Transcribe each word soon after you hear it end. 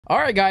All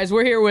right, guys,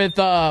 we're here with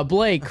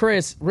Blake,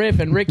 Chris, Riff,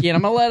 and Ricky, and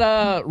I'm gonna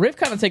let Riff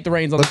kind of take the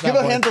reins on Let's this. give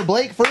a hand for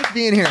Blake first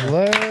being here.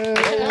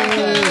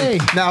 Hey.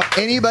 Now,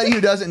 anybody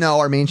who doesn't know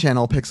our main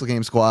channel, Pixel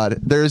Game Squad,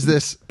 there's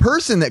this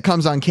person that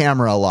comes on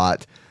camera a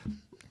lot.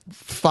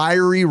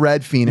 Fiery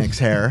red phoenix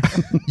hair.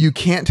 You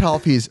can't tell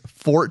if he's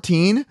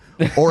 14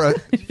 or a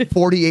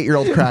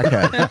 48-year-old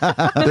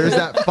crackhead. There's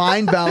that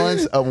fine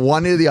balance of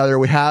one or the other.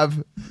 We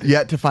have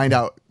yet to find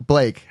out.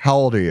 Blake, how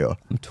old are you?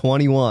 I'm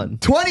 21.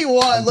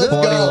 21. Let's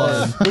go. We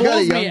got a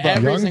Fools me young buck.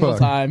 every single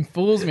time.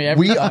 Fools me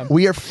every time.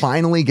 We are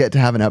finally get to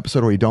have an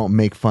episode where we don't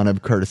make fun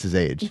of Curtis's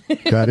age.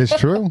 That is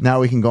true.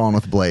 Now we can go on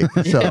with Blake.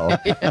 So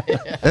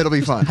it'll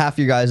be fun. Half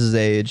your guys'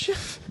 age.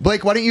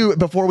 Blake, why don't you,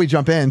 before we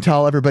jump in,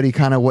 tell everybody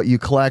kind of what you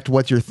collect,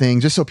 what's your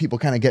thing, just so people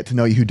kind of get to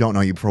know you who don't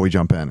know you before we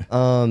jump in.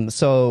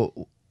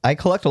 So I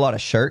collect a lot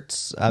of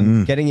shirts.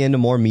 I'm getting into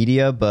more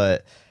media,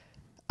 but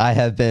I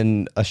have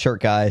been a shirt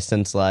guy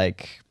since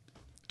like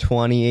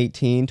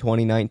 2018,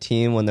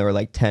 2019, when they were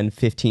like $10,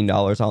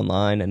 $15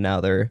 online, and now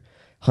they're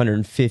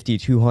 $150,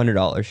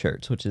 $200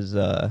 shirts, which is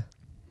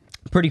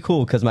pretty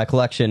cool because my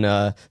collection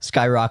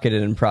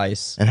skyrocketed in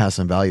price. It has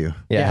some value.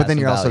 Yeah, but then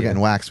you're also value.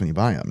 getting waxed when you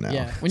buy them now.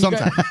 Yeah. When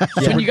Sometimes.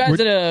 when you guys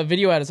did a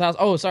video at his house.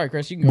 Oh, sorry,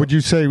 Chris. You can go. Would you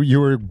say you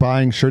were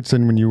buying shirts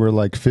in when you were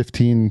like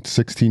 15,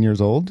 16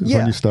 years old? Is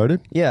when you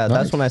started? Yeah, Nice.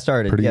 that's when I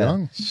started. Pretty yeah.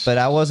 young. But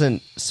I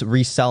wasn't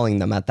reselling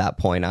them at that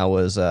point. I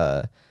was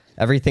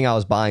everything I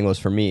was buying was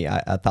for me.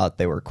 I thought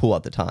they were cool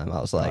at the time. I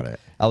was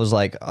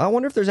like, I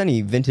wonder if there's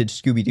any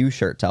vintage Scooby-Doo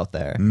shirts out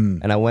there.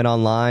 And I went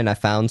online, I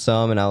found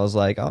some, and I was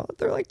like, oh,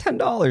 they're like $10,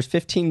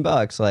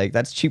 $15. Like,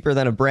 that's cheaper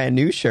than a brand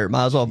new shirt.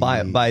 Might as well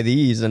buy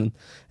these. And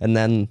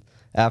then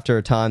after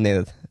a time,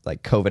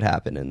 like COVID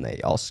happened and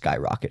they all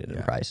skyrocketed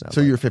in price.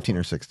 So you're 15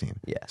 or 16.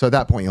 Yeah. So at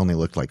that point, you only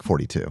looked like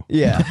 42.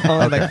 Yeah,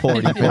 only like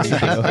 40,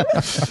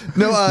 42.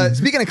 No,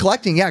 speaking of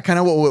collecting, yeah, kind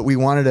of what we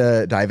wanted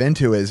to dive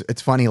into is,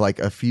 it's funny, like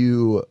a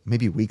few,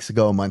 maybe weeks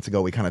ago, months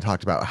ago, we kind of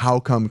talked about how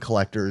come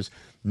collectors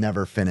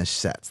never finish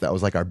sets. That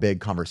was like our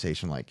big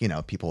conversation. Like, you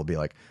know, people will be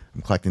like,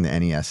 I'm collecting the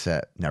NES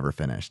set, never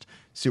finished.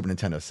 Super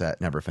Nintendo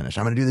set, never finished.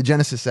 I'm going to do the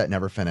Genesis set,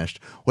 never finished.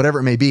 Whatever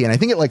it may be. And I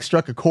think it like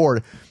struck a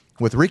chord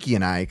with Ricky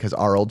and I, because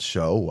our old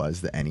show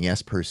was the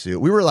NES Pursuit.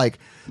 We were like,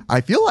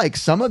 I feel like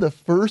some of the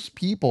first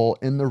people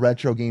in the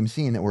retro game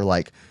scene that were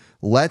like,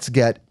 let's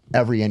get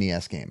every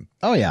NES game.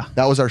 Oh, yeah.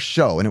 That was our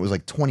show. And it was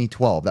like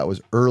 2012. That was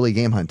early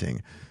game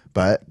hunting.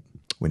 But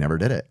we never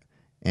did it.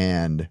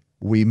 And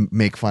we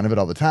make fun of it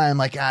all the time.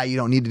 Like, you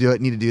don't need to do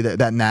it. Need to do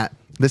that and that,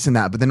 this and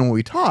that. But then when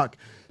we talk,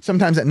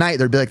 sometimes at night,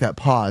 there'd be like that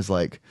pause,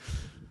 like,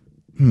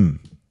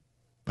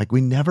 like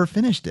we never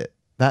finished it.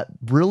 That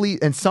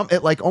really, and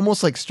it like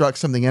almost like struck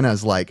something in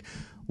us, like,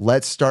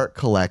 let's start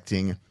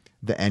collecting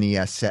the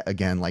NES set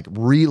again, like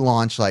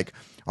relaunch like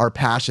our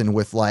passion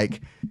with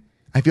like,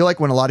 I feel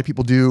like when a lot of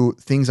people do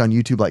things on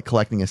YouTube, like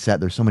collecting a set,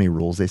 there's so many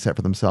rules they set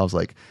for themselves.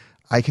 Like,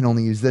 I can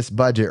only use this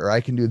budget, or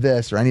I can do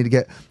this, or I need to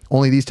get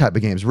only these type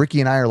of games. Ricky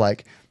and I are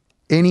like,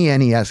 any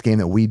NES game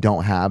that we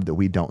don't have, that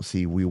we don't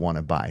see, we want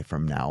to buy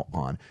from now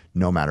on,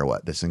 no matter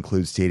what. This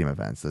includes stadium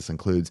events. This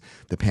includes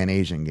the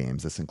Pan-Asian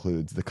games. This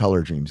includes the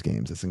Color Dreams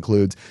games. This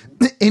includes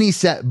any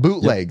set,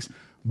 bootlegs. Yep.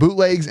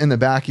 Bootlegs in the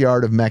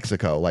backyard of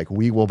Mexico. Like,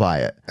 we will buy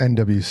it.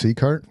 NWC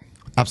cart?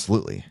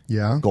 Absolutely.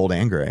 Yeah. Gold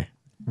and gray.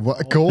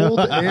 What? Gold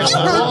and You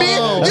heard me!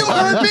 You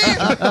heard me!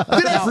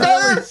 Did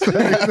I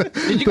start?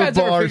 Did you guys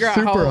ever figure out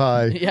super how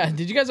high. Yeah,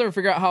 did you guys ever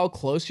figure out how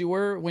close you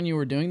were when you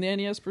were doing the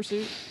NES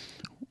Pursuit?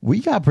 We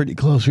got pretty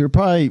close. We were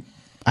probably,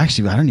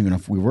 actually, I don't even know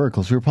if we were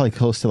close. We were probably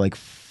close to like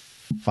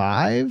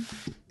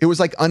 5. It was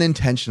like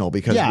unintentional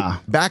because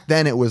back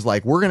then it was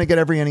like, we're going to get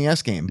every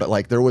NES game, but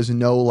like there was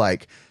no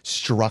like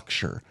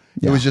structure.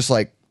 It was just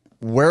like,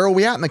 where are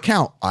we at in the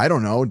count? I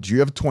don't know. Do you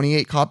have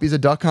 28 copies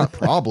of Duck Hunt?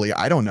 Probably.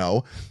 I don't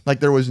know.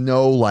 Like, there was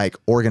no like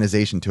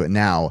organization to it.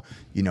 Now,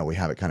 you know, we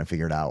have it kind of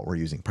figured out. We're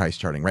using price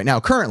charting right now.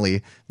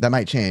 Currently, that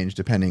might change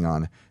depending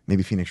on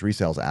maybe Phoenix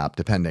Resales app,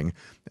 depending.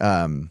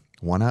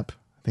 One Up,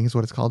 I think is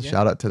what it's called.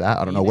 Shout out to that.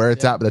 I don't know where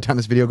it's at by the time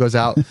this video goes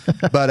out.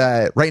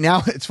 But right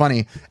now, it's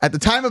funny. At the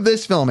time of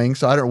this filming,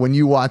 so I don't know, when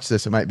you watch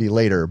this, it might be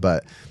later,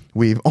 but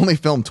we've only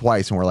filmed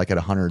twice and we're like at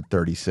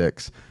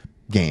 136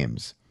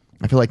 games.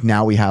 I feel like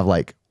now we have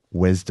like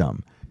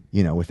wisdom.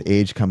 You know, with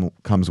age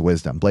comes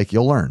wisdom. Blake,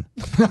 you'll learn.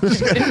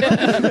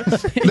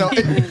 No,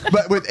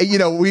 but with, you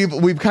know,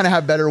 we've kind of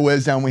had better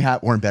wisdom.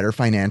 We're in better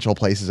financial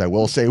places. I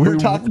will say we were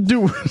talking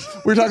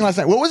last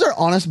night. What was our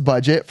honest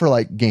budget for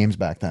like games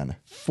back then?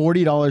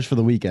 $40 for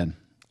the weekend,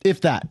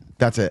 if that.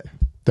 That's it.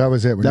 That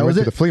was it. When you went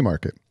to the flea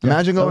market.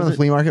 Imagine going to the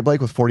flea market,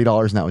 Blake, with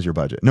 $40 and that was your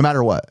budget, no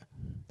matter what.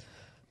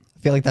 I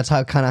feel like that's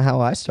kind of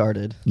how I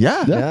started.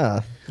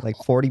 Yeah. Like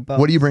 $40.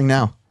 What do you bring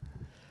now?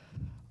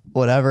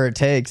 Whatever it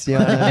takes, you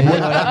know what I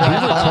mean?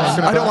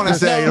 I don't want to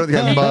say, you don't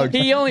get bugged.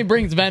 He only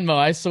brings Venmo,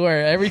 I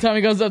swear. Every time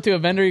he goes up to a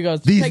vendor, he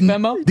goes, take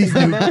Venmo?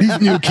 These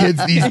new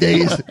kids these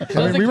days.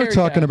 I mean, we were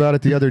talking about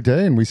it the other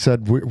day, and we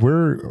said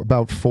we're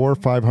about $400 or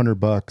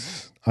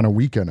 $500 on a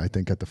weekend, I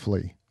think, at the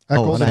flea. At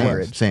Golden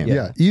West. Same.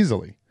 Yeah,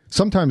 easily.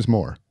 Sometimes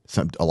more.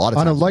 a lot of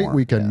on times a light more.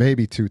 weekend,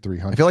 maybe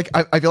 200-300.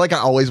 I feel like I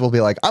always will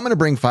be like, I'm going to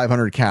bring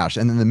 500 cash,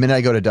 and then the minute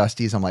I go to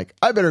Dusty's, I'm like,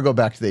 I better go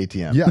back to the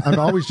ATM. Yeah, I'm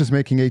always just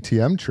making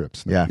ATM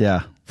trips now.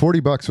 Yeah.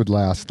 $40 would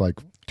last like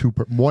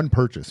one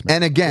purchase. Man.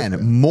 And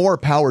again, more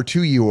power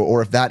to you,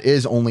 or if that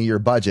is only your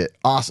budget,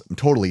 awesome.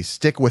 Totally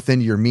stick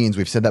within your means.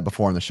 We've said that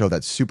before on the show.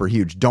 That's super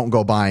huge. Don't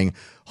go buying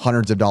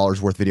hundreds of dollars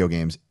worth video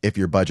games if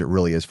your budget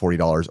really is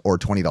 $40 or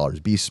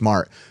 $20. Be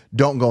smart.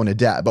 Don't go into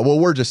debt. But what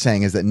we're just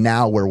saying is that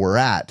now where we're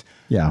at,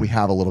 we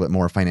have a little bit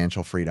more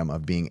financial freedom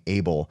of being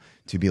able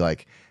to be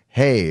like,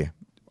 hey,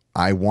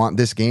 I want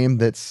this game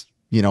that's,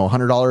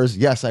 $100.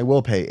 Yes, I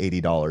will pay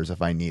 $80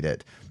 if I need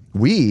it.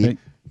 We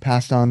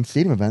passed on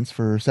Stadium events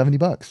for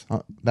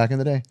 $70 back in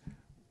the day.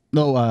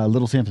 No,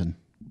 Little Samson.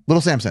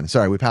 Little Samson.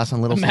 Sorry, we passed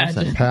on Little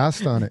Samson.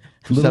 Passed on it.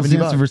 Little $70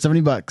 Samson for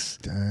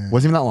 $70.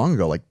 Wasn't even that long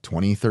ago, like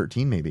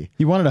 2013 maybe.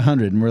 He wanted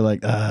 100, and we're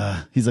like,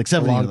 he's like A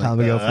 70. long time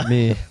ago for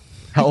me.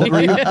 How old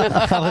were you?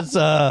 I was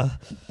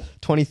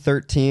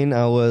 2013.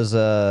 I was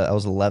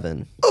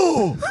 11.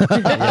 Oh,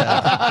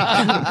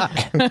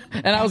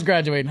 And I was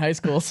graduating high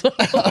school, so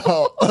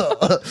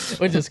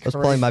which is I was crazy.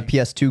 playing my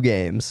PS2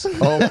 games.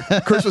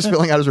 Chris was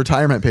filling out his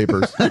retirement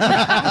papers. I'm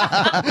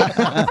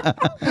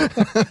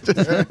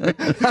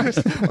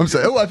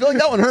saying, I feel like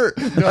that one hurt.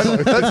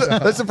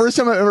 That's the first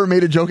time I've ever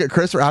made a joke at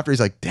Chris or after. He's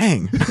like,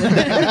 dang.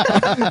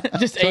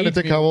 Just Trying to age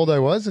think me. how old I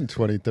was in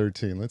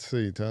 2013. Let's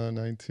see,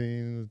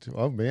 19.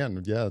 Oh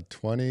man, yeah,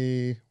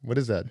 20. What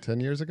is that? 10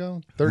 years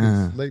ago?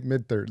 30s,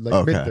 mid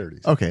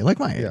 30s. Okay, like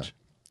my age.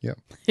 Yeah.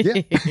 You're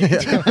in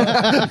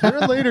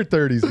later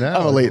 30s now.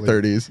 I'm a I late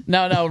believe. 30s.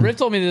 No, Rick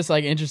told me this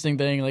like interesting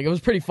thing. Like it was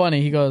pretty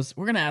funny. He goes,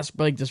 "We're gonna ask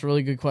like this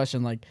really good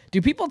question. Like,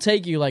 do people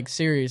take you like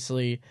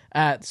seriously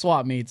at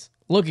swap meets,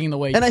 looking the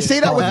way?" You And I do? say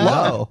that with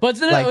love. But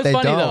no, it was they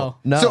funny, don't. though.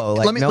 No, So,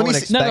 like let me no one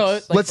see- expects. No,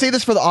 like- Let's say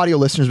this for the audio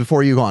listeners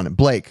before you go on.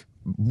 Blake,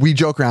 we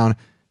joke around.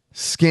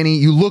 Skinny,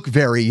 you look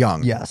very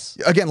young. Yes.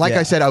 Again, like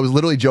I said, I was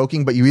literally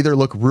joking, but you either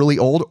look really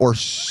old or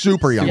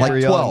super young,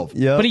 like 12.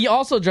 Yeah. But he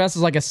also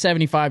dresses like a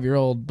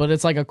 75-year-old, but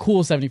it's like a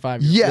cool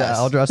 75-year-old. Yes. Yeah,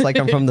 I'll dress like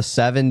I'm from the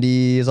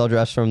 70s. I'll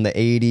dress from the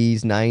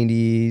 80s,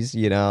 90s,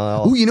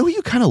 Ooh, you know who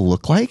you kind of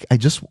look like?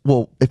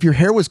 If your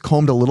hair was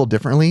combed a little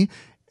differently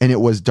and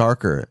it was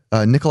darker,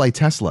 Nikolai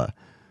Tesla,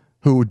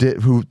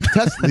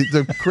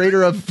 the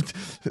creator of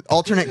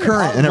alternate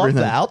current and Love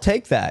everything. that. I'll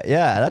take that.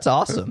 Yeah, that's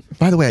awesome.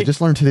 By the way, I just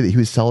learned today that he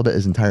was celibate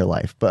his entire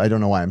life, but I don't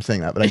know why I'm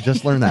saying that, but I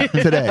just learned that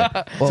today.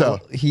 Well,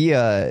 he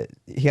had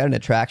an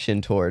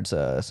attraction towards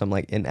some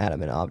like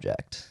inanimate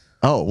object.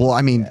 Well,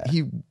 I mean,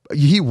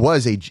 he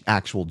was a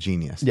actual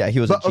genius. Yeah, he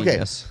was a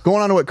genius. Okay,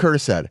 going on to what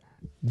Curtis said.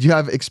 Do you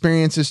have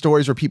experiences,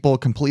 stories where people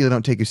completely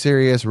don't take you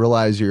serious,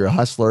 realize you're a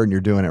hustler and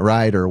you're doing it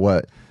right, or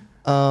what?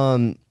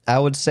 I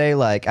would say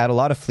like at a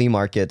lot of flea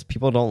markets,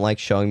 people don't like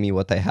showing me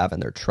what they have in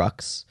their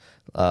trucks.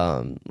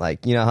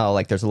 Like, you know how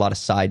like there's a lot of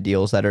side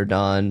deals that are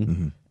done.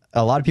 Mm-hmm.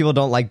 A lot of people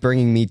don't like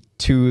bringing me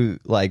to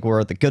like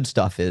where the good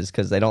stuff is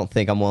because they don't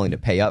think I'm willing to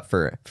pay up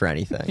for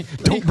anything.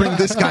 Don't bring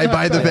this guy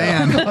by the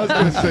van. I was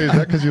going to say, is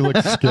that because you look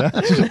sketch?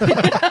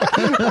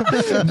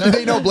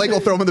 They know Blake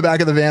will throw him in the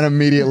back of the van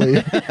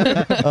immediately.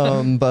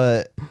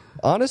 But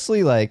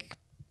honestly, like,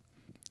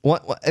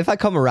 if I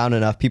come around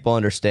enough, people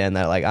understand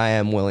that like I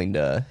am willing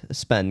to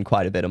spend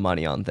quite a bit of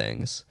money on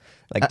things.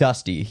 Like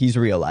Dusty, he's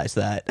realized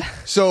that.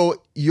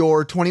 So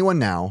you're 21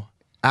 now.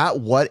 At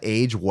what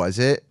age was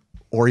it?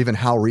 Or even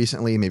how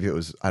recently, maybe it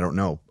was, I don't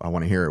know. I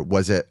want to hear it.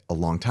 Was it a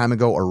long time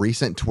ago or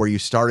recent to where you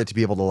started to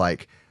be able to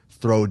like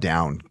throw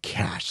down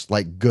cash,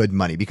 like good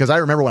money? Because I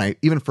remember when I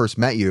even first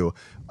met you,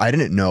 I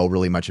didn't know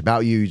really much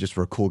about you. You just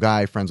were a cool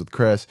guy, friends with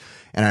Chris.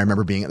 And I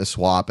remember being at the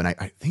swap and I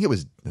think it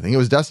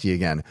was Dusty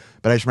again,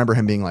 but I just remember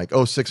him being like,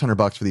 oh,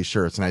 $600 for these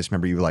shirts. And I just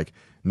remember you like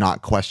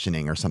not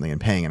questioning or something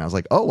and paying. And I was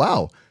like, oh,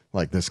 wow.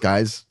 Like this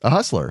guy's a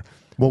hustler.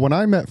 Well, when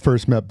I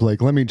first met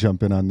Blake, let me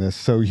jump in on this.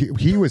 So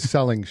he was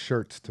selling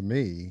shirts to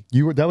me.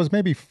 That was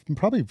probably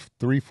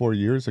 3-4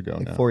 years ago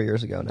now. 4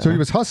 years ago now. So he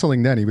was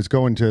hustling then. He was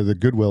going to the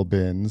Goodwill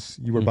bins.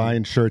 You were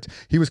buying shirts.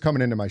 He was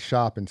coming into my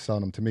shop and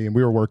selling them to me. And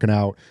we were working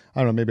out. I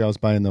don't know, maybe I was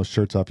buying those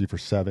shirts off you for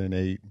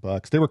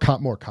 $7-8. They were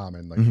more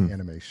common, like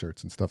anime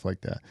shirts and stuff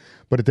like that.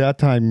 But at that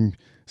time,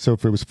 so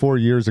if it was 4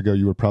 years ago,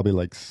 you were probably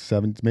like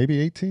 17,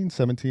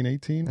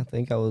 18. I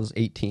think I was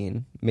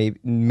 18.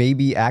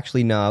 Maybe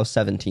actually, no, I was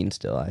 17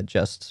 still. I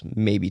just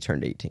maybe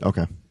turned 18.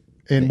 Okay.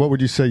 And what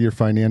would you say your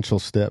financial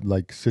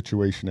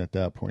situation at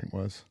that point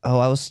was? Oh,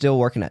 I was still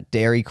working at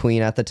Dairy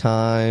Queen at the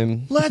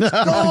time. Let's go.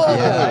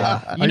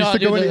 Yeah. I used to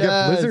go in and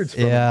get blizzards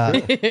from Yeah.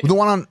 The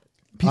one on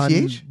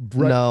PCH?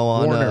 No,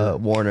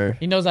 on Warner.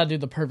 He knows how to do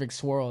the perfect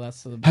swirl.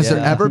 That's the Has there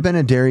ever been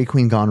a Dairy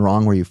Queen gone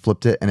wrong where you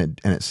flipped it and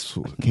it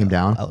came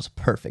down? I was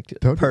perfect.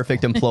 Totally.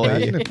 Perfect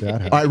employee. Imagine if that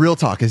happened. All right, real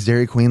talk. Is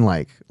Dairy Queen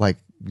like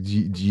do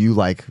you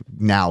like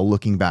now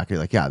looking back, you're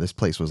like, yeah, this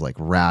place was like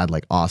rad,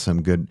 like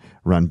awesome, good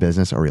run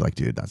business? Or are you like,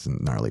 dude, that's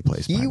a gnarly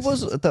place? He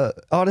was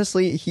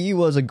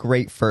a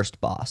great first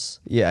boss.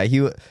 Yeah,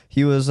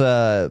 he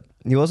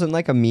wasn't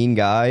like a mean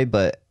guy,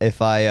 but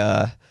if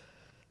I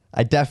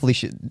I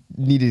definitely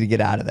needed to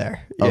get out of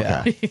there.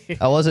 Yeah. Okay.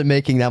 I wasn't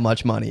making that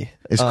much money.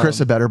 Is Chris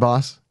a better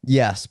boss?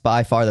 Yes,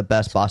 by far the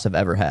best boss I've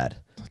ever had.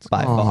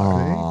 By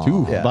far.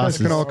 Two Yeah. bosses.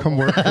 You can all come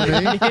work for me.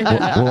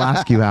 We'll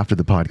ask you after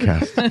the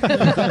podcast.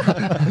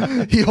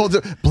 He holds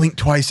it. Blink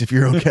twice if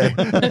you're okay.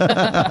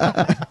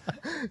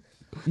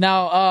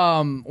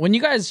 Now, when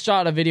you guys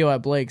shot a video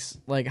at Blake's,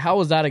 like, how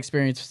was that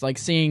experience? Like,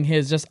 seeing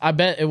his just, I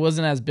bet it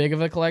wasn't as big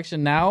of a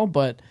collection now,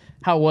 but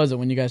how was it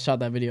when you guys shot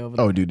that video over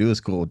there? Oh, dude, it was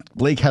cool.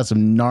 Blake has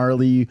some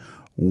gnarly,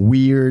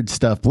 weird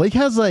stuff. Blake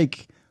has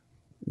like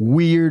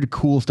weird,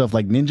 cool stuff,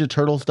 like Ninja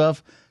Turtle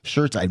stuff,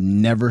 shirts I've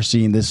never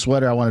seen. This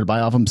sweater I wanted to buy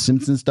off him,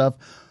 Simpson stuff.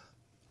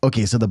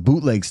 Okay, so the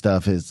bootleg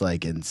stuff is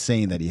like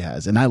insane that he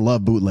has. And I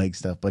love bootleg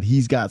stuff, but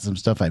he's got some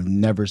stuff I've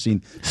never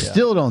seen.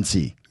 Still don't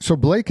see. So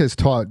Blake has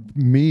taught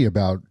me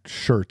about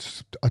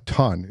shirts a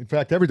ton. In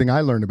fact, everything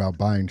I learned about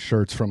buying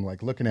shirts, from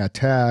like looking at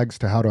tags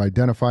to how to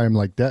identify them,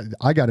 like that,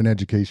 I got an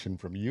education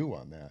from you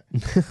on that.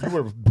 You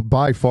were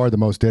by far the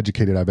most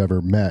educated I've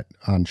ever met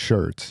on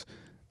shirts.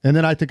 And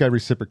then I think I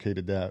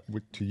reciprocated that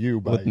to you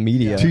by With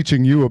media.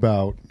 teaching you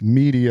about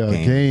media,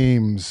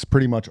 games,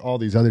 pretty much all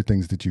these other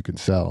things that you can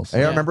sell. So.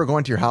 I remember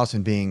going to your house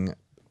and being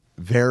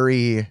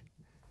very,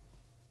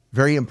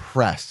 very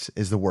impressed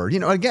is the word,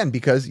 again,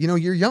 because, you're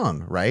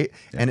young, right?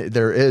 Yeah. And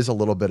there is a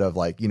little bit of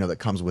like, that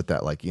comes with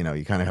that, like, you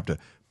kind of have to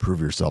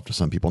prove yourself to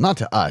some people, not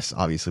to us.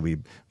 Obviously, we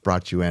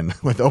brought you in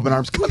with open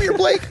arms. Come here,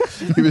 Blake.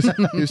 He was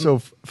so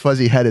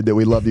fuzzy headed that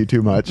we loved you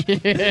too much.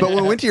 But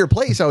when we went to your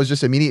place, I was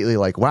just immediately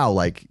like, wow,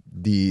 like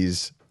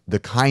the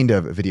kind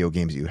of video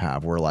games you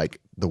have were like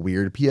the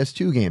weird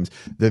PS2 games,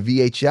 the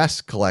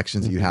VHS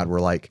collections that you had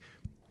were like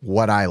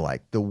what I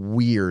like, the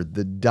weird,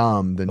 the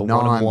dumb, the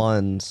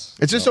one-on-ones.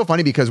 It's just so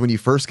funny because when you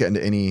first get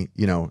into any,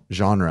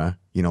 genre,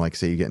 like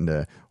say you get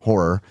into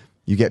horror,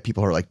 you get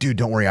people who are like, dude,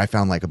 don't worry, I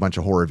found like a bunch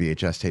of horror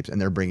VHS tapes, and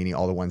they're bringing you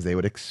all the ones they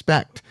would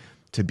expect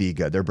to be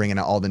good. They're bringing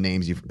out all the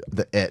names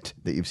the It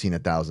that you've seen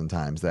 1,000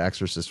 times, the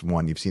Exorcist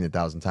one you've seen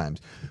 1,000 times,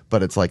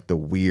 but it's like the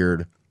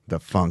weird, the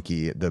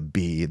funky, the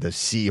B, the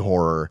C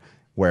horror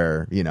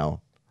where,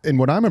 And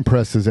what I'm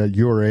impressed is at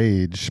your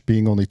age,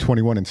 being only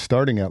 21 and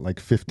starting at like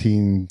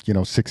 15,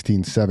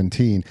 16,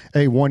 17,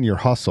 one, your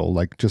hustle,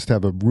 like just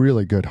have a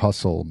really good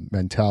hustle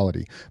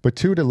mentality. But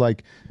two, to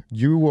like,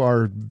 you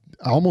are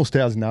almost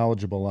as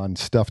knowledgeable on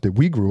stuff that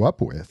we grew up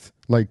with.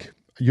 Like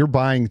you're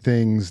buying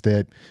things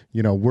that,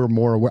 we're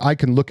more aware. I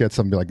can look at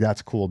something and be like,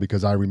 that's cool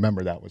because I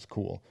remember that was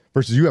cool.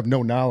 Versus you have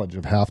no knowledge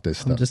of half this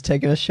stuff. I'm just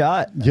taking a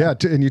shot. Yeah,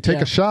 and you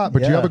take a shot,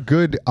 but you have a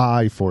good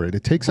eye for it.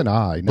 It takes an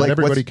eye. Not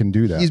everybody can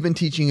do that. He's been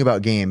teaching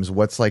about games.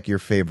 What's like your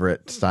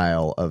favorite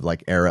style of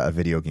like era of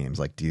video games?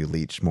 Like, do you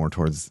leech more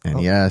towards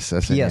NES,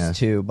 SNES?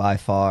 PS2 by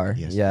far.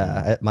 PS2.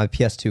 Yeah, my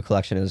PS2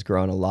 collection has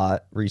grown a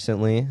lot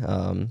recently.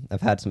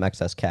 I've had some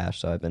excess cash,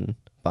 so I've been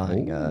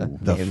buying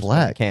the games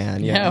Flex.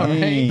 Can Yeah,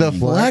 right. The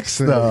Flex,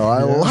 though.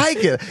 I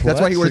like it.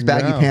 That's why he wears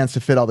baggy pants to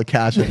fit all the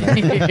cash in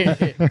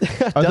there.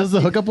 Are those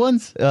the hookup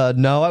ones?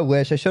 No, I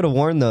wish. I should have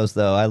worn those,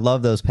 though. I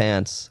love those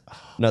pants.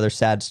 Another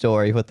sad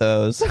story with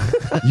those.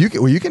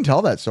 You can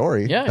tell that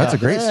story. Yeah, that's a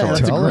great story. That's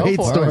a great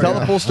story. Tell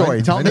the full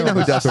story. Tell me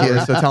who Dusty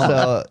is. So tell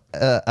him.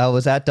 So I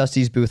was at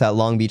Dusty's booth at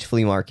Long Beach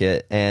Flea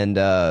Market,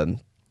 and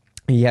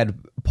he had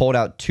pulled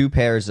out 2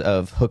 pairs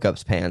of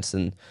hookups pants,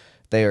 and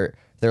they're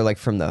like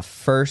from the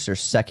first or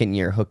second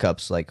year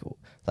hookups,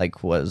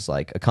 like was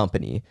like a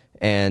company,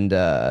 and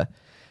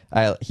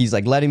he's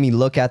like letting me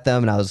look at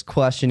them, and I was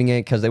questioning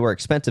it because they were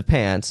expensive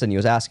pants, and he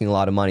was asking a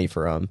lot of money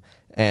for them,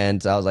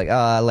 and I was like,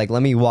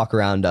 let me walk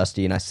around,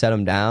 Dusty, and I set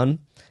him down,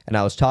 and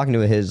I was talking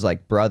to his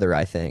like brother,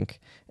 I think,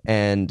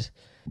 and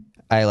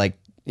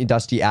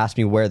Dusty asked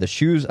me where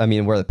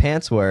the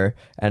pants were,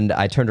 and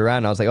I turned around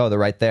and I was like, oh, they're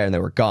right there, and they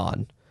were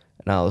gone,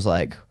 and I was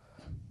like,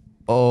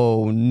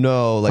 oh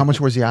no! Like, how much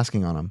was he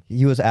asking on them?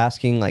 He was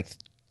asking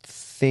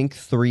think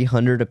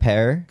 $300 a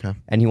pair,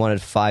 and he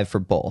wanted 5 for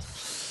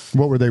both.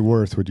 What were they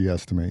worth? Would you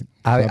estimate?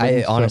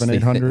 I honestly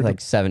think 800? like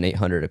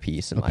 $700-800 a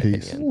piece in my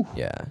opinion. Ooh.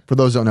 Yeah. For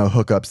those who don't know,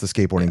 Hookups, the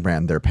skateboarding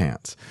brand, their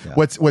pants. Yeah.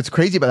 What's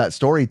crazy about that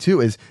story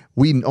too is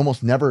Ricky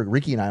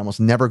and I almost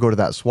never go to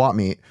that swap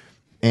meet,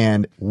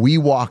 and we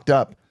walked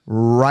up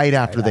right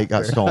after they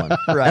got stolen.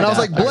 And I was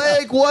like,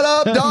 Blake, what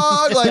up,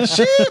 dog? Like,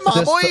 shit,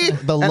 my boy.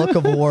 The look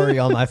of worry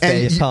on my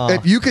face,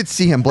 If you could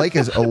see him, Blake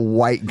is a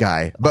white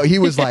guy, but he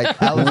was like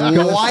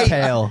white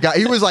pale. guy.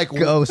 He was like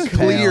Ghost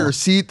clear, pale.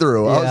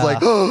 see-through. I was Yeah. like,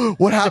 oh,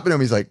 what happened to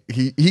him? He's like,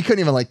 he couldn't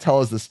even like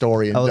tell us the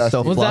story. And I was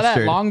so Was that at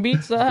flustered. Long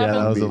Beach that happened?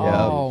 that was a-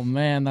 Oh,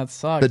 man, that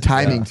sucks. the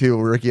timing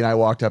too. Ricky and I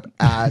walked up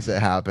as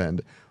it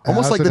happened.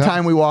 Almost As like it the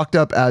time we walked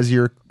up as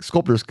your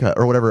sculptor's cut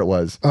or whatever it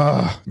was.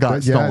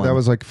 Got stolen. That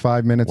was like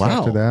 5 minutes Wow.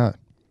 after that.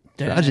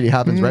 Tragedy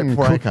happens right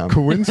before I come.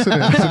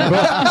 Coincidence.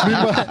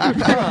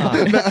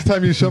 Next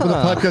time you show up in the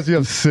podcast, you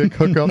have sick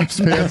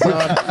hookups pants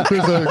on.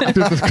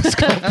 There's a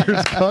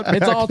sculptor's cut.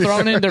 It's all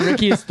thrown into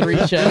Ricky's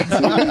 3 sheds.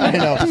 I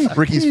know.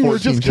 Ricky's 14 We're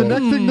just sheds.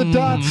 connecting the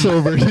dots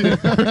over here.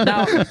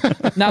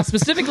 Now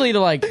specifically to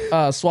like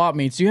swap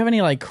meets, do you have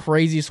any like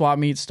crazy swap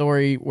meet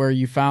story where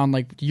you found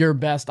like your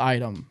best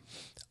item?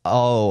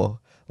 Oh,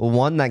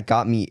 one that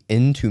got me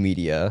into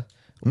media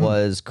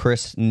was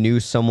Chris knew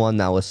someone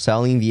that was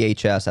selling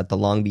VHS at the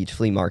Long Beach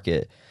flea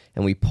market,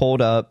 and we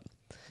pulled up,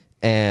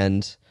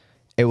 and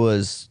it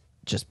was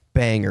just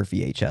banger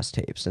VHS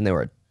tapes, and they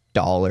were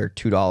 $1,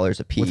 $2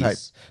 a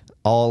piece.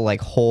 All like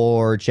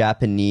horror,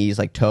 Japanese,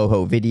 like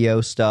Toho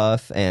video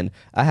stuff, and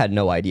I had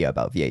no idea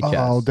about VHS.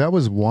 Oh, that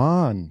was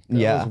Juan.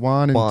 That was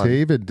Juan and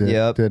David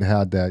that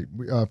had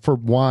that. For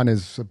Juan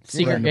is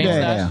Secret Game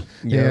Stash.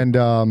 And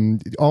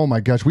oh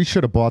my gosh, we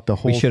should have bought the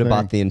whole. We should have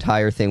bought the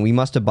entire thing. We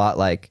must have bought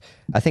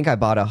I think I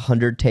bought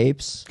 100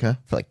 tapes for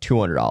like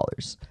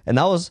 $200, and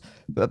that was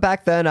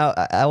back then.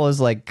 I was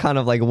like kind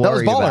of like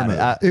worried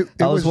about it.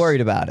 I was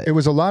worried about it. It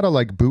was a lot of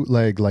like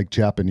bootleg, like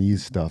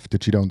Japanese stuff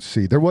that you don't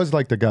see. There was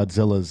like the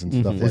Godzillas and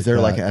stuff. Is there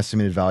like an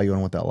estimated value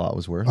on what that lot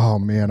was worth? Oh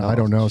man, I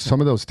don't know. Some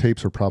of those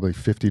tapes were probably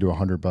 $50 to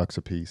 $100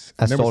 a piece.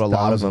 I sold a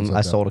lot of them.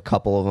 I sold a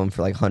couple of them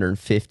for like $150,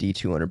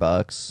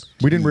 $200.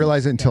 We didn't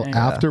realize it until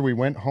after we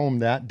went home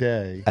that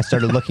day. I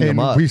started looking them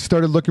up. We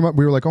started looking them up.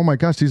 We were like, oh my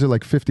gosh, these are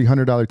like $50,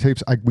 $100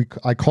 tapes.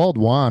 I called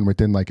Juan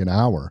within like an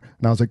hour,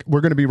 and I was like, we're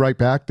going to be right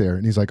back there.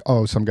 And he's like,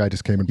 oh, some guy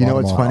just came and bought them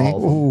all. You know what's funny?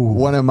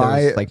 One of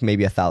my like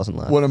maybe 1,000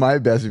 left. One of my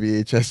best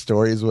VHS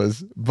stories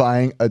was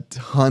buying a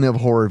ton of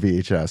horror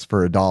VHS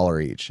for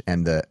 $1 each,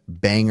 and the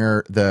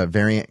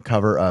variant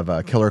cover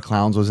of Killer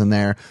Clowns was in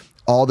there.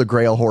 All the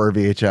Grail horror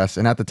VHS,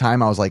 and at the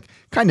time I was like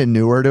kind of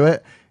newer to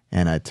it,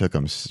 and I took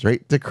them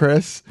straight to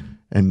Chris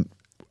and.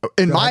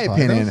 In my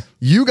opinion,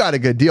 you got a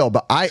good deal,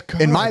 but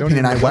in my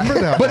opinion, I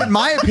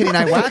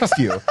waxed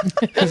you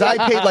because I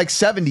paid like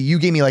 70. You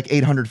gave me like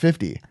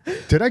 850.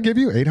 Did I give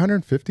you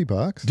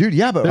 $850? Dude,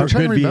 yeah, but They're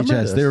good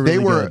VHS. They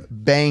were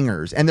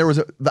bangers, and there was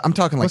I'm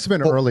talking like must have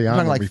been early on.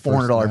 I'm talking like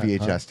 $400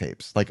 VHS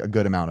tapes, like a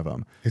good amount of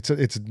them.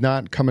 It's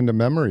not coming to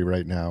memory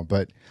right now,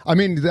 but I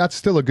mean that's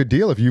still a good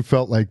deal if you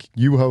felt like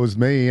you hosed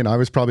me and I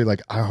was probably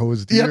like I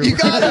hosed you. Yeah, you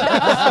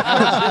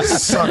got it,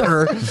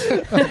 sucker.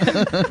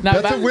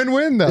 That's a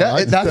win-win though.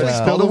 Yeah, that's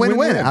still a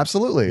win-win.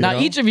 Absolutely. Now,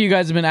 each of you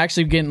guys have been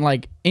actually getting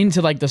like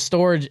into like the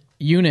storage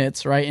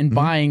units, right, and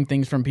buying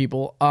things from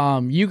people.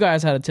 You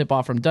guys had a tip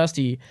off from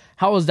Dusty.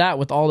 How was that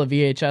with all the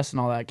VHS and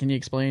all that? Can you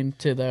explain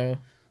to the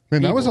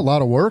Man, that was a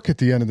lot of work at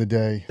the end of the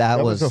day.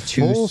 That was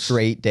 2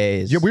 straight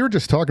days. Yeah, we were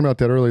just talking about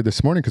that earlier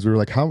this morning because we were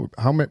like, how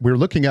many? We were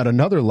looking at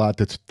another lot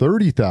that's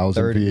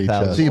 30,000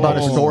 VHS. So you bought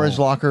a storage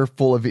locker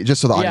full of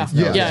just so the audience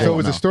knows. Yeah. So it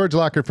was a storage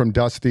locker from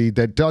Dusty.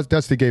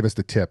 Dusty gave us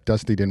the tip.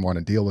 Dusty didn't want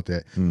to deal with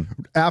it.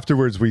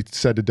 Afterwards, we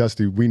said to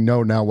Dusty, "We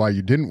know now why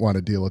you didn't want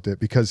to deal with it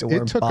because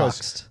it took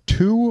us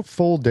 2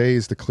 full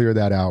days to clear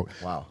that out."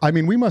 Wow. I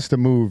mean, we must have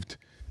moved.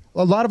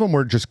 A lot of them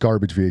were just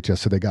garbage VHS,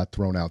 so they got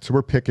thrown out. So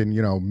we're picking,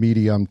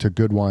 medium to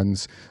good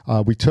ones.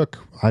 We took,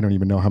 I don't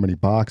even know how many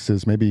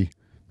boxes, maybe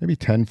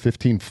 10,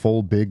 15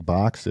 full big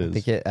boxes. I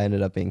think it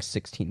ended up being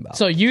 16 boxes.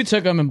 So you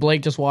took them and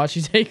Blake just watched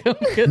you take them?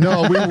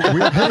 No,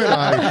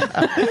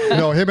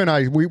 him and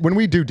I, when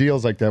we do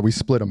deals like that, we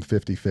split them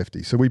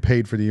 50-50. So we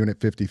paid for the unit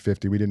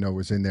 50-50. We didn't know it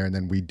was in there, and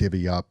then we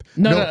divvy up.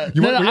 No,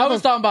 I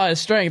was talking about his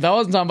strength. I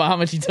wasn't talking about how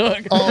much he took.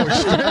 Oh,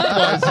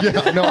 strength-wise,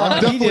 yeah. No,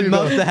 I'm definitely he did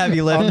most of the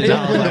heavy lifting.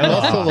 I'm definitely the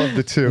muscle of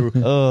the two.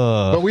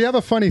 But we have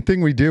a funny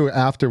thing we do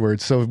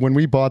afterwards. So when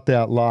we bought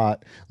that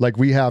lot, like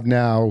we have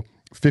now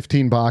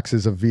 15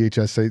 boxes of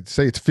VHS,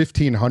 say it's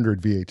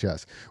 1,500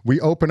 VHS.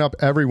 We open up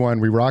everyone,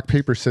 we rock,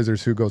 paper,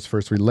 scissors, who goes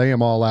first. We lay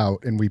them all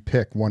out and we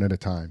pick one at a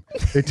time.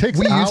 It takes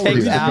hours to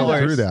go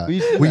through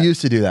that. We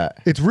used to do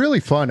that. It's really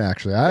fun,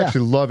 actually. I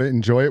actually love it,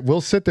 enjoy it.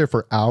 We'll sit there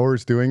for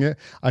hours doing it.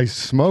 I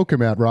smoke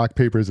him at rock,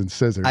 papers, and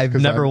scissors. I've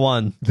never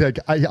won. Like,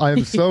 I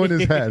am so in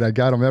his head. I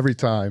got him every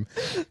time.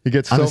 He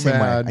gets so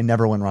mad. I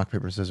never won rock,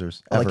 paper,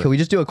 scissors. Like, can we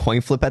just do a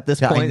coin flip at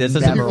this point? This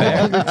isn't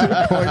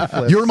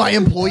fair. You're my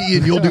employee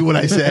and you'll do what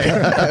I say.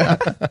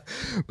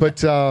 But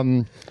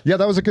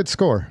that was a good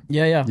score.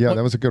 Yeah,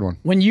 that was a good one.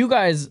 When you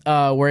guys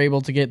were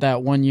able to get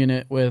that one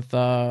unit with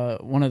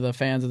one of the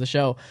fans of the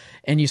show,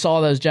 and you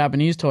saw those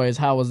Japanese toys,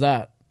 how was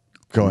that?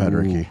 Go ahead,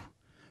 Ricky.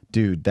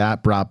 Dude,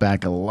 that brought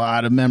back a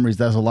lot of memories.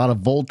 That's a lot of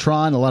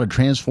Voltron, a lot of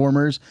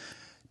Transformers.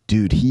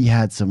 Dude, he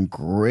had some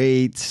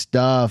great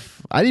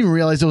stuff. I didn't even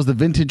realize it was the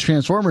vintage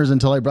Transformers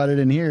until I brought it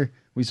in here.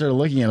 We started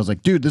looking at it. I was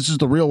like, dude, this is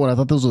the real one. I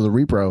thought those were the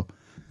repro.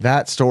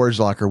 That storage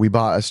locker, we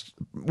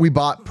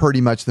bought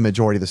pretty much the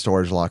majority of the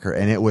storage locker,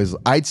 and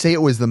I'd say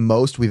it was the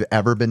most we've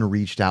ever been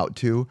reached out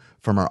to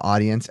from our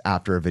audience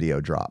after a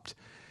video dropped,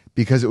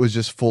 because it was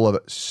just full of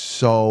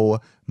so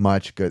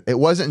much good. It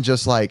wasn't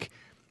just like,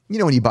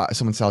 when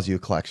someone sells you a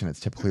collection, it's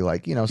typically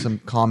like, some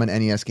common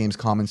NES games,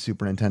 common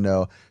Super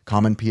Nintendo,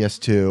 common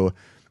PS2,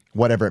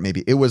 whatever it may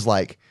be. It was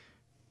like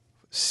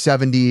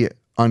 70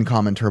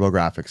 uncommon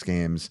TurboGrafx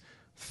games,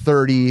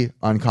 30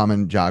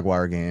 uncommon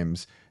Jaguar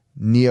games,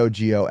 Neo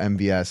Geo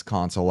MVS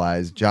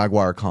console-wise,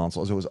 Jaguar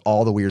consoles. It was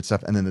all the weird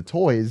stuff. And then the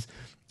toys,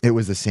 it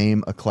was the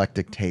same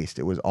eclectic taste.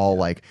 It was all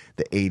like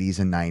the 80s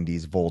and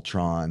 90s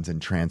Voltrons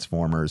and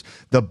Transformers.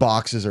 The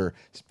boxes are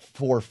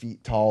 4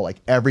 feet tall. Like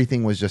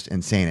everything was just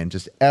insane, and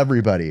just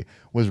everybody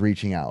was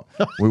reaching out.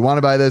 We want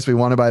to buy this. We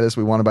want to buy this.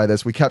 We want to buy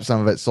this. We kept some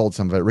of it, sold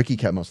some of it. Ricky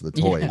kept most of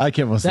the toys. I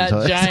kept most of the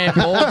That toys. giant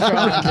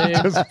Voltron,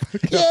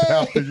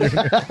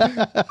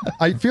 dude.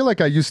 I feel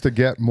like I used to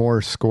get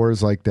more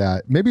scores like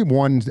that. Maybe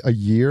one a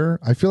year.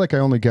 I feel like I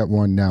only get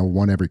one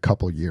every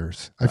couple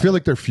years. I feel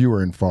like they're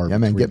fewer and far Yeah,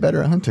 man, between. get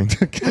better at hunting.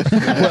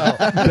 Well,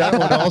 that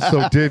one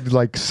also did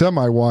like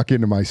semi walk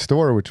into my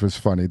store, which was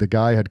funny. The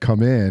guy had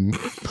come in,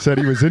 said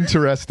he was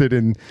interested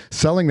in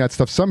selling that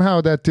stuff.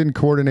 Somehow that didn't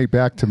coordinate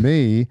back to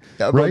me.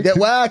 Yeah, bro, right? get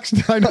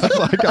waxed. I know,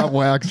 I got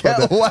waxed. Get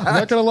I'm not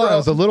waxed, gonna lie, bro. I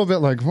was a little bit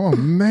like, oh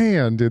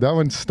man, dude, that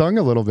one stung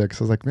a little bit because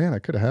I was like, man, I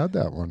could have had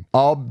that one.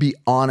 I'll be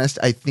honest.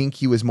 I think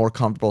he was more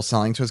comfortable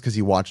selling to us because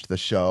he watched the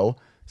show.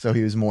 So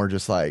he was more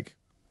just like,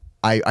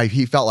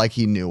 he felt like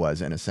he knew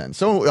us in a sense.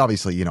 So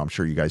obviously, you know, I'm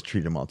sure you guys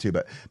treated him well too.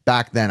 But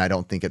back then, I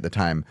don't think at the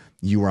time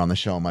you were on the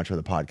show much or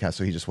the podcast.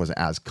 So he just wasn't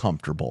as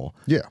comfortable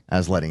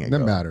as letting it That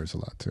go. matters a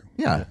lot too.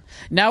 Yeah.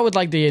 Now with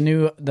like the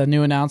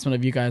new announcement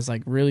of you guys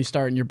like really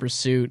starting your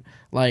pursuit,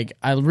 like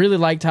I really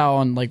liked how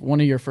on like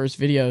one of your first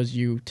videos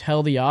you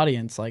tell the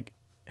audience like,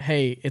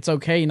 hey, it's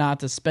okay not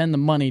to spend the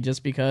money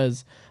just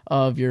because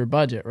of your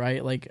budget,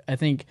 right? Like I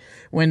think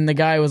when the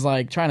guy was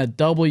like trying to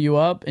double you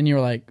up and you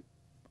were like,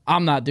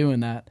 I'm not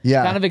doing that.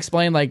 Yeah. Kind of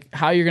explain like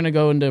how you're going to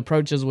go into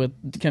approaches with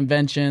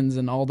conventions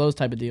and all those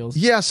type of deals.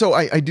 Yeah, so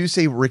I do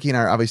say Ricky and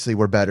I obviously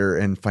were better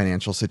in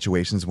financial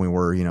situations than we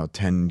were,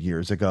 10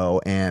 years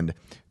ago.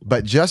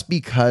 But just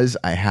because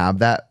I have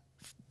that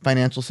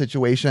financial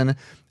situation,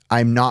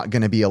 I'm not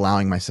going to be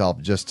allowing myself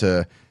just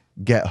to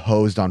get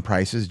hosed on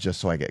prices just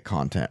so I get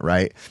content,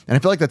 right? And I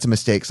feel like that's a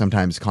mistake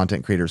sometimes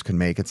content creators can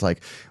make. It's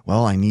like,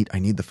 well, I need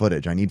the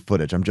footage. I need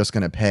footage. I'm just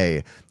going to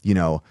pay,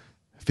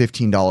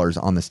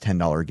 $15 on this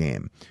 $10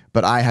 game.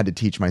 But I had to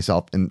teach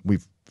myself, and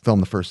we've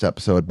filmed the first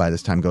episode. By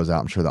this time goes out,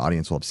 I'm sure the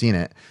audience will have seen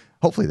it.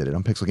 Hopefully they did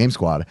on Pixel Game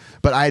Squad.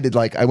 But I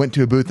went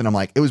to a booth and I'm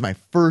like, it was my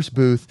first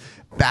booth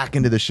back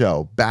into the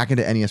show, back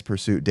into NES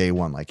Pursuit day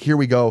one. Like, here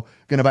we go,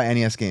 gonna buy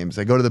NES games.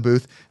 I go to the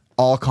booth,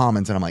 all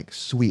commons, and I'm like,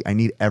 sweet, I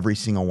need every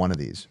single one of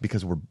these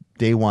because we're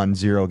day one,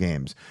 0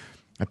 games.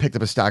 I picked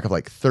up a stack of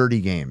like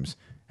 30 games.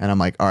 And I'm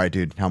like, all right,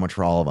 dude, how much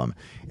for all of them?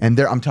 And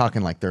I'm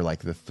talking like they're like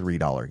the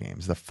 $3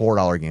 games, the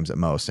 $4 games at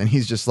most. And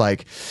he's just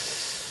like,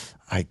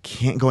 I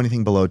can't go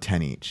anything below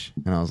 10 each.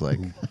 And I was like,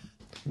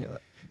 all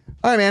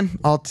right, man,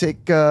 I'll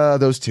take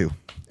those 2.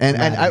 And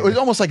it was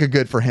almost like a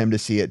good for him to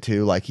see it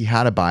too. Like he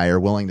had a buyer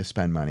willing to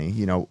spend money,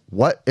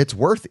 what it's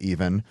worth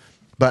even.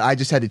 But I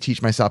just had to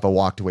teach myself. I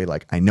walked away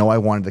like, I know I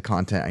wanted the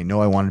content. I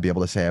know I wanted to be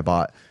able to say I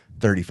bought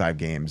 35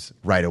 games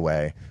right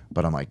away.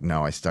 But I'm like,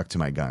 no, I stuck to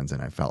my guns,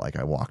 and I felt like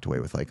I walked away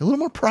with like a little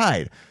more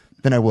pride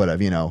than I would have,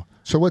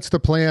 So what's the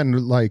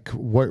plan? Like,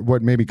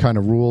 what maybe kind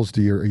of rules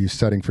are you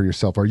setting for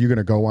yourself? Are you going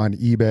to go on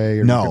eBay?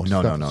 Or No.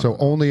 So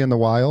only in the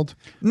wild?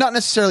 Not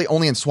necessarily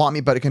only in swap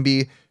meet, but it can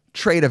be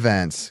trade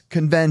events,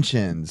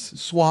 conventions,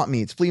 swap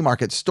meets, flea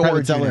markets,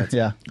 storage units,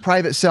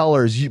 private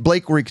sellers.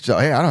 Blake reached out,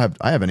 hey,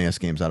 I have NES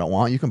games I don't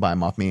want. You can buy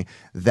them off me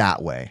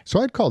that way.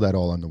 So I'd call that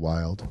all in the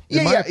wild.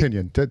 In my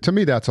opinion, to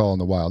me, that's all in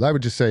the wild. I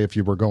would just say if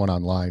you were going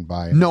online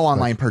buying. No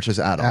online purchase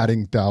at all.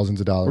 Adding thousands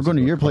of dollars. We're going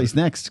to your place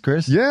next,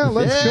 Chris. Yeah,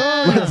 let's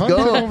go. Let's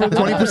go.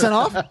 20%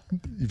 off?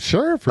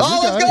 Sure. For Oh,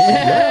 you let's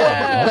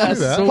guys.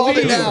 go. Yeah, I'll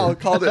do that.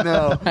 Called it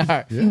now.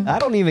 I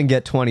don't even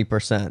get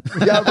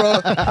 20%. Yeah, bro.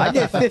 I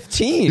get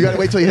 15. You got to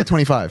wait till you hit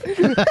 25.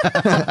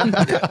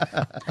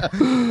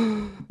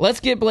 Let's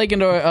get Blake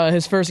into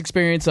his first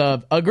experience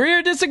of agree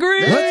or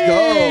disagree. Let's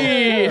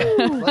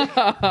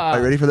go. Are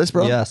you ready for this,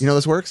 bro? Yes. You know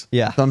this works?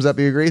 Yeah. Thumbs up,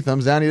 you agree.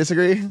 Thumbs down, you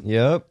disagree.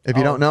 Yep. If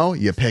you don't know,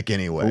 you pick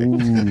anyway.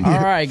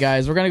 All right,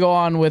 guys, we're gonna go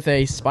on with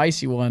a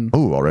spicy one.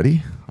 Oh,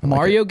 already?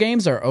 Mario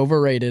games are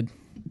overrated.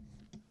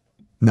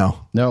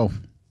 No. No.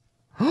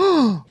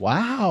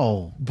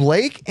 Wow.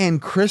 Blake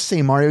and Chris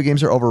say Mario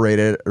games are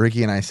overrated.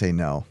 Ricky and I say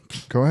no.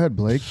 Go ahead,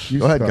 Blake.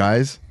 Go ahead,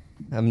 guys.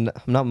 I'm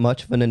not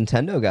much of a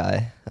Nintendo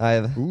guy.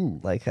 I've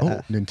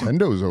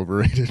Nintendo's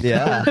overrated.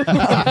 yeah.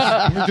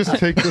 Let me just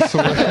take this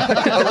away.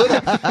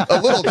 A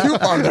little too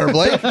far there,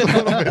 Blake. A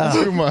little bit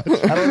too much.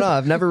 I don't know.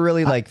 I've never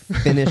really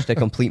finished a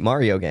complete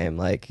Mario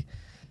game.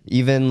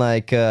 Even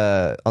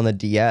on the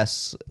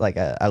DS,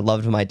 I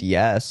loved my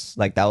DS.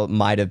 That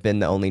might have been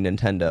the only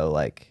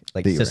Nintendo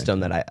system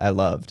that I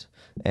loved,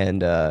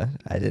 and I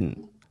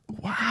didn't.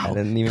 Wow! I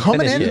didn't even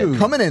finish it.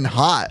 Coming in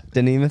hot.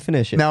 Didn't even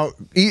finish it. Now,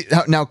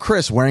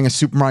 Chris, wearing a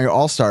Super Mario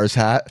All Stars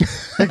hat.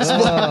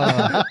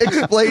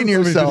 Explain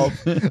yourself.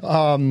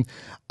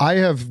 I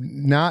have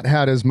not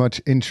had as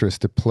much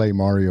interest to play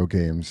Mario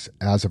games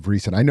as of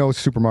recent. I know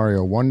Super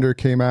Mario Wonder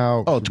came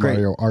out. Oh, it's Super great.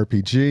 Mario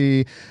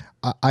RPG.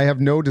 I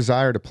have no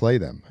desire to play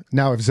them.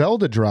 Now, if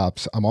Zelda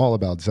drops, I'm all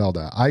about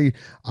Zelda. I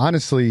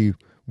honestly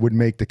would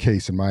make the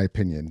case, in my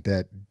opinion,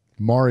 that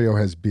Mario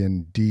has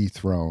been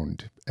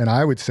dethroned. And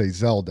I would say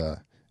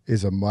Zelda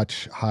is a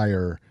much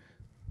higher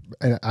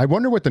and I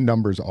wonder what the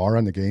numbers are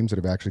on the games that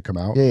have actually come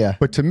out. Yeah.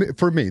 But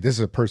for me, this is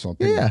a personal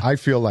opinion. Yeah. I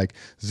feel like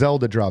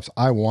Zelda drops.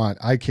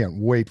 I can't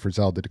wait for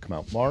Zelda to come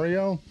out.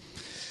 Mario,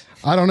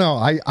 I don't know.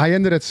 I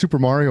ended at Super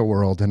Mario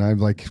World, and I'm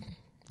like,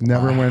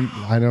 never went.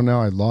 I don't know.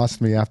 I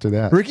lost me after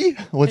that. Ricky,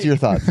 what's your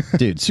thoughts?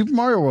 Dude, Super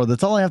Mario World,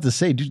 that's all I have to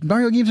say. Dude,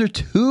 Mario games are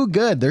too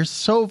good. They're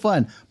so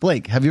fun.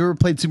 Blake, have you ever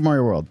played Super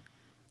Mario World?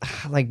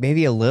 Like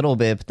maybe a little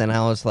bit, but then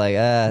I was like,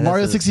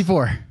 Mario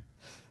 64.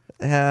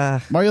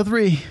 Mario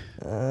 3.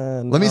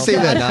 Let me say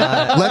this.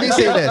 Let me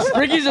say this.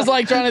 Ricky's just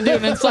like trying to do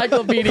an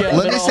encyclopedia.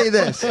 Let me say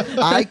this.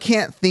 I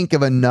can't think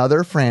of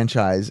another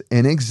franchise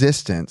in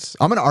existence.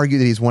 I'm going to argue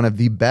that he's one of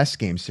the best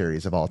game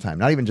series of all time.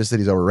 Not even just that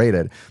he's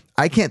overrated.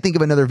 I can't think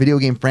of another video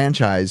game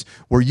franchise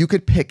where you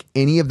could pick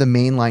any of the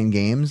mainline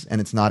games and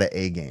it's not an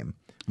A game.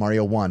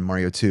 Mario 1,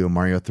 Mario 2,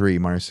 Mario 3,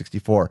 Mario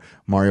 64,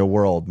 Mario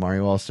World,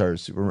 Mario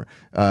All-Stars,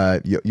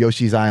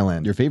 Yoshi's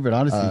Island. Your favorite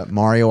Odyssey.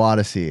 Mario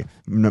Odyssey,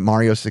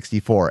 Mario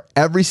 64.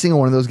 Every single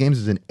one of those games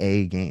is an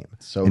A game,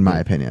 in my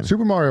opinion.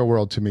 Super Mario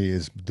World to me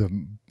is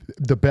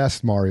the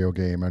best Mario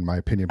game in my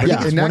opinion. But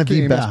Yeah, it's one of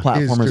the best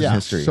platformers in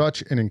history.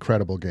 Such an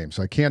incredible game,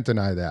 so I can't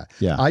deny that.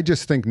 Yeah. I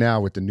just think now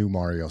with the new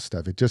Mario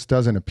stuff, it just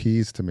doesn't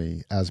appease to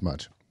me as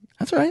much.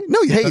 That's all right. No,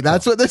 hey,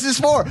 that's what this is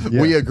for.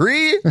 Yeah. We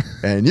agree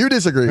and you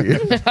disagree.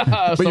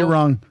 But you're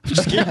wrong.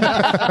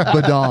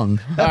 Badong.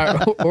 All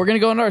right, we're going to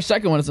go into our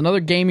second one. It's another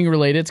gaming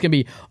related. It's going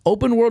to be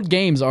open world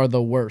games are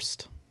the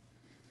worst.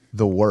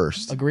 The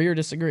worst. Agree or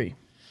disagree?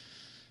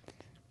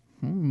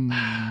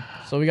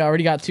 So we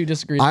already got two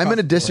disagrees. I'm going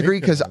to disagree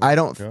because I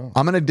don't. Go.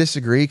 I'm going to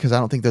disagree because I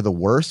don't think they're the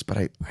worst. But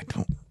I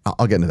don't.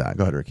 I'll get into that.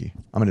 Go ahead, Ricky.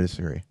 I'm going to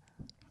disagree.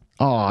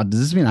 Oh, does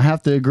this mean I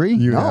have to agree?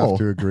 You No. have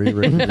to agree.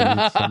 Ricky.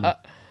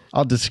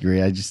 I'll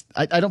disagree. I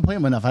don't play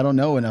them enough. I don't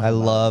know enough. I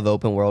love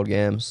open world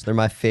games. They're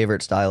my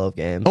favorite style of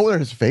games. Oh, they're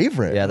his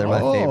favorite. Yeah, they're my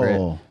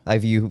favorite.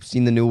 Have you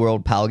seen the New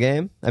World PAL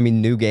game? I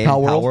mean, new game,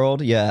 Pal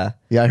World? Yeah.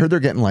 Yeah, I heard they're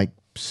getting like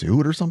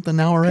sued or something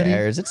now already.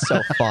 Cares. It's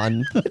so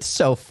fun. It's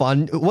so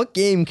fun. What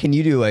game can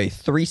you do a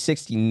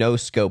 360 no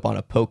scope on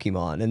a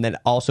Pokemon and then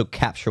also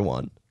capture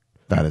one?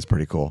 That is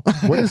pretty cool.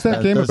 What is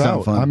that game does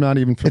sound about? fun. I'm not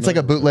even familiar. It's like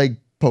a bootleg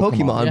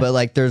Pokemon. But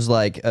like there's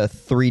like a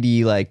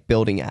 3D like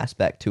building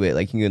aspect to it.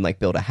 Like you can like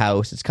build a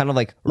house. It's kind of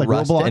like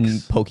Rust Roblox? and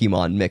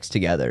Pokemon mixed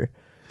together.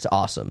 It's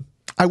awesome.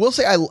 I will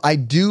say I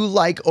do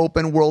like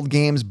open world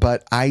games,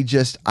 but I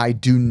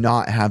do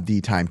not have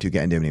the time to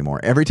get into them anymore.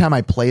 Every time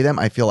I play them,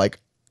 I feel like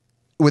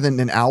within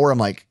an hour, I'm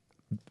like,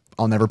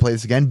 I'll never play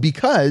this again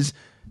because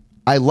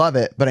I love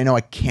it, but I know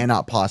I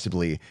cannot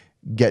possibly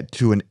get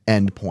to an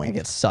end I point.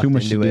 get sucked Too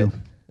much into to it. do.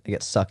 I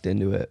get sucked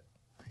into it.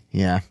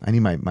 Yeah, I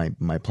need my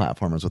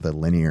platformers with a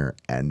linear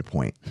end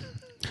point.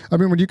 I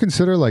mean, would you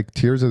consider like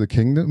Tears of the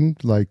Kingdom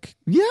like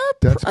Yeah,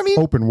 that's I mean,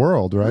 open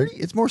world, right?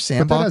 it's more But that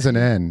sandbox. has an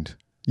end.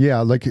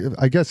 Yeah, like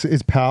I guess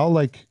is PAL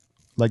like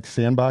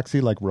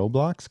sandboxy like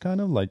Roblox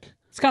kind of like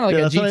It's kind of like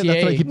a that's what I keep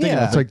GTA. thinking.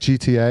 Yeah. it's like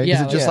GTA. Yeah.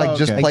 Is it just like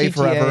just okay. play Like GTA,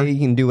 forever? you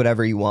can do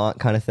whatever you want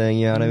kind of thing.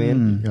 You know what I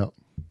mean? Yeah.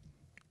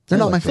 They're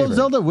not my So favorite.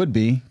 Zelda would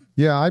be.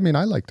 Yeah, I mean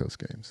I like those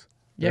games.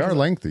 They Yeah, are 'cause-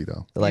 lengthy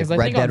though. Like Because I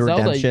Red think on Dead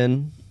Zelda,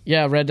 Redemption.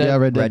 Yeah, Red Dead. Yeah,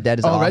 Red Dead. Red Dead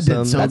is Oh, awesome. Red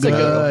Dead's so That's a good.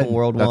 good open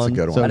world That's a one.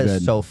 good one. That is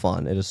Good. so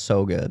fun. It is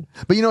so good.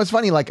 But you know, it's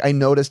funny. Like I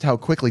noticed how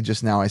quickly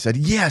just now I said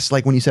yes,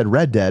 like when you said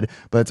Red Dead,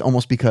 but it's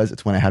almost because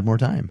it's when I had more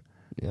time.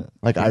 Yeah.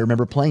 Like I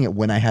remember playing it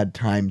when I had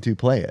time to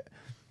play it.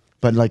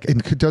 But like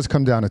It does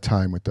come down to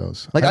time with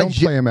those. Like, I I don't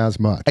ge- play them as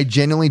much. I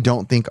genuinely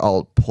don't think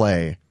I'll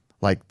play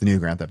like the new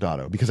Grand Theft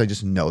Auto because I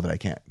just know that I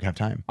can't have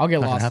time. I'll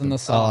get Not gonna lost in happen. the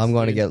sauce. Oh, I'm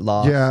going to dude. get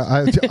lost.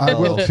 Yeah, I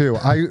will too.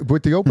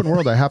 With the open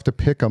world, I have to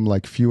pick them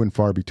like few and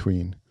far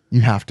between.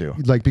 You have to.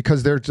 Like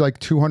because they're like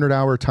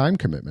 200-hour time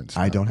commitments.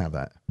 I don't have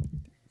that.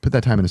 Put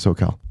that time into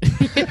SoCal.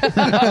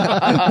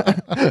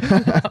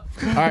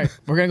 All right,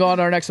 we're gonna go on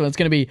to our next one. It's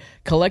gonna be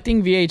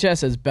collecting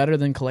VHS is better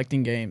than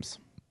collecting games.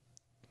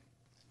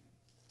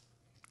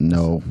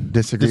 No.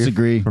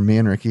 Disagree. From me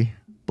and Ricky.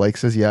 Blake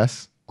says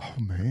yes. Oh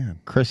man,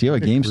 Chris, you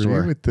have a game agree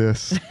store. with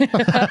this.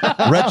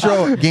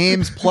 Retro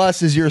Games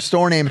Plus is your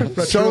store name.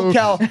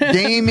 SoCal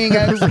Gaming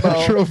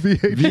Retro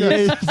Expo.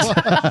 VHS.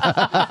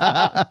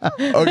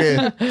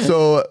 Okay,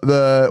 so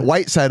the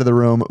white side of the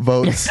room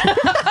votes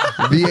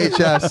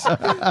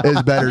VHS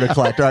is better to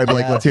collect. All right,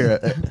 Blake, let's hear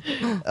it.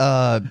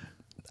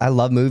 I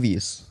love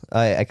movies.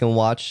 I can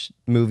watch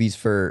movies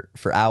for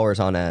hours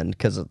on end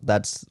because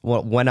that's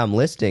when I'm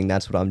listing.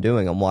 That's what I'm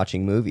doing. I'm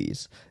watching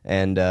movies,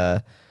 and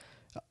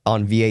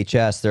on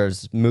VHS,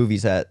 there's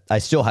movies that I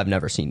still have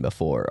never seen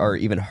before or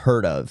even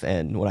heard of.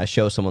 And when I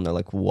show someone, they're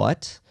like,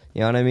 "What?" You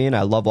know what I mean?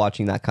 I love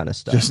watching that kind of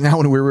stuff. Just now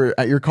when we were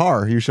at your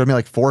car, you showed me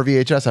like 4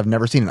 VHS I've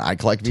never seen, and I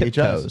collect VHS.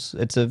 Tiptoes.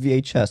 It's a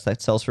VHS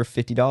that sells for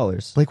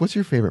 $50. Blake, what's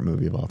your favorite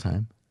movie of all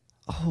time?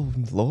 Oh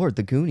Lord,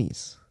 The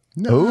Goonies.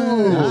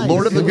 Oh,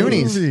 Lord of the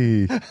Goonies.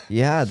 Movie.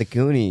 Yeah, The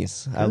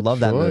Goonies. I love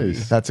that movie.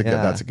 choice. That's a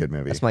Yeah. good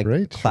movie. That's my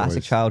Great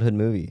classic choice. childhood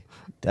movie.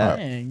 That-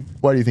 Dang.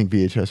 Why do you think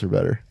VHS are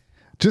better?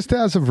 just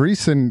as of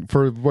recent,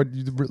 for a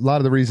lot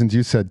of the reasons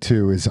you said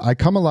too, is I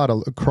come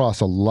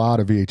across a lot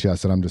of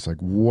VHS and I'm just like,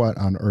 what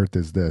on earth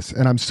is this?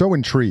 And I'm so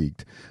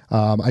intrigued.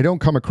 I don't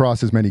come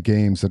across as many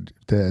games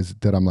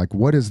that I'm like,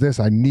 what is this?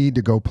 I need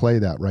to go play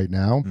that right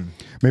now.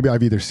 Maybe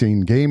I've either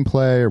seen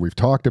gameplay or we've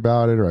talked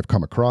about it or I've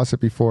come across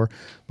it before.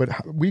 But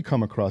we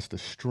come across the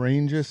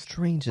strangest,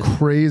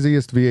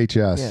 craziest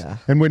VHS. Yeah.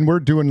 And when we're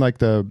doing like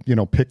the,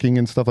 picking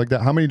and stuff like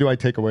that, how many do I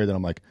take away that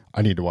I'm like,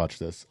 I need to watch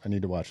this. I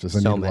need to watch this. I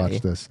need to watch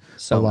this.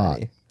 So a lot.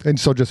 many. And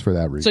so just for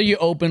that reason. So you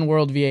open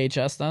world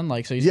VHS then?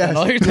 Like, so you spend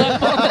all your time on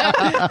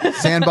that?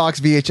 Sandbox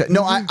VHS.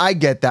 No, I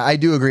get that. I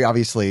do agree,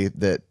 obviously,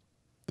 that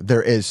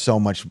there is so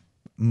much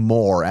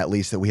more, at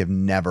least, that we have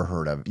never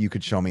heard of. You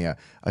could show me a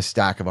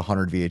stack of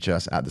 100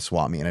 VHS at the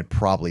swap meet, and I'd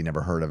probably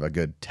never heard of a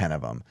good 10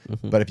 of them.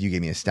 But if you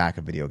gave me a stack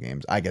of video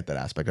games, I get that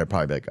aspect. I'd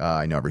probably be like,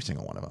 I know every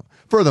single one of them.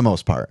 For the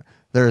most part.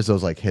 There's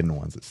those like hidden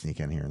ones that sneak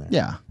in here and there.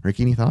 Yeah.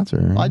 Ricky, any thoughts?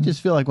 Or I just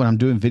feel like when I'm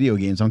doing video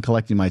games, I'm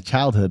collecting my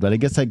childhood, but I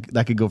guess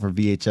that could go for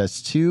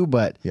VHS too.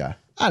 But yeah,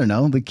 I don't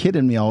know. The kid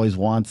in me always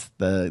wants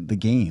the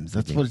games.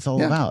 That's what it's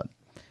all about.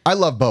 I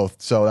love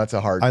both, so that's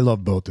a hard. I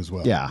love both as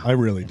well. Yeah. I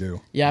really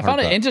do. Yeah, I found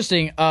it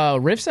interesting.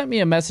 Riff sent me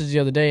a message the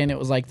other day, and it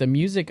was like the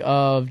music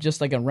of just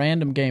like a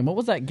random game. What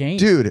was that game?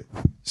 Dude,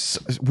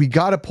 we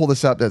got to pull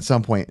this up at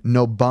some point.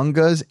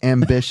 Nobunga's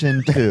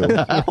Ambition 2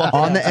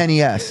 on the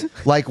NES.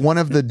 Like one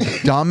of the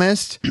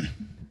dumbest,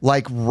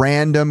 like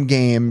random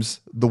games,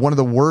 one of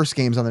the worst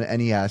games on the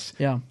NES.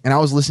 Yeah. And I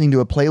was listening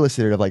to a playlist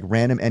there of like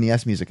random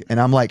NES music, and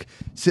I'm like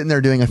sitting there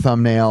doing a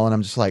thumbnail, and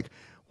I'm just like,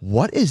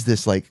 what is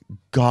this like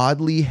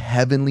godly,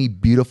 heavenly,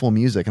 beautiful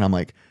music? And I'm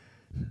like,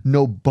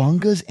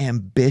 Nobunga's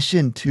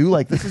Ambition 2?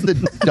 Like, this is the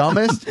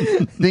dumbest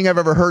thing I've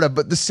ever heard of.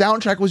 But the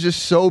soundtrack was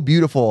just so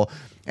beautiful.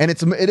 And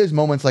it is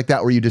moments like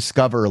that where you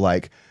discover,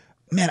 like,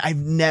 man,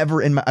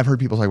 I've heard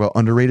people talk about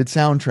underrated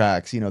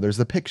soundtracks. There's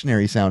the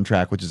Pictionary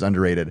soundtrack, which is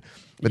underrated.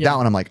 But that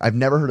one, I'm like, I've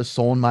never heard a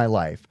soul in my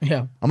life.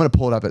 Yeah. I'm going to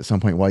pull it up at some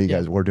point while you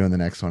guys were doing the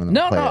next one. And then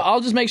No, play it.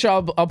 I'll just make sure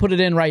I'll put it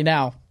in right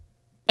now.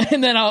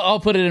 And then I'll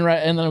put it in right,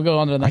 and then I'll go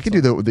on to the next. I could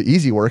do the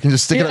easy work and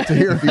just stick it up to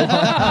here if you want.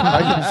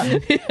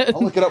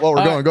 I'll look it up while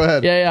we're going. Go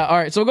ahead. Yeah. All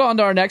right. So we'll go on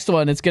to our next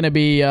one. It's going to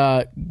be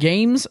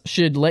games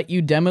should let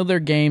you demo their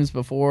games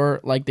before,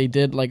 like they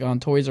did, like on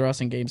Toys R Us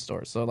and game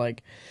stores. So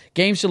like,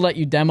 games should let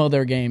you demo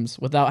their games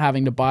without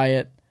having to buy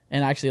it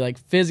and actually like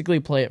physically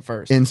play it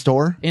first In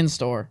store,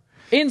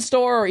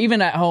 or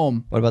even at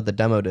home. What about the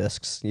demo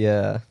discs?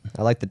 Yeah,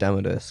 I like the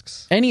demo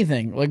discs.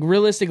 Anything, like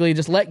realistically,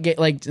 just like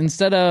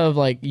instead of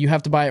like you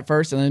have to buy it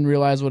first and then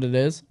realize what it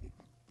is.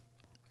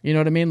 You know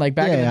what I mean? Like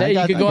back in the day,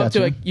 you can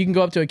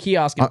go up to a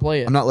kiosk and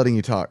play it. I'm not letting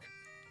you talk.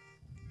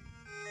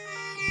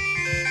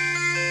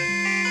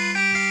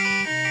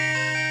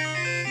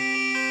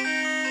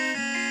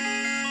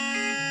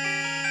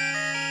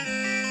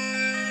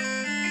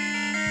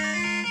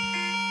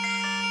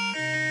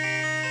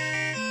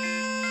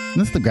 Isn't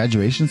this the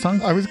graduation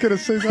song? I was going to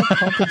say that.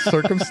 Pomp and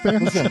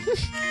Circumstance.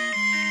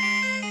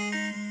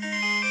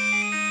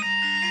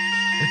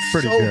 It's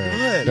pretty so good.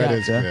 good. That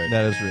is good.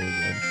 That is really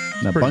good.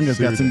 Now, pretty Bunga's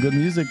got some soothing. good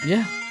music.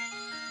 Yeah.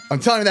 I'm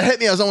telling you, that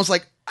hit me. I was almost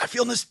like, I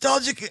feel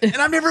nostalgic, and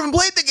I've never even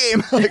played the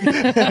game.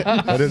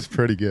 That is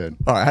pretty good.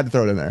 All right, I had to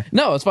throw it in there.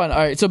 No, it's fine. All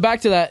right, so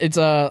back to that. It's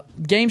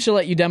games should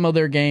let you demo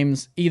their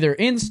games either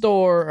in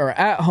store or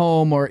at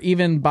home or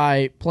even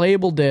by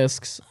playable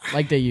discs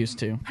like they used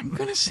to. I'm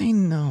gonna say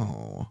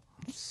no.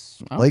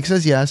 Blake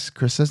says yes.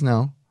 Chris says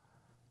no.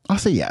 I'll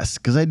say yes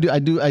because I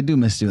do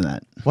miss doing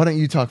that. Why don't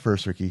you talk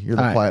first, Ricky? You're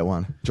the All right. quiet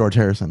one. George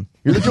Harrison.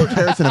 You're the George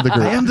Harrison of the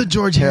group. I am the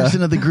George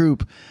Harrison of the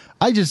group.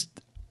 I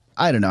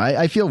don't know.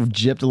 I feel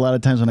gypped a lot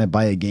of times when I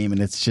buy a game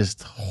and it's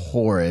just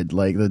horrid,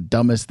 like the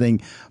dumbest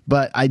thing.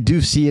 But I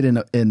do see it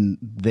in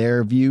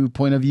their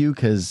point of view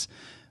because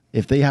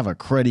if they have a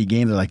cruddy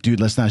game, they're like, dude,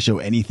 let's not show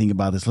anything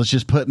about this. Let's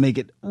just make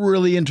it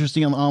really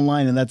interesting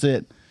online and that's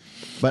it.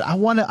 But I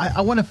want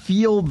to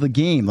feel the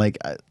game. Like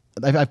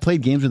I've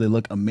played games where they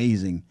look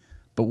amazing,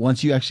 but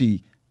once you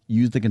actually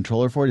use the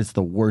controller for it, it's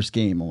the worst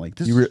game. I'm like,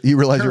 this You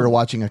realize you were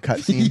watching a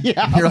cutscene?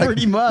 Yeah, You're like,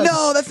 pretty much.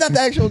 No, that's not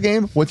the actual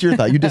game. What's your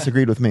thought? You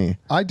disagreed with me.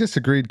 I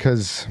disagreed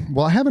because,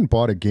 I haven't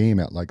bought a game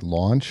at like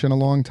launch in a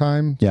long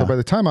time. Yeah. So by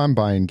the time I'm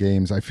buying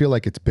games, I feel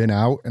like it's been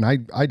out and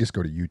I just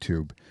go to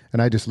YouTube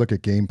and I just look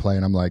at gameplay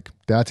and I'm like,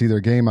 that's either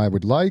a game I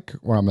would like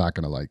or I'm not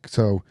going to like.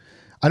 So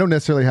I don't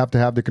necessarily have to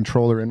have the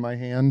controller in my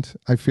hand.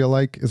 I feel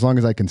like as long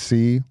as I can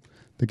see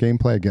the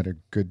gameplay, I get a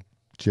good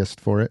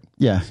gist for it.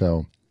 Yeah.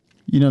 So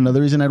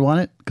another reason I'd want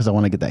it because I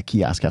want to get that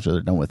kiosk after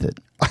they're done with it.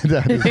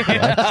 that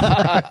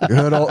is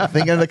Good old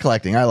thinking of the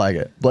collecting. I like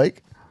it.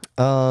 Blake?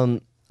 I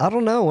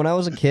don't know. When I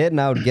was a kid, and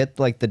I would get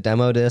like the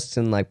demo discs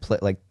and like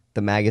like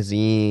the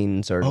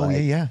magazines or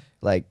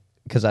like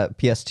because at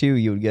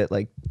PS2 you would get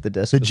like the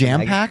disc, The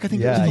jam pack, I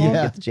think it was called? you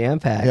get the jam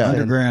pack. Yeah.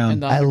 And Underground. In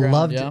the I underground,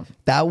 loved yeah. it.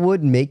 That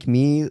would make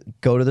me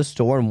go to the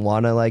store and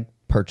want to like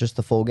purchase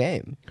the full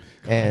game,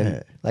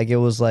 and like it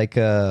was like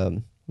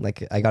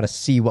Like I got to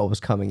see what was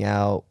coming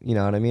out. You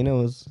know what I mean? It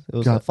was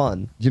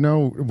fun. You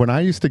know, when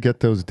I used to get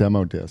those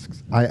demo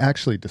discs, I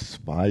actually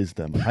despised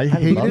them. I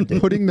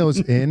hated putting those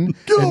in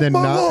and then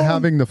not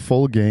having the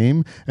full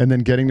game and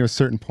then getting to a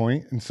certain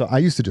point. And so I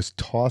used to just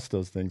toss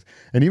those things.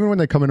 And even when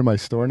they come into my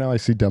store now, I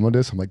see demo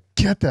discs. I'm like,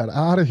 get that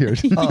out of here.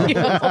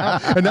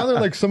 And now they're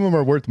like, some of them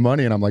are worth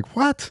money. And I'm like,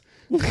 what?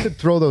 I could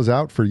throw those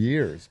out for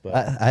years. But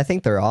I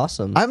think they're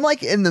awesome. I'm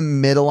like in the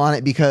middle on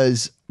it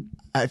because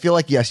I feel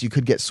like, yes, you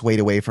could get swayed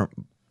away from.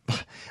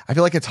 I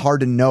feel like it's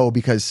hard to know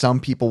because some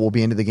people will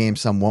be into the game,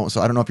 some won't.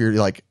 So I don't know if you're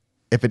like,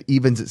 if it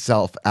evens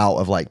itself out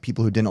of like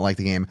people who didn't like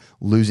the game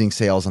losing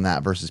sales on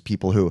that versus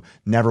people who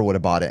never would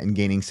have bought it and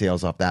gaining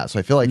sales off that. So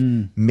I feel like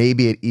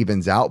maybe it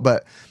evens out,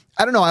 but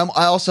I don't know.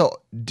 I also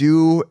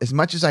do, as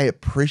much as I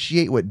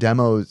appreciate what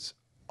demos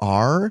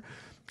are,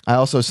 I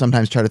also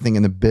sometimes try to think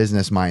in the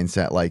business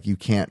mindset, like you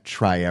can't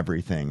try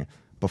everything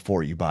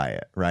before you buy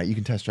it, right? You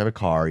can test drive a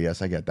car.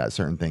 Yes, I get that,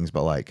 certain things,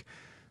 but like,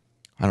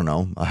 I don't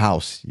know, a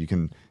house, you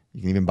can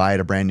even buy it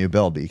a brand new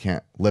build, but you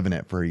can't live in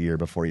it for a year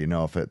before you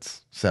know if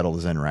it's settled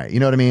as in right. You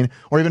know what I mean?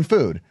 Or even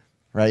food,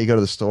 right? You go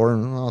to the store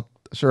and, well,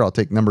 sure, I'll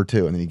take number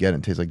 2. And then you get it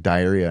and it tastes like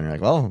diarrhea. And you're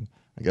like, well,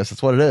 I guess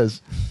that's what it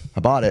is. I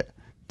bought it.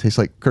 Tastes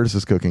like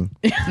Curtis's cooking.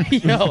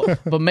 Yo,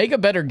 but make a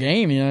better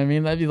game. You know what I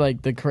mean? That'd be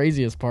like the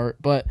craziest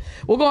part. But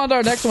we'll go on to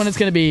our next one. It's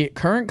going to be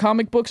current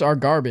comic books are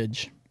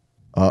garbage.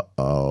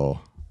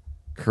 Uh-oh.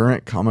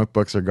 Current comic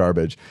books are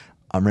garbage.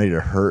 I'm ready to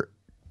hurt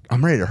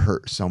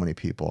so many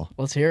people.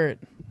 Let's hear it.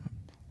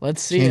 Let's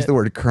see. Change the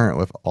word current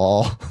with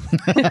all.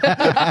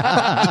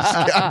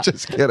 I'm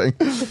just kidding.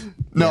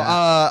 No,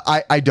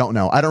 I don't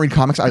know. I don't read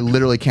comics. I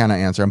literally cannot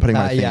answer. I'm putting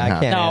my thing in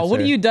half. No, what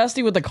are you,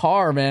 Dusty, with the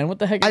car, man? What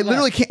the heck is I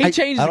literally that? can't. He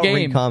changed the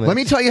game. Let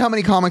me tell you how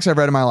many comics I've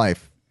read in my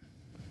life.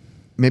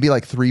 Maybe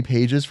like 3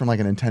 pages from like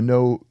a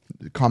Nintendo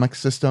comic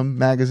system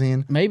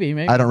magazine. Maybe.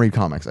 I don't read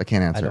comics. I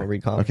can't answer. I don't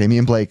read comics. Okay, me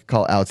and Blake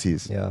call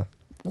outsies. Yeah.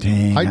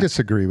 Dang. I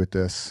disagree with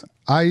this.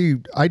 I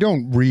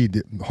don't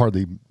read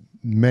hardly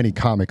many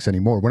comics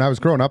anymore. When I was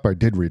growing up, I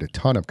did read a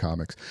ton of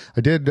comics.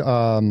 I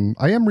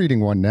am reading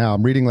one now.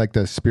 I'm reading like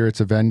the Spirits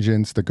of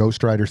Vengeance, the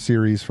Ghost Rider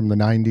series from the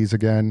 90s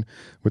again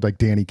with like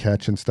Danny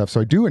Ketch and stuff.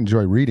 So I do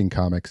enjoy reading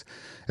comics.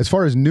 As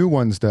far as new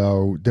ones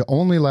though, the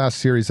only last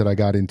series that I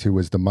got into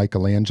was the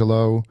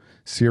Michelangelo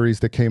series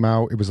that came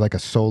out. It was like a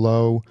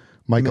solo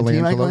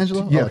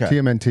Michelangelo. Yeah, okay.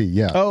 TMNT.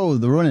 Yeah. Oh,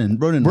 the Ronin.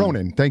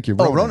 Thank you.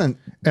 Oh, Ronin.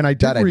 And I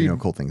did that read, I know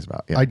cool things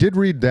about. Yeah. I did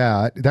read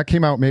that. That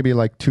came out maybe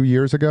like 2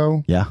 years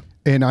ago. Yeah.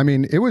 And I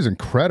mean, it was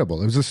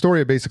incredible. It was a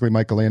story of basically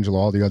Michelangelo.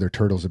 All the other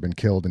turtles have been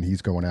killed, and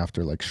he's going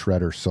after like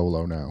Shredder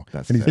solo now.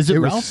 Is it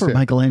Ralph or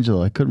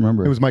Michelangelo? I couldn't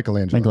remember. It was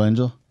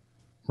Michelangelo.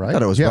 Right? I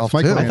thought it was Ralph too.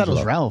 I thought it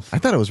was Ralph. I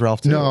thought it was Ralph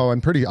too. No,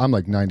 I'm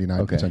like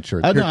 99% sure.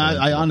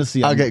 I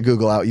honestly, I'll get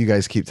Google out. You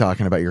guys keep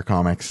talking about your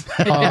comics.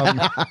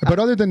 But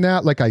other than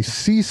that, like I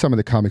see some of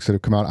the comics that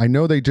have come out. I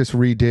know they just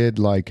redid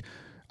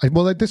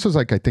this was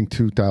like I think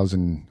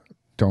 2000.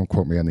 Don't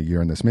quote me on the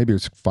year on this. Maybe it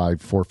was 4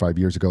 or 5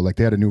 years ago. Like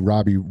they had a new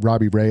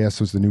Robbie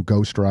Reyes was the new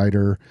Ghost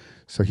Rider,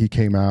 so he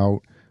came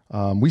out.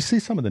 We see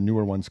some of the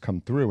newer ones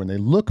come through, and they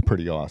look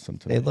pretty awesome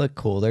to me. They look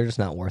cool. They're just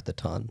not worth a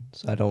ton,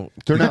 so I don't.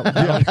 They're not.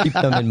 I don't keep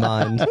them in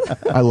mind.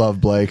 I love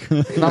Blake.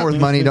 Not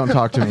worth money. Don't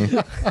talk to me.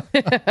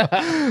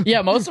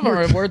 Yeah, most of them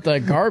are worth the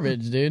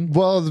garbage, dude.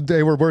 Well,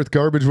 they were worth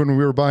garbage when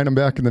we were buying them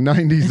back in the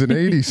 90s and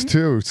 80s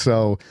too.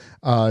 So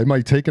it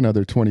might take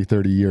another 20,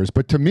 30 years.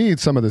 But to me,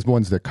 some of the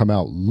ones that come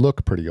out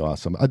look pretty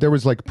awesome. There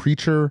was like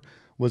Preacher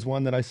was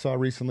one that I saw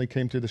recently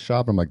came to the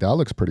shop. I'm like, that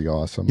looks pretty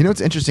awesome. You know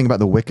what's interesting about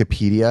the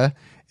Wikipedia?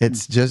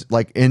 It's just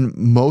like in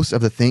most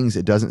of the things,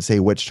 it doesn't say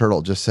which turtle.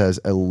 It just says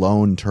a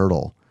lone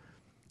turtle,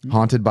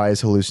 haunted by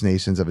his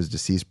hallucinations of his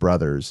deceased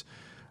brothers.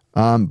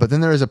 But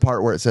then there is a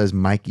part where it says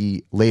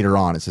Mikey, later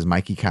on, it says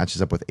Mikey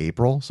catches up with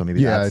April. So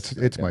maybe it's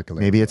Michelangelo.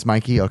 Maybe it's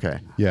Mikey. Okay.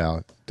 Yeah.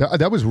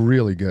 That was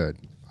really good.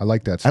 I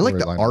like that. I like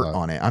the art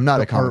on it. I'm not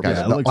a comic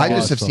guy. I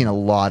just have seen a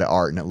lot of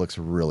art and it looks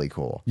really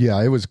cool.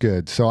 Yeah, it was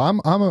good. So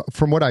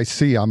from what I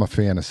see, I'm a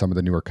fan of some of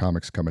the newer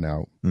comics coming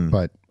out,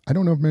 but I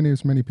don't know if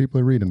as many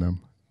people are reading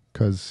them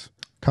because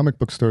comic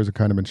book stores have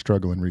kind of been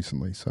struggling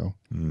recently. So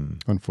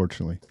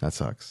unfortunately, that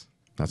sucks.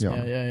 That's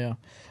Yeah.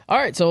 All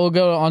right, so we'll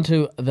go on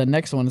to the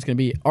next one. It's going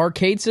to be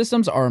arcade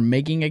systems are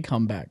making a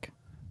comeback.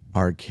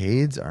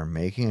 Arcades are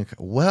making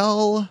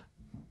well.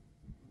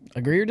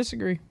 Agree or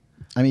disagree?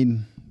 I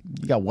mean,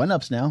 you got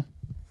 1-ups now.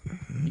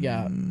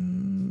 Yeah.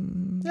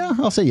 Yeah,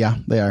 I'll say yeah,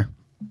 they are.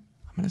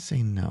 I'm going to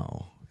say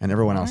no. And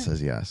everyone else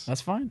says yes.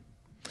 That's fine.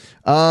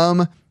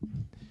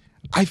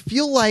 I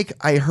feel like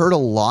I heard a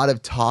lot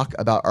of talk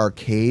about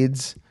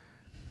arcades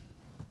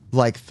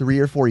like 3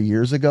 or 4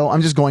 years ago.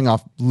 I'm just going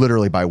off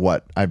literally by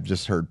what I've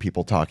just heard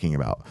people talking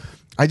about.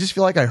 I just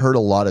feel like I heard a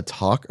lot of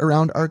talk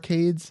around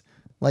arcades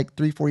like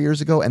 3-4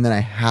 years ago, and then I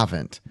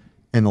haven't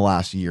in the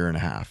last year and a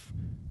half.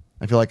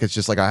 I feel like it's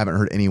just like I haven't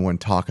heard anyone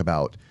talk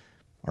about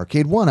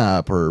arcade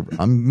 1-up or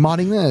I'm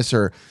modding this,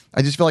 or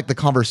I just feel like the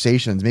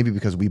conversations, maybe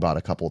because we bought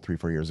a couple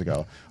 3-4 years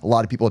ago, a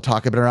lot of people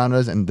talk about it around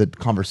us and the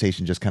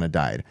conversation just kind of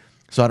died.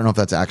 So I don't know if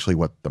that's actually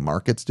what the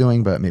market's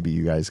doing, but maybe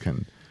you guys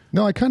can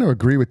No, I kind of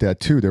agree with that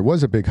too. There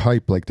was a big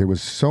hype, like there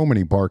was so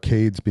many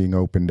barcades being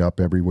opened up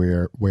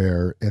everywhere.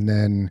 And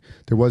then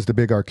there was the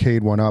big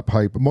arcade 1UP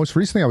hype. Most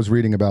recently, I was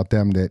reading about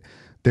them that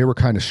they were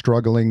kind of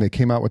struggling. They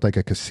came out with like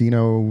a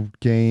casino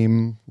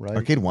game, right?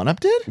 Arcade 1UP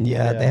did?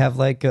 Yeah, they have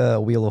like a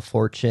Wheel of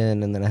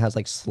Fortune, and then it has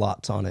like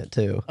slots on it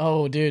too.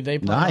 Oh, dude, they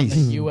put on the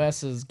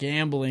U.S.'s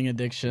gambling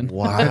addiction.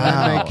 Wow. And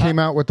then they came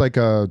out with like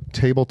a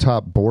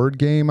tabletop board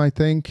game, I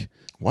think.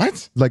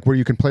 What? Like where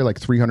you can play like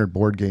 300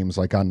 board games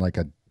like on like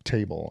a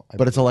table.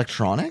 But it's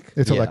electronic?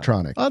 It's Yeah.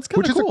 electronic. Oh, that's kinda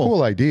which is a cool.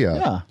 cool idea.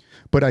 Yeah.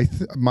 But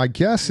my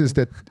guess is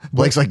that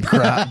Blake's like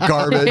crap,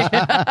 garbage.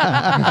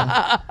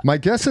 my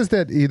guess is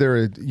that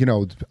either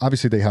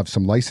obviously they have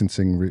some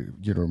licensing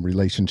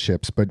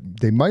relationships, but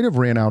they might have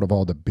ran out of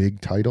all the big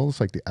titles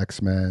like the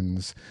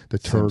X-Men's, the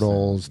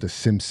Turtles, the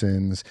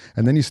Simpsons,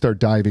 and then you start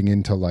diving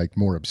into like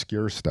more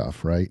obscure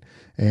stuff, right?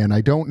 And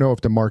I don't know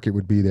if the market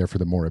would be there for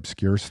the more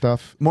obscure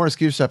stuff. More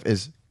obscure stuff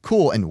is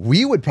cool, and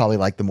we would probably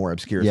like the more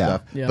obscure Yeah.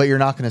 stuff, Yeah. but you're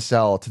not going to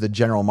sell to the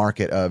general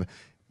market of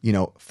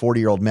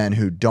 40-year-old men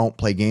who don't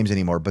play games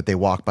anymore, but they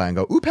walk by and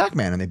go, ooh,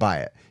 Pac-Man, and they buy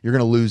it. You're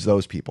going to lose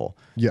those people.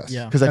 Yes.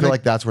 Yeah. Because I And feel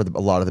like that's where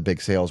a lot of the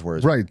big sales were.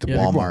 Right, the big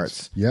Walmart's.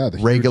 ones. Yeah, the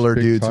huge regular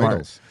big dudes.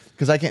 titles.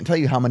 Because I can't tell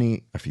you how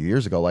many, a few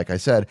years ago, like I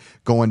said,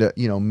 going to,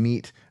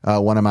 meet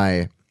one of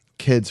my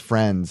kids'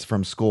 friends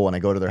from school, and I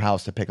go to their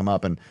house to pick them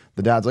up, and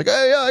the dad's like,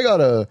 hey, yeah, I got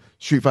a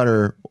Street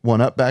Fighter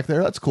 1UP back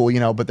there. That's cool,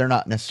 but they're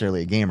not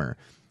necessarily a gamer.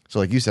 So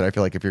like you said, I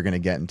feel like if you're going to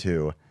get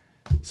into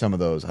some of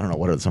those, I don't know,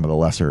 what are some of the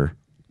lesser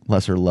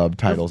loved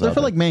titles They're out for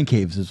there? like man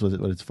caves is what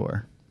it's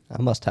for.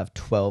 I must have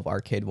 12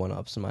 arcade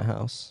 1UPs in my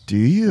house. Do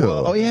you?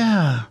 Oh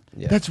yeah.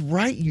 Yeah. That's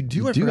right. You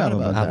do. I do forgot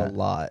have about I have that. a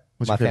lot.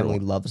 What's My your favorite family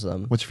one? loves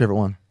them. What's your favorite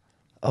one?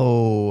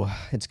 Oh,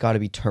 it's got to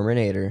be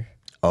Terminator.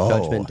 Oh,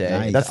 Judgment Day.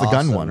 nice. That's the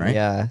gun one, right?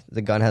 Yeah,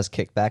 the gun has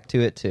kickback to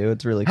it too.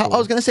 It's really cool. I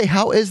was gonna say,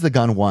 how is the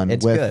gun one?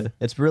 It's good.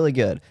 It's really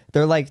good.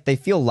 They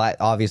feel light.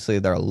 Obviously,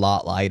 they're a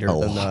lot lighter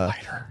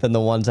than the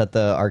ones at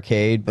the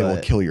arcade. They But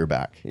will kill your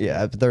back.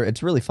 yeah, but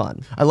it's really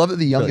fun. I love that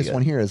the youngest good.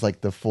 one here is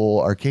like the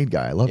full arcade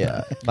guy. I love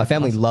Yeah, that. my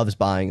family loves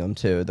buying them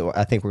too.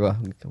 I think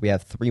we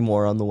have 3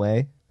 more on the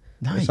way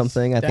or Nice.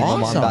 something. I think my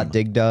mom Awesome. got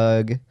Dig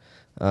Dug.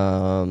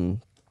 I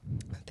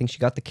think she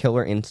got the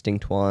Killer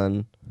Instinct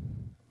one,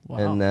 Wow.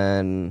 and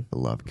then I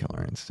love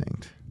Killer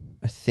Instinct.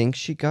 I think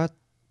she got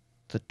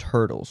the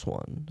Turtles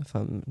one. If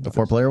I'm The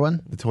 4-player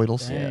one. The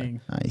Toidles.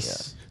 Dang.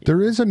 Nice.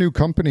 There is a new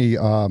company.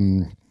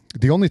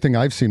 The only thing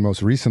I've seen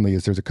most recently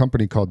is there's a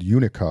company called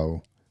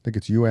Unico. I think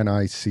it's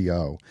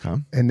UNICO.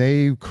 Okay. And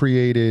they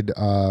created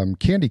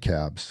candy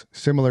cabs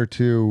similar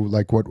to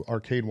like what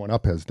Arcade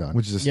 1UP has done.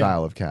 Which is a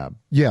style of cab.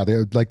 Yeah,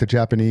 they're like the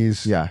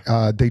Japanese.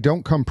 Yeah. They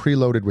don't come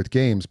preloaded with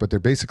games, but they're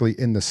basically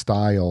in the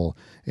style.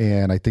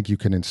 And I think you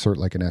can insert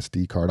like an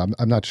SD card.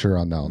 I'm not sure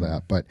on all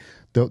that, but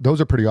those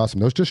are pretty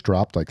awesome. Those just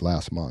dropped like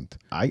last month.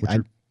 I Did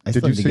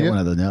still you need to see get it? one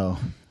of the no.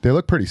 They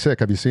look pretty sick.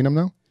 Have you seen them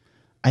though?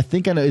 I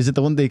think I know. Is it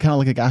the one they kind of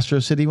look like Astro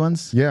City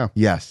ones? Yeah.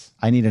 Yes.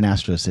 I need an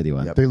Astro City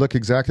one. Yep. They look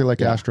exactly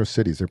like Astro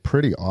Cities. They're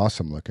pretty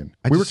awesome looking.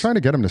 We were trying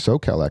to get them to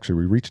SoCal, actually.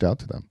 We reached out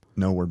to them.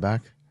 No word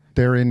back.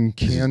 They're in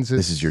Kansas.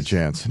 This is your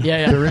chance.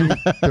 Yeah.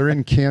 They're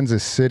in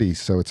Kansas City,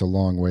 so it's a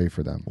long way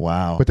for them.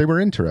 Wow. But they were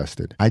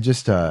interested. I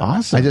just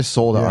Awesome. I just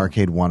sold an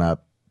Arcade 1UP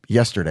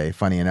yesterday,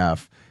 funny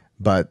enough.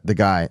 But the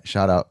guy,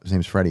 shout out, his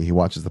name's Freddie, he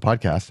watches the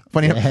podcast.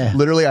 Funny enough,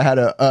 literally I had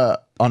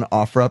on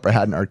OfferUp, I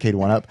had an Arcade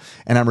 1UP,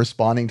 and I'm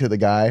responding to the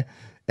guy,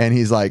 and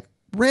he's like,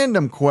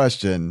 random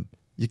question.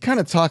 You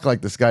kind of talk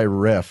like this guy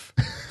Riff.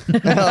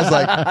 And I was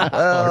like,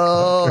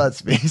 oh,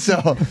 that's me.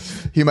 So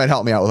he might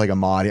help me out with like a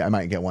mod. I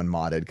might get one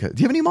modded.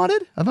 Do you have any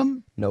modded of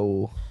them?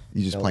 No.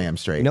 You just play them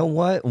straight. You know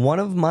what? One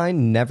of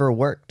mine never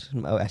worked.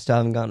 I still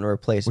haven't gotten it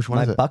replaced. Which one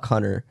My is it? Buck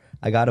Hunter.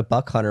 I got a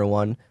Buck Hunter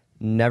one.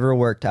 Never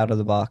worked out of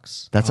the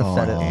box. That's a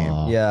fun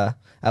game. Yeah.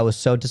 I was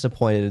so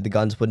disappointed. The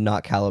guns would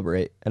not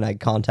calibrate. And I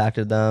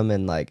contacted them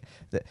and like,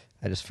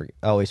 I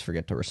always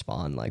forget to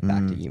respond like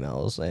back to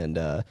emails. And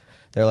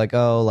they're like,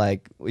 oh,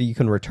 like you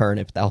can return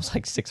it. But that was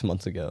like 6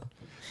 months ago.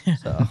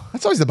 So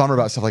That's always the bummer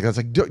about stuff like that. It's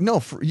like,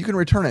 no, you can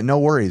return it, no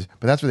worries.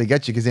 But that's where they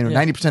get you because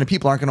 90% of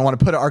people aren't going to want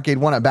to put an Arcade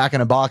 1UP back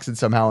in a box and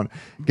somehow and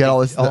get all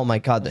this. oh my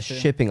God, the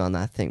shipping on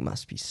that thing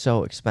must be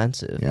so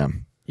expensive. Yeah.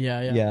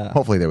 Yeah. Yeah.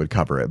 Hopefully they would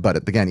cover it.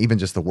 But again, even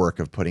just the work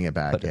of putting it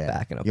back Put it in,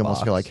 back in a you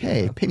almost feel like, box,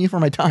 hey, yeah. pay me for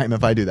my time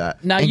if I do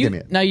that. Now And give me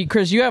it. you,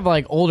 Chris, you have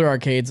like older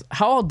arcades.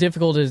 How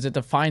difficult is it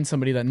to find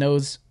somebody that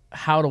knows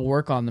how to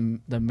work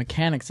on the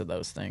mechanics of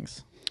those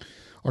things?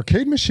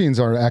 Arcade machines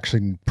are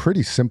actually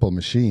pretty simple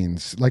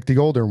machines. Like the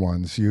older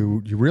ones,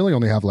 you really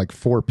only have like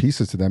 4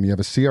 pieces to them. You have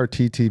a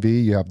CRT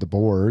TV, you have the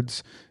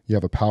boards, you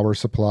have a power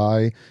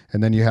supply,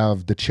 and then you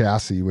have the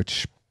chassis,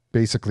 which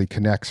basically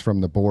connects from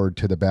the board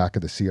to the back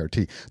of the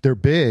CRT. They're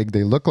big.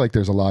 They look like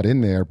there's a lot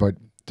in there, but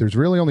there's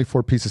really only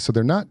 4 pieces, so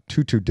they're not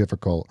too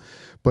difficult.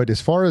 But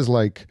as far as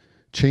like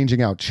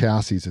changing out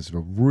chassis is a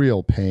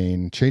real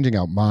pain. Changing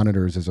out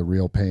monitors is a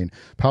real pain.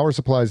 Power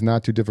supply is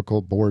not too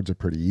difficult. Boards are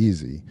pretty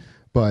easy.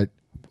 But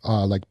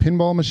like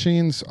pinball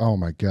machines. Oh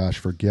my gosh,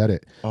 forget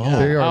it.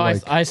 They are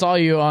I saw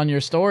you on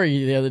your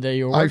story the other day.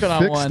 You were working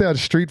on one. I fixed that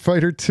Street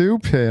Fighter 2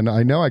 pin.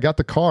 I know. I got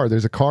the car.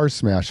 There's a car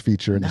smash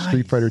feature in the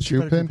Street Fighter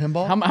 2 pin.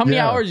 Pinball? How many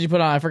hours did you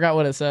put on? I forgot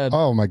what it said.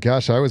 Oh my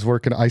gosh, I was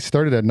working. I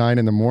started at 9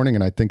 a.m.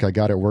 and I think I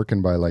got it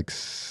working by like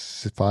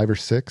 5 or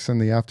 6 in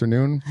the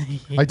afternoon.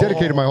 I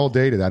dedicated my whole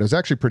day to that. It was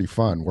actually pretty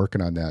fun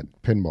working on that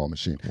pinball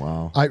machine.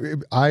 Wow.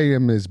 I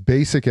am as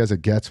basic as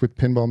it gets with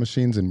pinball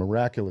machines, and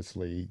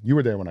miraculously, you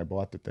were there when I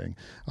bought the thing.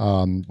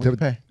 What did you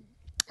pay?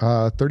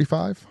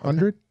 $3,500.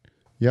 Okay.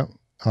 Yep.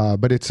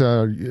 But it's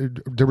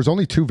there was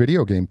only 2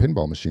 video game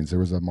pinball machines. There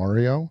was a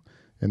Mario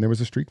and there was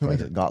a Street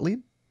Fighter.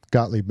 Gottlieb?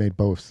 Gottlieb made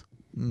both.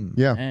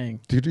 Yeah. Dang.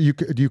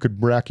 You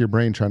could rack your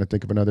brain trying to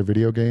think of another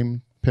video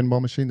game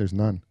pinball machine. There's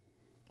none.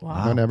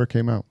 Wow. None ever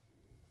came out.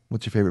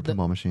 What's your favorite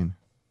pinball machine?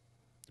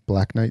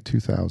 Black Knight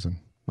 2000.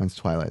 Mine's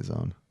Twilight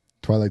Zone.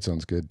 Twilight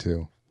Zone's good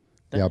too.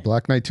 Yeah,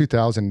 Black Knight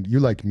 2000. You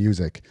like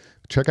music.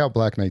 Check out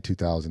Black Knight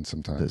 2000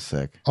 sometime. That's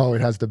sick. Oh,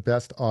 it has the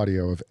best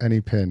audio of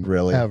any pin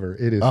ever.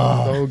 It is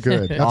so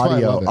good. That's why I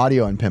love it.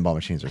 Audio and pinball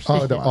machines are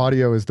so the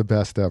audio is the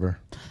best ever.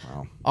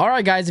 Wow. All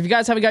right, guys. If you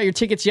guys haven't got your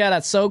tickets yet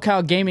at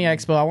SoCal Gaming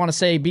Expo, I want to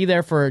say be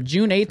there for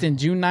June 8th and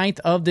June 9th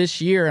of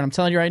this year. And I'm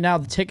telling you right now,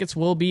 the tickets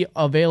will be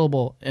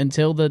available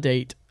until the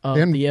date of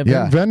the event.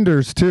 And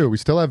vendors too. We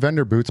still have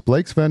vendor booths.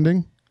 Blake's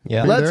vending.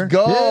 Yeah. Let's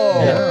go.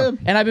 Yeah.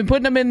 And I've been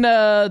putting them in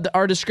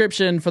our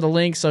description for the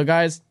link. So,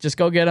 guys, just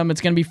go get them.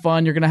 It's going to be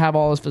fun. You're going to have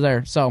all this for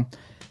there. So,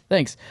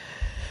 thanks.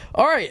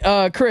 All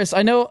right, Chris,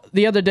 I know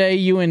the other day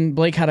you and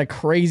Blake had a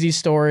crazy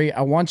story.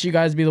 I want you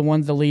guys to be the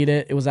ones to lead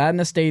it. It was at an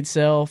estate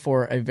sale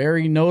for a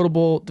very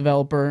notable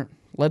developer.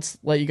 Let's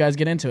let you guys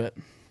get into it.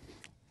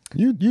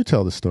 You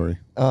tell the story.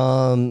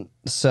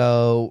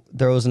 So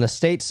there was an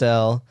estate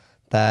sale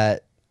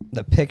that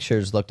the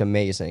pictures looked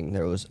amazing.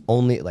 There was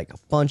only like a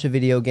bunch of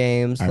video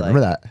games. I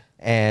remember that.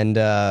 And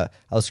I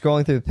was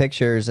scrolling through the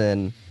pictures,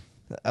 and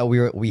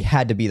we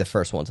had to be the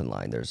first ones in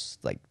line. There's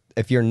like,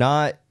 if you're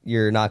not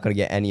going to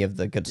get any of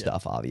the good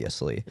stuff,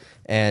 obviously.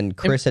 And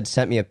Chris had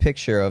sent me a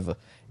picture of,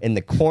 in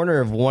the corner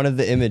of one of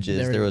the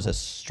images, there was a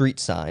street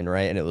sign,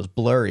 right? And it was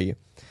blurry.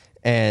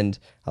 And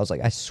I was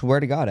like, I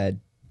swear to God, I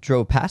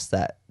drove past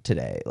that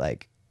today.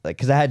 Like,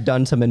 because I had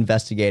done some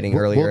investigating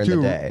earlier in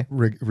the day.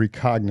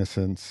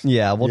 Recognizance.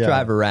 Yeah, we'll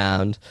drive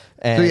around.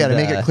 And, so yeah, to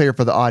make it clear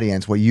for the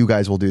audience, what you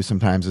guys will do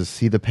sometimes is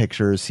see the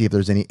pictures, see if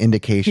there's any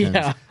indications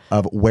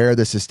of where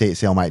this estate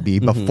sale might be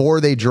before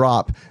they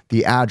drop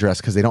the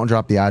address, because they don't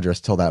drop the address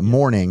till that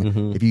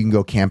morning. If you can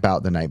go camp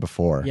out the night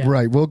before. Yeah.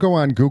 Right. We'll go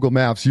on Google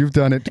Maps. You've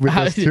done it with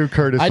us too,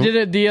 Curtis. I did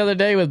it the other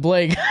day with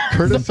Blake.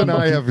 Curtis and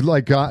I have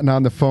like gotten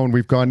on the phone.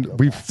 We've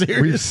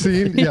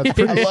seen. Yeah, it's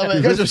pretty, I love it.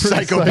 You guys are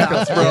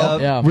psychopaths, bro.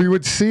 Yeah. We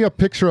would see a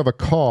picture of a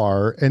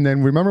car, and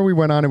then remember we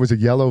went on. It was a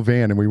yellow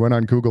van, and we went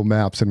on Google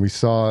Maps, and we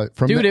saw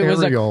from the aerial. It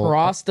was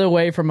across the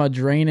way from a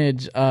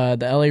drainage, the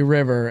LA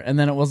River, and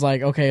then it was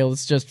like, okay,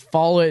 let's just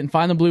follow it and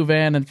find the blue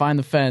van and find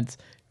the fence.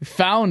 We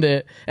found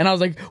it, and I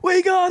was like,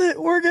 we got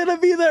it. We're gonna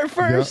be there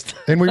first.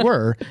 Yeah. And we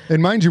were.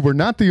 And mind you, we're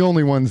not the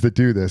only ones that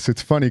do this.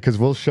 It's funny because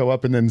we'll show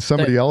up, and then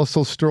somebody else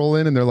will stroll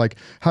in, and they're like,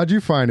 "How'd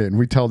you find it?" And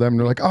we tell them, and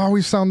they're like, "Oh,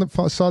 we saw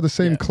the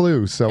same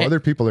clue." So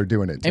other people are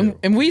doing it too.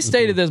 And we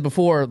stated this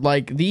before,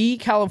 like the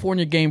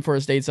California game for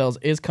estate sales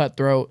is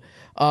cutthroat.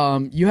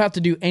 You have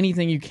to do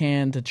anything you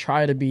can to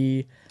try to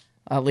be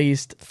at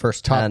least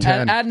first top 10.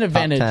 10. Add an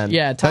advantage. Top 10.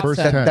 Yeah, top First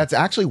 10. 10. That's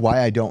actually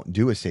why I don't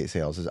do estate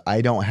sales. Is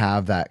I don't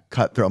have that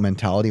cutthroat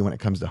mentality when it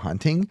comes to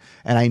hunting,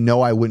 and I know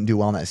I wouldn't do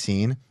well in that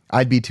scene.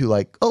 I'd be too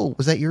like, oh,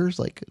 was that yours?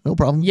 Like, no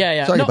problem.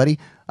 Yeah. Sorry, No, buddy.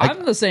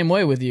 I'm the same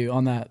way with you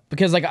on that,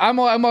 because like I'm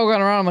walking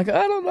around. I'm like,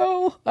 I don't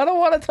know. I don't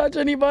want to touch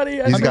anybody.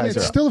 These I mean, guys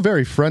it's are still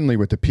very friendly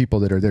with the people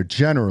that are there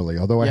generally,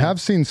 although I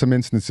have seen some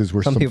instances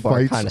where some people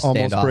are fights kinda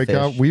almost break out.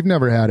 standoffish. We've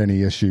never had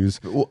any issues.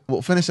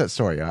 We'll finish that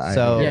story.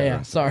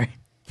 Sorry.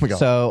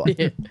 So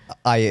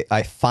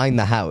I find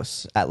the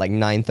house at like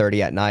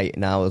 9:30 at night,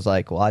 and I was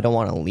like, well, I don't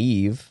want to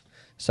leave.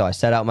 So I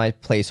set out my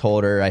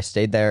placeholder. I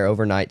stayed there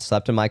overnight,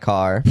 slept in my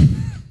car,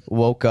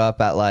 woke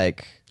up at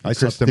like... I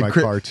slept in my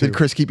car too. Did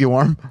Chris keep you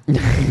warm?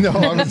 No,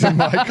 I was in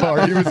my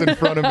car. He was in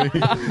front of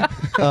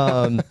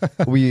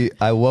me.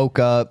 I woke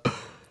up.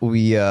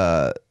 We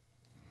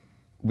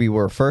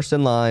were first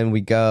in line.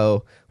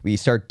 We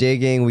start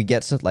digging. We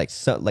get some,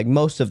 like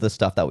most of the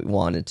stuff that we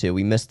wanted to.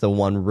 We missed the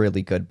one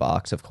really good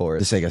box, of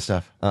course. The Sega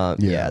stuff. The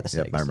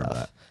Sega I remember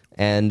stuff.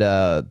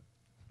 And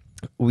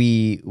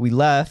we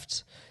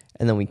left,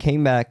 and then we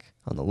came back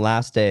on the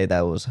last day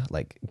that was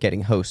like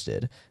getting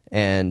hosted,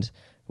 and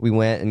we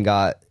went and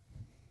got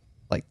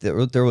like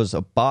there was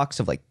a box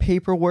of like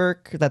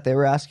paperwork that they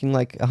were asking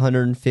like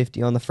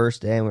 150 on the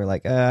first day, and we were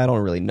like, I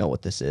don't really know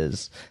what this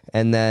is.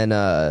 And then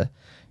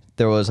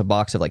there was a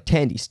box of like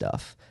Tandy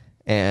stuff.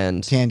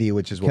 And Tandy,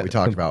 which is what we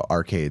talked about,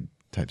 arcade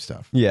type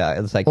stuff. Yeah,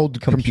 it's like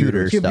Old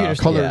computer computers.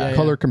 stuff.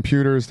 Color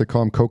computers. They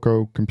call them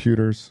Coco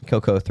computers.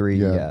 Coco 3,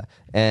 yeah.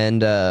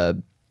 And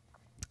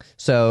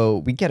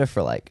so we get it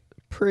for like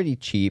pretty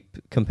cheap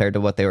compared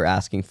to what they were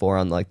asking for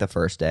on like the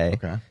first day.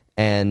 Okay.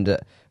 And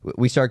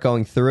we start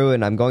going through,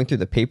 and I'm going through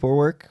the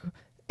paperwork,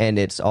 and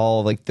it's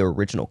all like the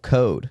original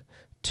code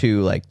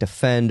to like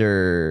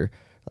Defender,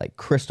 like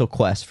Crystal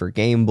Quest for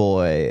Game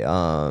Boy,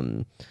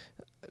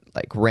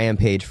 like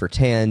Rampage for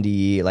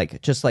Tandy,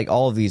 like just like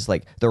all of these,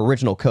 like the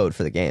original code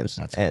for the games.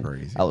 That's and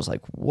crazy. I was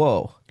like,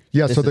 whoa.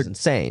 Yeah, this so is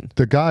insane.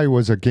 The guy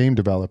was a game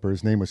developer.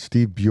 His name was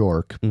Steve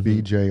Bjork,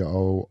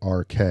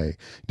 Bjork.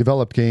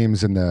 Developed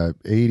games in the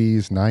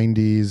 80s,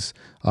 90s.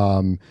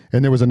 And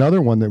there was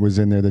another one that was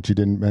in there that you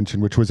didn't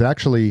mention, which was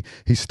actually,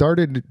 he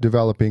started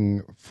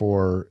developing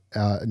for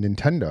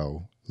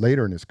Nintendo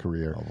later in his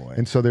career. Oh, boy.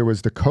 And so there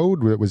was the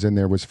code that was in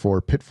there was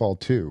for Pitfall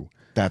 2,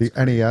 That's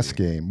the NES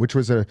game, which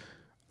was I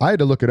had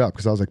to look it up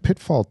because I was like,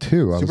 Pitfall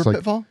 2. I was like,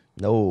 Pitfall?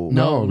 No,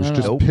 it was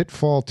just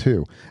Pitfall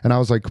 2. And I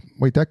was like,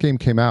 wait, that game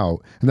came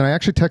out. And then I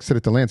actually texted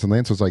it to Lance, and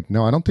Lance was like,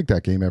 no, I don't think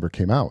that game ever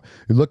came out.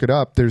 You look it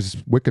up, there's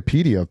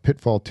Wikipedia of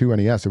Pitfall 2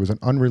 NES. It was an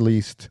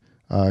unrelleased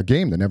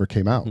game that never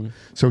came out.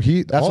 So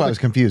that's why I was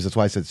confused. That's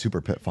why I said Super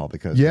Pitfall,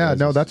 because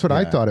that's what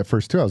I thought at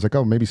first too. I was like,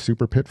 oh, maybe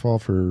Super Pitfall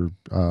for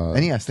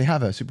NES. They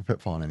have a Super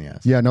Pitfall in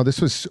NES. Yeah, no,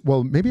 this was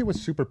maybe it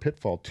was Super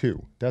Pitfall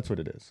 2. That's what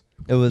it is.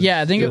 It was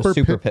I think it was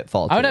Super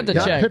Pitfall 2. I would have to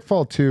check.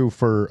 Pitfall 2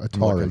 for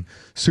Atari,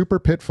 Super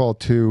Pitfall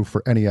 2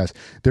 for NES.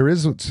 There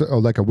is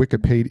like a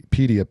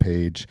Wikipedia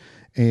page,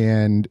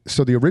 and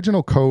so the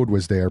original code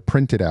was there,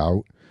 printed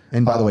out.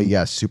 And by the way,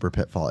 yes, Super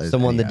Pitfall is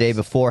someone NES. the day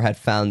before had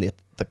found the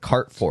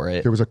cart for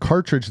it. There was a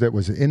cartridge that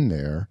was in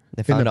there.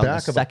 They found in the it on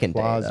back the of second a day,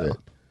 closet.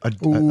 A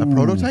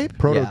prototype?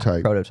 Prototype.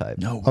 Yeah, prototype.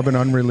 No Of an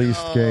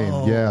unreleased game.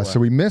 Yeah, so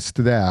we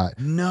missed that.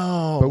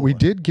 No. But we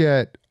did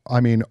get,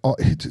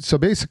 so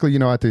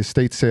basically, at the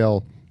estate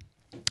sale,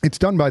 it's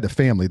done by the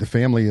family. The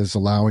family is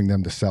allowing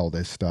them to sell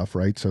this stuff,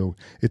 right? So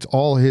it's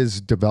all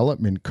his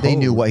development code. They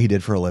knew what he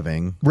did for a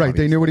living. Right.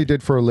 Obviously. They knew what he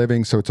did for a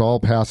living. So it's all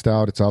passed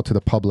out. It's out to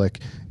the public.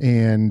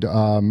 And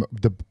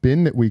the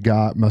bin that we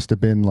got must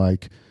have been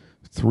like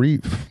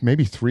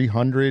maybe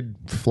 300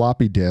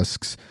 floppy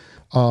disks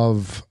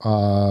of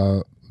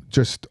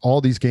just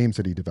all these games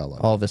that he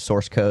developed. All the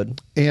source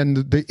code. And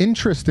the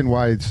interest in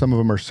why some of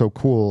them are so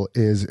cool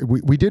is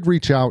we did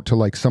reach out to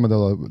like some of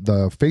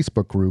the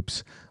Facebook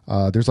groups.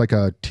 There's like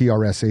a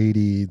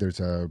TRS-80, there's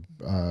a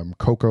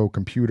Coco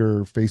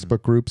Computer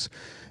Facebook groups,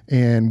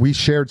 and we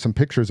shared some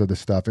pictures of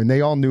this stuff, and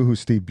they all knew who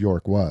Steve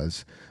Bjork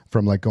was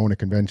from like going to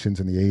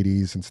conventions in the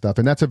 80s and stuff.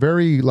 And that's a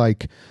very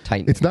like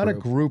tight. It's not a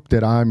group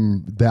that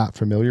I'm that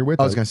familiar with.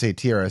 I was going to say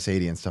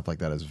TRS-80 and stuff like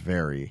that is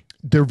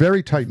they're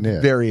very tight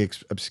knit, very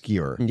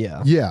obscure.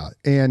 Yeah. Yeah.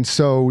 And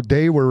so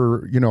they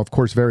were, of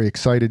course, very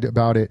excited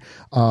about it.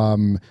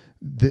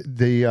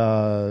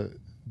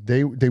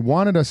 They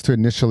wanted us to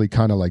initially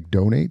kind of like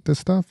donate the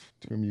stuff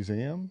to a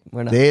museum.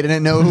 They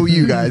didn't know who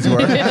you guys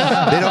were. They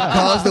don't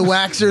call us the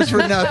waxers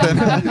for nothing.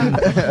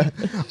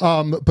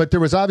 But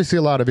there was obviously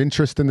a lot of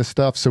interest in the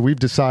stuff, so we've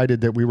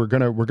decided that we're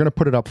gonna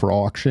put it up for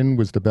auction.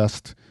 Was the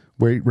best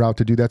route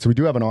to do that. So we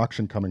do have an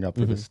auction coming up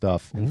for this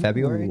stuff in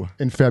February.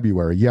 In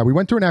February, yeah, we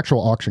went through an actual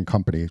auction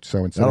company.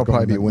 So instead that'll of going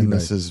probably be when eBay,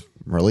 this is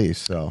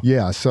released. So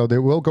yeah, so they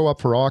will go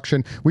up for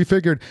auction. We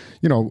figured,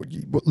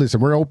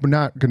 listen, we're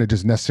not going to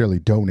just necessarily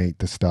donate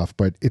the stuff,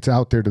 but it's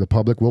out there to the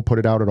public. We'll put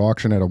it out at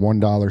auction at a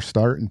 $1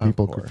 start, and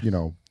people,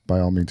 by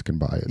all means, can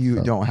buy it.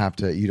 You don't have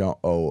to. You don't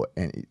owe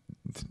any.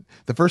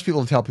 The first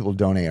people to tell people to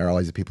donate are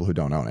always the people who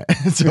don't own it.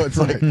 So it's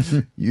like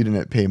you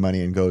didn't pay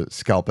money and go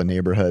scalp a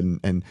neighborhood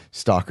and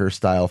stalker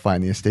style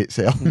find the estate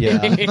sale. Yeah,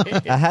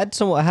 I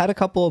had a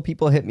couple of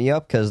people hit me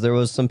up because there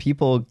was some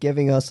people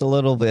giving us a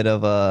little bit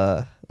of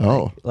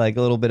like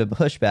a little bit of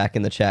pushback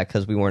in the chat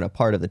because we weren't a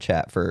part of the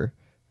chat for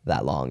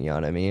that long. You know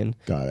what I mean?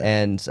 Got it.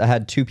 And I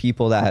had two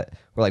people that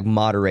were like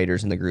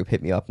moderators in the group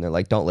hit me up and they're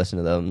like, "Don't listen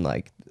to them.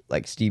 Like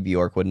Steve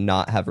Bjork would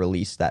not have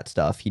released that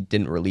stuff. He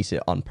didn't release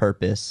it on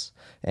purpose,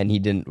 and he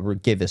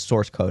didn't give his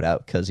source code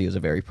out because he was a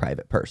very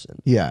private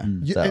person." Yeah.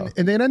 So.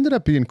 And it ended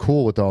up being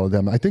cool with all of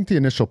them. I think the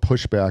initial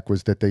pushback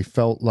was that they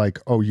felt like,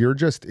 oh, you're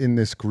just in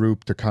this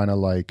group to kind of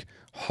like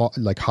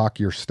hawk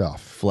your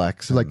stuff,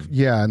 flex,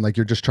 and like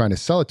you're just trying to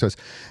sell it to us.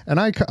 And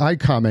I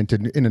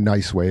commented in a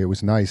nice way. It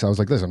was nice. I was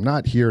like, listen, I'm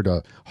not here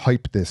to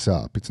hype this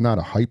up. It's not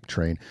a hype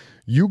train.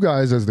 You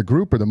guys, as the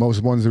group, are the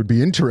most ones that would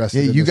be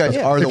interested. Yeah, you guys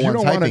are the ones. If you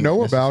don't want to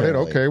know about it,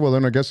 necessarily. okay, well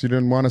then I guess you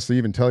didn't want us to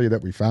even tell you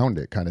that we found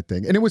it, kind of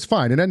thing. And it was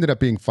fine. It ended up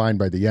being fine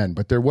by the end,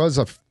 but there was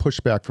a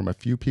pushback from a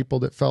few people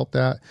that felt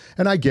that,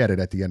 and I get it.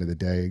 At the end of the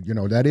day,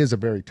 that is a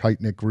very tight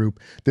knit group.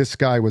 This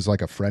guy was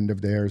like a friend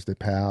of theirs that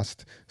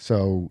passed,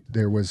 so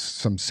there was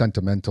some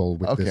sentimental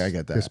with I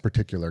get that. this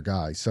particular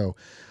guy. So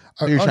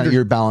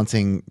you're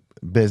balancing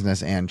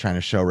business and trying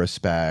to show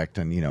respect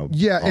and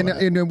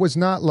and it was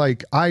not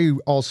like, I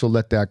also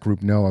let that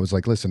group know. I was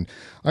like, listen,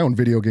 I own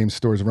video game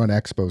stores, run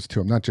expos too.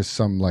 I'm not just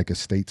some like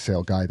estate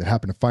sale guy that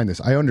happened to find this.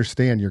 I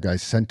understand your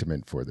guys'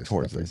 sentiment for this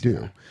Towards stuff. this,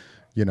 I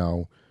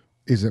do.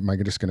 Am I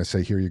just going to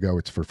say, here you go,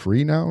 it's for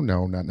free now?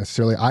 No, not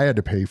necessarily. I had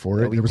to pay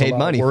for it. We there was paid a lot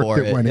money of work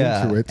for that it, went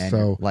yeah. into it. And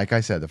so like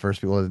I said, the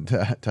first people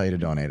to tell you to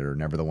donate are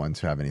never the ones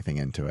who have anything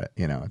into it.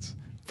 It's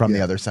from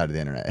the other side of the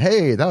internet.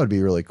 Hey, that would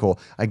be really cool.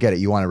 I get it.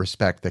 You want to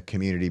respect the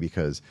community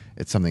because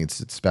it's something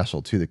that's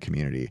special to the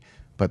community,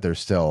 but there's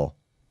still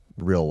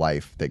real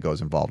life that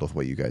goes involved with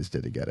what you guys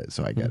did to get it.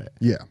 So I get it.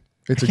 Yeah.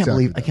 I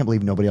can't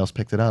believe nobody else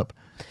picked it up.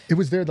 It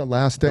was there the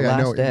last day. The I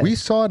know. last day. We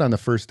saw it on the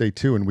first day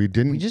too, and we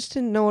just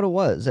didn't know what it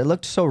was. It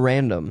looked so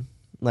random.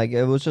 Like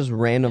it was just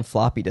random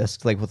floppy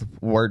disks, like with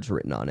words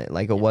written on it.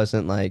 Like it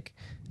wasn't like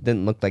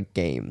didn't look like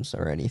games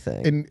or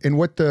anything. And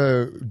what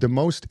the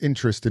most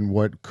interest in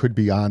what could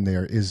be on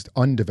there is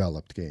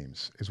undeveloped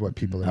games is what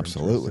people are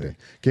interested in.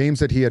 Games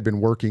that he had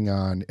been working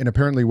on, and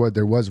apparently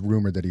there was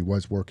rumor that he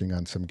was working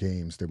on some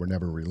games that were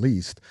never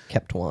released.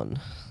 Kept one.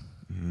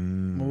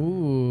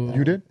 Ooh.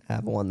 You did? I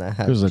have one that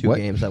had Chris was two like,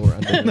 what? games that were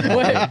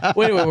undeveloped.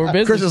 wait, we're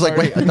business. Chris is like,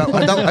 wait, I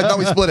thought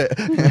we split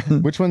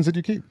it. Which ones did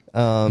you keep?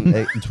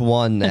 It's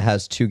one that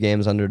has two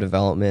games under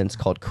development. It's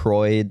called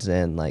Croids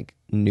and like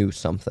New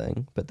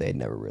Something, but they had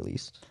never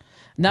released.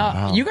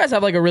 Now, you guys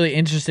have like a really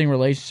interesting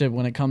relationship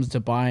when it comes to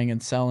buying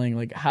and selling.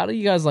 Like, how do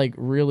you guys like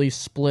really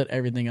split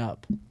everything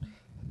up?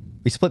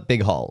 We split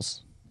big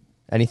hauls.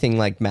 Anything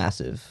like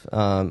massive.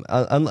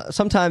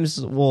 Sometimes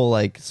we'll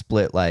like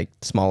split like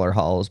smaller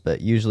hauls,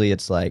 but usually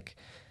it's like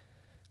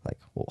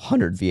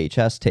 100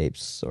 VHS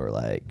tapes or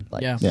like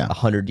Yeah.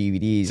 100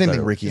 DVDs. Same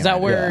thing, Ricky. Is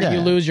that where Yeah. you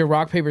lose your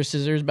rock paper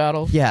scissors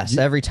battle? Yes,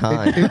 every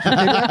time.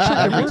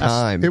 Every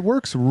time. It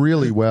works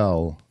really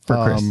well. For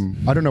Chris.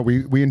 I don't know.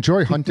 We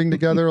enjoy hunting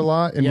together a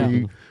lot, and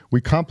Yeah. we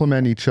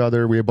complement each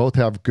other. We both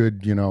have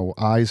good,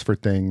 eyes for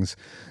things.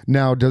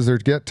 Now, does there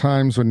get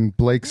times when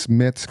Blake's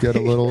mitts get a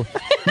little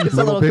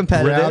little bit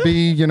competitive.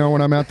 grabby?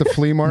 When I'm at the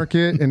flea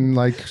market, and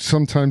like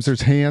sometimes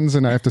there's hands,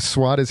 and I have to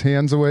swat his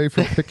hands away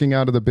from picking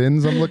out of the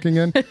bins I'm looking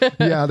in.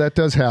 Yeah, that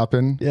does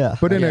happen. Yeah.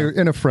 but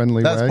in a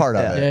friendly way. That's part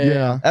of it.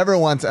 Yeah.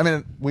 Everyone wants, I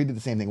mean, we do the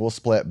same thing. We'll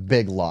split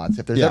big lots.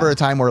 If there's Yeah. ever a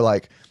time where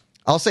like,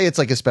 I'll say it's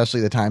like,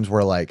 especially the times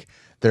where like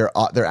they're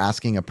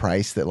asking a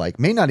price that like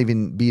may not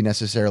even be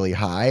necessarily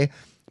high,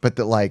 but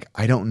that like,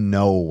 I don't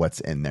know what's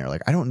in there.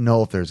 Like, I don't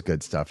know if there's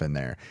good stuff in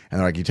there. And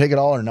they're like, you take it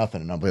all or nothing.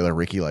 And I'll be like,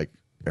 Ricky, like,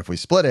 if we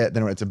split it,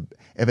 then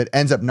if it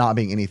ends up not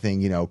being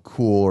anything,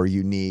 cool or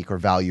unique or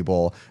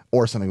valuable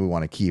or something we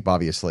want to keep,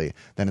 obviously,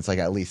 then it's like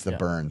at least the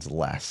burn's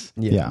less.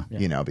 Yeah.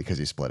 Because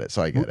you split it.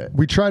 So I get it.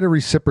 We try to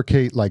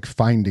reciprocate like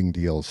finding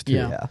deals too.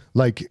 Yeah.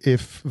 Like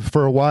if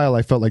for a while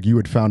I felt like you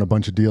had found a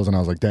bunch of deals and I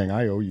was like, dang,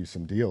 I owe you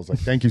some deals. Like,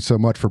 thank you so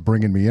much for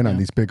bringing me in on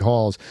these big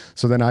hauls.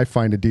 So then I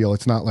find a deal.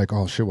 It's not like,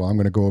 oh shit, well, I'm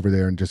going to go over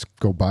there and just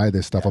go buy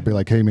this stuff. I'll be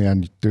like, hey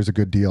man, there's a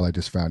good deal I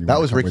just found. You That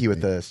wanna was come Ricky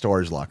with me? the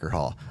storage locker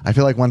haul. I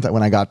feel like one time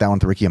when I got down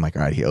with Ricky, I'm like,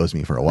 all right, he owes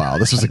me for a while.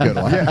 This was a good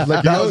one. Yeah,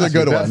 like that was a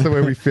good one. That's the way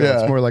we feel. Yeah.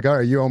 It's more like, all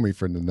right, you owe me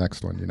for the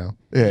next one,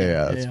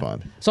 Yeah, that's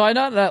fun. So I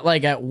know that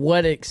like at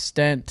what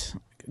extent,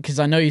 because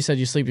I know you said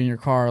you sleep in your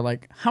car.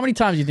 Like, how many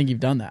times do you think you've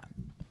done that?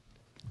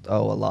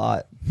 Oh, a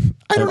lot.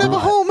 I don't have a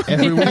home.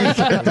 Every week.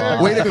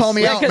 Way to call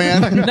me out,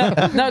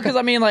 man. No, because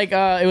I mean, like,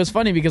 it was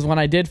funny because when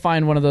I did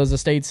find one of those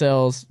estate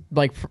sales,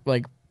 like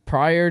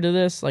prior to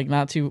this, like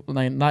not too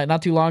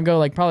long ago,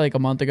 like probably like a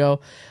month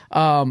ago,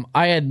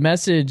 I had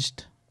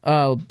messaged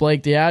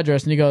Blake the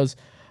address, and he goes,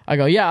 I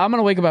go, yeah, I'm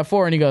gonna wake up at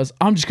 4, and he goes,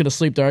 I'm just gonna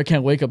sleep there. I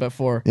can't wake up at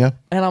 4. Yeah.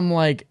 And I'm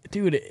like,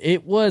 dude,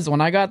 it was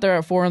when I got there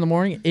at 4 in the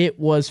morning, it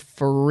was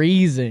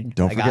freezing.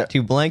 Don't I forget. got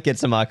 2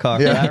 blankets in my car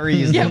for that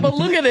reason. Yeah, but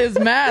look at his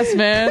mask,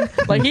 man.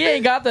 Like he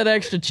ain't got that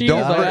extra cheese.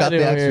 Don't like I forget do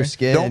the here. extra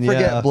skin. Don't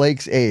forget yeah.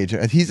 Blake's age.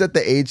 He's at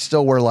the age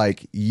still where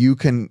like you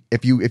can,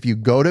 if you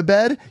go to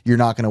bed, you're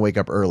not going to wake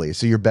up early,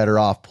 so you're better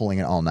off pulling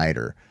an all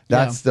nighter.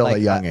 That's Yeah. still Like, a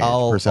young age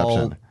perception.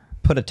 I'll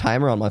put a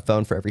timer on my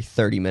phone for every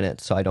 30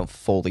 minutes so I don't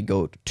fully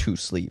go to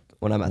sleep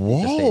when I'm at the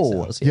estate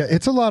sales. Yeah,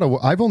 it's a lot of.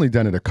 I've only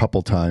done it a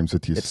couple times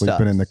with you sleeping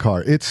sucks. in the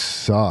car. It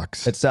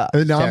sucks. It sucks.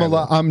 And I'm Terrible.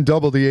 I'm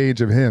double the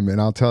age of him,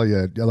 and I'll tell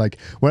you, like,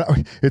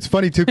 it's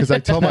funny too because I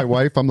tell my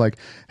wife, I'm like,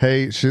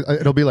 hey,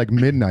 it'll be like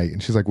midnight,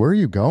 and she's like, where are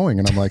you going?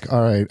 And I'm like,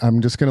 all right,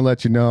 I'm just gonna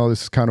let you know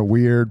this is kind of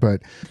weird,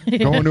 but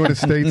going to an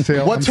estate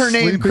sale. What's I'm her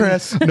name, sleeping-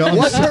 Chris? No,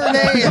 What's her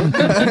name?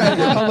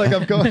 I'm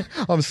like,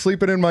 I'm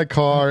sleeping in my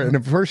car, and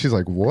at first she's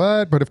like,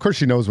 what? But of course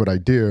she knows what I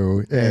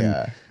do, and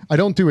Yeah. I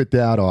don't do it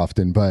that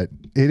often, but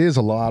it is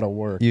a lot of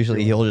work.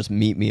 Usually he'll just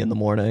meet me in the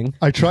morning.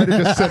 I try to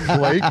just send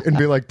Blake and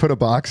be like, put a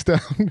box down.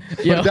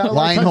 Yeah. But that, a lot of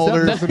Line times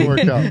holders. that doesn't work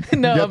out.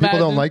 No, yeah, people imagine-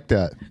 don't like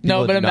that.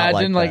 No, People but do not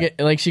imagine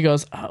like like she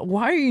goes,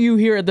 why are you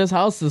here at this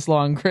house this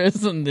long,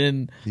 Chris? And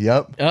then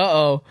Yep.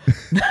 no.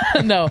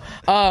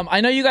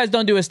 I know you guys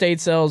don't do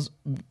estate sales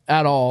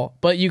at all,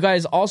 but you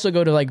guys also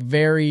go to like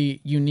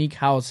very unique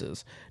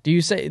houses. Do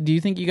you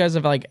think you guys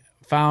have like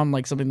found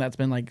like something that's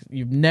been like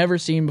you've never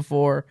seen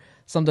before,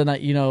 something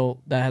that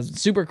that has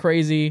super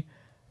crazy?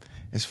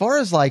 As far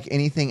as like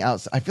anything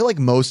else, I feel like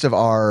most of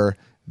our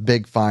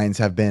big finds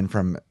have been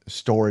from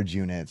storage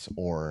units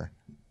or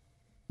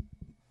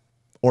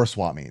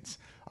swap meets.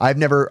 I've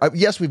never,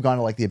 yes, we've gone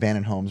to like the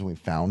abandoned homes and we've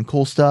found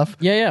cool stuff.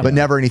 Yeah. But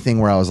never anything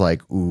where I was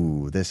like,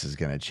 ooh, this is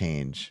going to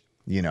change,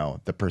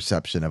 the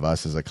perception of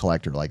us as a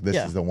collector. Like this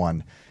is the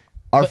one.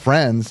 Our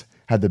friends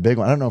had the big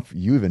one. I don't know if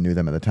you even knew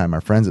them at the time.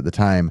 Our friends at the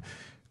time,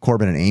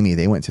 Corbin and Amy,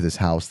 they went to this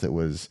house that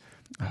was,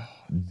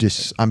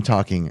 I'm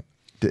talking,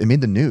 it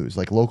made the news,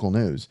 like local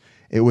news.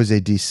 It was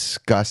a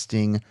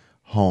disgusting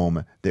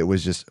home that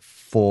was just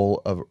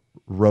full of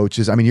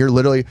roaches. I mean, you're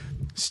literally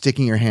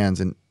sticking your hands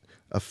in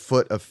a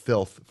foot of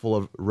filth full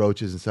of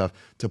roaches and stuff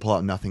to pull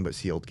out nothing but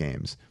sealed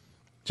games,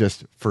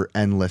 just for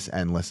endless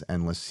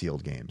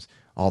sealed games.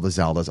 All the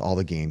Zeldas, all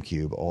the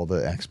GameCube, all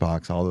the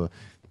Xbox, all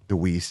the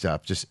Wii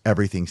stuff, just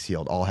everything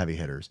sealed, all heavy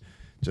hitters.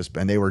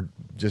 And they were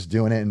just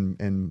doing it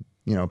in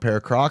a pair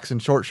of Crocs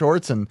and short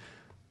shorts, and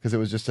because it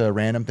was just a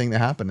random thing that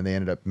happened, and they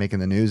ended up making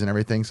the news and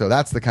everything. So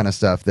that's the kind of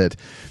stuff that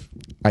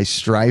I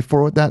strive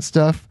for with that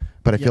stuff.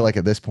 But I feel like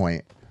at this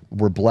point,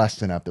 we're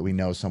blessed enough that we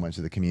know so much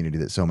of the community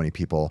that so many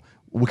people,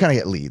 we kind of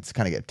get leads,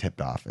 kind of get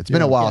tipped off. It's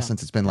been a while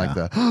since it's been like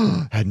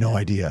the had no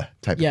idea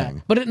type of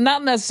thing. But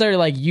not necessarily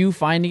like you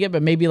finding it,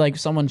 but maybe like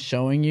someone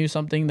showing you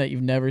something that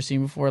you've never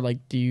seen before.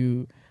 Like, do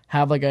you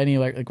have like any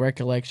like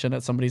recollection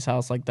at somebody's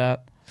house like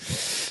that?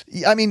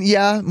 I mean,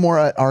 yeah, more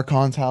at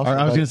Archon's house.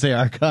 I was going to say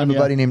Archon. I have a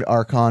buddy named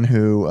Archon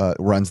who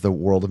runs the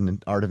World of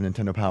Art of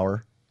Nintendo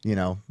Power.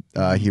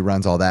 He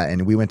runs all that,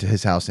 and we went to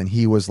his house, and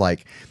he was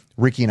like,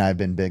 Ricky and I have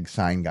been big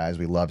sign guys.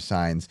 We love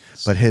signs,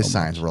 but his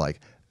signs were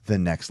like the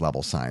next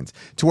level signs,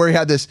 to where he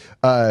had this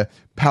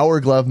Power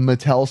Glove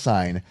Mattel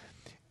sign.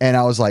 And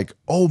I was like,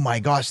 oh my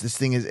gosh, this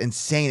thing is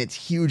insane. It's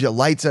huge. It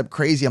lights up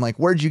crazy. I'm like,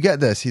 where'd you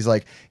get this? He's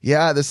like,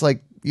 yeah, this I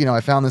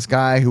found this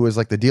guy who was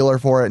like the dealer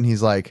for it. And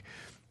he's like,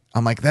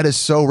 I'm like, that is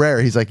so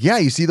rare. He's like, yeah,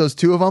 you see those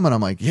two of them? And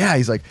I'm like, yeah.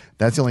 He's like,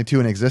 that's the only two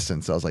in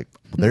existence. So I was like,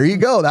 there you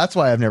go. That's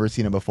why I've never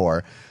seen them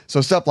before.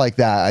 So stuff like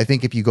that. I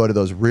think if you go to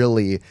those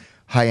really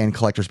high-end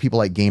collectors, people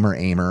like Gamer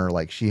Aimer,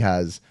 like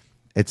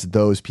it's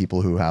those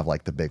people who have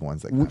like the big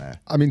ones that kind of.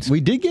 I mean, we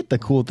did get the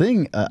cool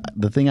thing.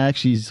 The thing I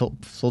actually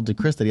sold to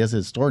Chris that he has at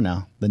his store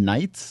now. The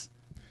Knights.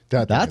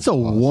 That's a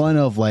awesome. One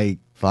of like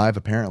 5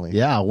 apparently.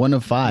 Yeah, 1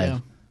 of 5. Yeah.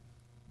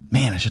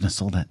 Man, I shouldn't have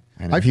sold that.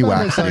 He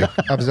waxed you.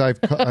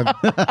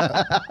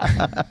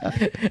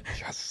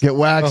 Get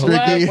waxed,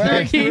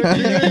 Ricky. You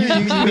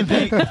can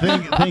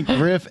think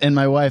Griff and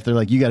my wife, they're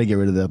like, you got to get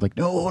rid of that. I'm like,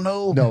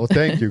 no,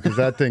 thank you, because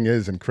that thing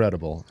is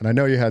incredible. And I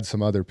know you had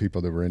some other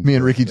people that were in. Me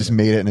and Ricky just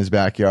made it in his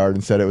backyard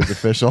and said it was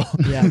official.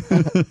 Yeah.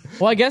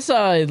 Well, I guess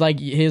like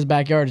his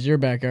backyard is your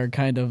backyard,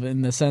 kind of,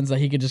 in the sense that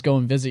he could just go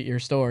and visit your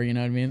store. You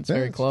know what I mean? It's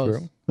very close.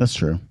 True. That's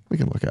true. We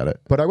can look at it.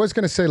 But I was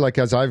going to say, like,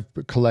 as I've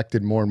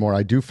collected more and more,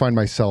 I do find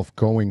myself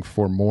going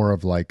for more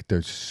of like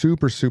the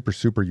super, super,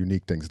 super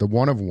unique things, the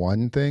one of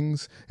one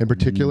things in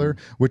particular,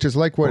 which is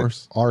like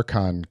what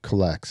Archon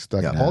collects.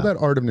 Like all that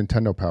Art of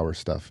Nintendo Power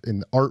stuff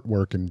in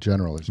artwork in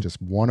general is just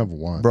one of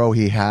one. Bro,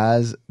 he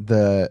has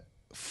the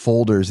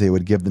folders they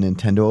would give the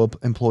Nintendo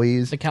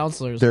employees, the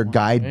counselors, their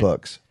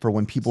guidebooks for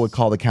when people would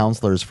call the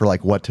counselors for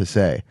like what to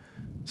say.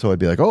 So it'd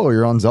be like, oh,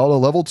 you're on Zelda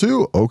level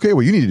 2. Okay,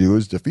 what you need to do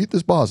is defeat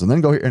this boss and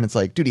then go here. And it's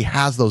like, dude, he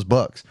has those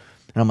books.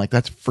 And I'm like,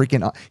 that's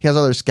freaking. He has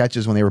other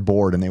sketches when they were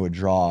bored and they would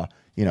draw,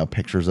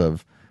 pictures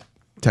of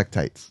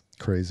Tektites.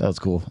 Crazy. That's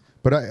cool.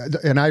 But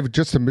I've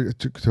just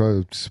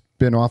to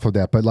spin off of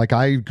that, but like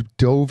I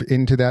dove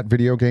into that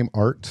video game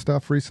art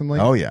stuff recently.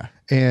 Oh yeah.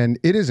 And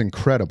it is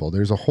incredible.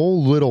 There's a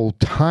whole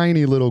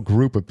tiny little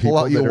group of people.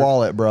 Pull out your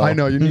wallet, bro. I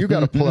know. You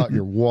got to pull out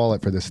your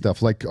wallet for this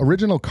stuff. Like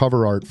original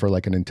cover art for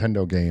like a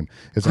Nintendo game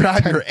is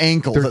like grab your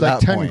ankles. There's like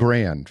 10 point.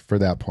 grand for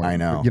that point. I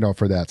know.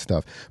 For that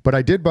stuff. But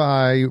I did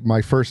buy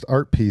my first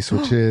art piece,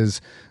 which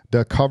is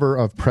the cover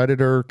of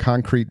Predator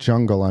Concrete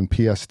Jungle on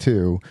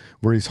PS2,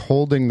 where he's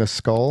holding the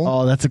skull.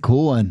 Oh, that's a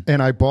cool one.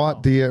 And I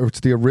bought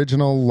it's the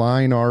original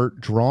line art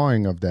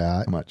drawing of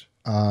that. How much?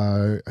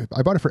 I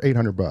bought it for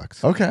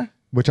 $800. Okay.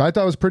 Which I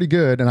thought was pretty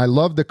good, and I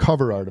love the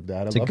cover art of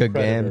that. It's a good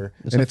game.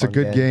 It's a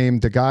good game.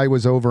 The guy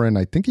was over in,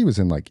 I think he was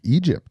in like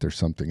Egypt or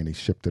something, and he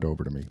shipped it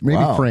over to me.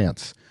 Maybe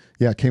France.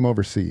 Yeah, it came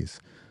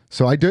overseas.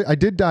 So I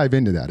did dive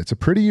into that. It's a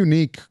pretty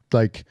unique,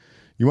 like,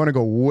 you want to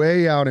go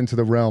way out into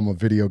the realm of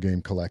video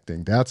game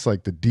collecting. That's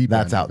like the deep.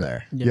 That's out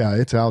there. Yeah,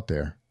 it's out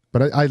there.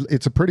 But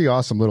it's a pretty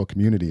awesome little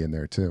community in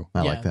there too.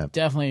 I like that.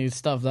 Definitely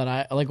stuff that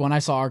I like. When I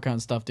saw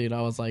Archon stuff, dude,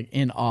 I was like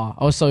in awe.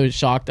 I was so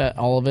shocked at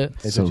all of it.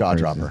 It's a jaw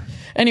dropper.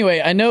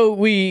 Anyway, I know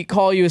we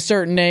call you a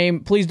certain name.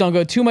 Please don't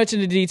go too much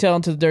into detail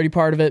into the dirty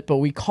part of it, but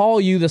we call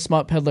you the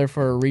smut peddler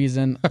for a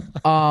reason.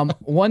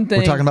 One thing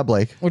We're talking about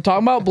Blake. We're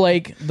talking about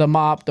Blake, the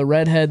mop, the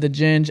redhead, the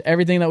ginge,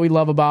 everything that we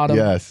love about him.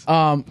 Yes.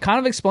 Kind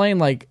of explain,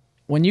 like,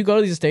 when you go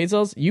to these estate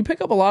sales, you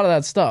pick up a lot of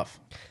that stuff.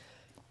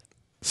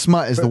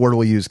 Smut is the word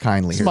we'll use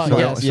kindly here, Smut, so,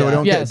 yes. so we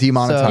don't get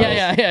demonetized.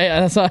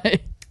 Yeah. That's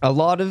why. A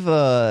lot of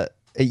I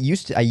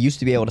used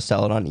to be able to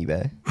sell it on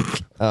eBay.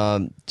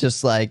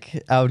 Just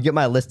like I would get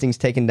my listings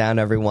taken down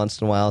every once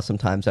in a while.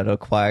 Sometimes I'd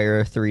acquire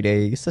a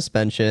 3-day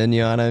suspension.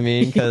 You know what I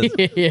mean? Because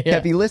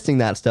kept be listing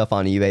that stuff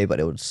on eBay, but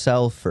it would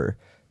sell for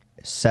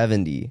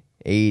 $70,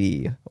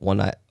 $80,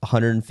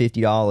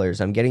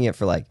 $150. I'm getting it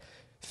for like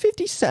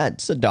 50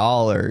 cents,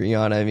 $1, you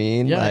know what I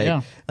mean?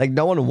 Yeah, like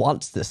no one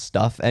wants this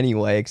stuff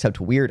anyway except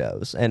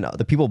weirdos and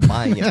the people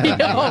buying it.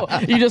 Yo,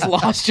 you just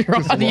lost your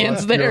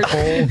audience there. Your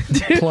whole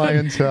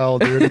clientele,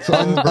 dude. It's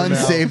over now.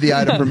 Unsave the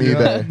item from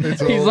eBay.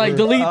 It's He's over. like,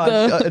 delete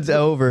the. It's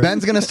over.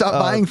 Ben's gonna stop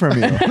buying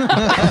from you.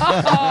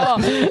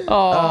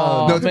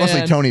 Oh, No, it's mostly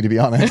man. Tony, to be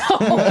honest.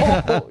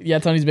 Yeah,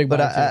 Tony's big. But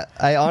buyer, too.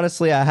 I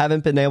honestly I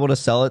haven't been able to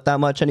sell it that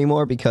much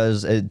anymore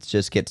because it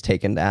just gets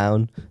taken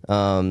down.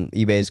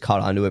 eBay's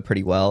caught onto it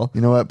pretty well.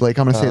 You know what, Blake?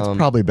 I'm gonna say it's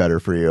probably better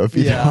for you if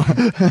you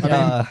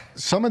don't.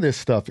 Some of this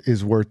stuff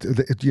is worth,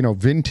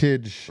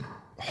 vintage,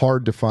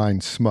 hard to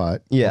find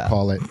smut. Yeah. We'll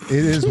call it.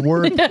 It is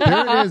worth.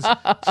 There is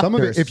some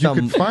of it. There's If you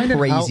can some find an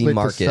crazy outlet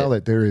market. to sell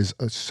it, there is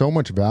so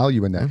much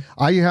value in that.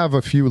 I have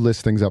a few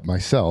listings up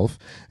myself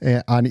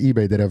on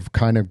eBay that have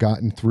kind of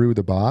gotten through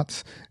the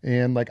bots,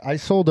 and like I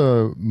sold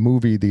a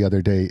movie the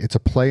other day. It's a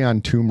play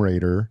on Tomb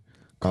Raider.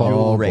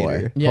 Jewel boy.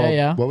 Raider. Yeah, called-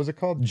 yeah. What was it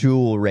called?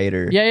 Jewel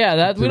Raider. Yeah.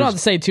 That we don't have to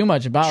say too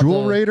much about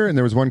Jewel the- Raider, and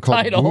there was one called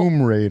title.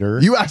 Boom Raider.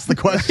 You asked the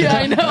question. Yeah,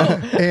 I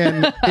know.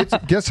 And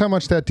guess how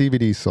much that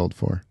DVD sold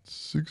for?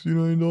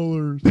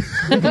 $69.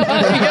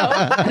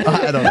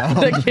 I don't know.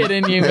 The kid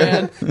in you,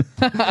 man.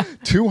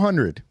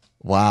 $200.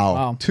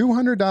 Wow.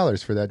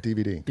 $200 for that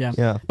DVD. Yeah.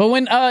 Yeah. But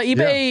when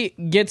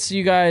eBay gets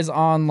you guys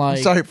on like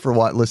Sorry for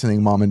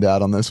listening, mom and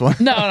dad, on this one.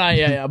 No,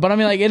 yeah. But I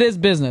mean, like, it is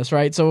business,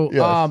 right? So,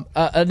 Yes.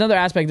 another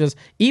aspect is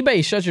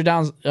eBay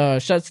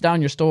shuts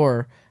down your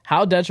store.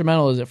 How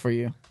detrimental is it for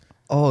you?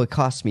 Oh, it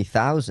cost me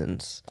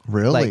thousands.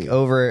 Really? Like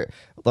over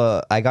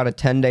I got a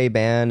 10-day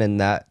ban, and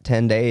that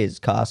 10 days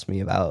cost me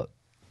about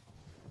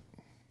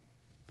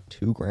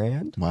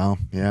 $2,000, Wow.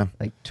 Yeah.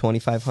 like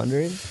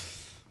 2,500.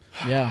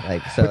 Yeah.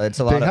 Like, so it's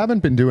a lot. They haven't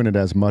been doing it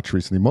as much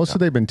recently. Most of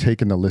they've been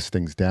taking the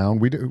listings down.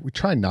 We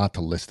try not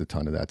to list a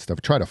ton of that stuff.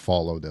 Try to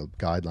follow the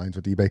guidelines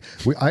with eBay.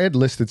 I had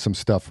listed some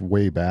stuff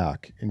way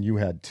back, and you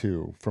had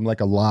too, from like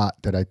a lot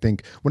that I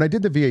think when I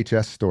did the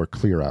VHS store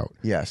clear out.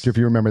 Yes. If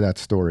you remember that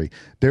story,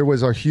 there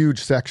was a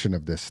huge section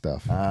of this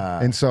stuff,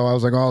 and so I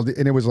was like, oh,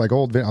 and it was like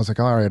old. I was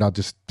like, all right, I'll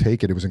just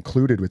take it. It was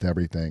included with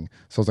everything.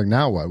 So I was like,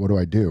 now what? What do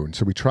I do? And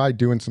so we tried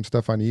doing some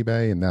stuff on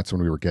eBay, and that's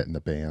when we were getting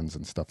the bans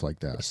and stuff like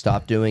that.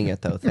 Stop doing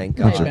it though. Thank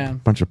God. Hey, man.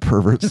 Bunch of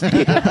perverts. I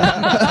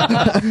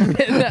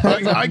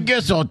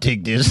guess I'll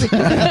take this.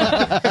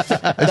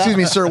 Excuse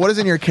me, sir. What is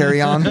in your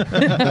carry-on?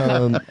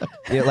 Yeah,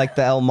 like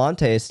the El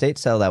Monte estate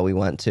sale that we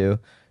went to.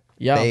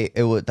 Yeah.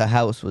 The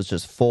house was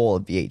just full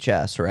of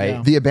VHS, right?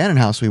 Yeah. The abandoned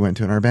house we went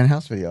to in our abandoned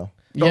house video.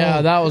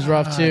 Yeah, that was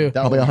rough too.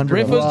 Probably 100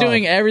 Riff of them. was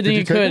doing everything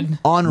Did he you take could.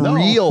 On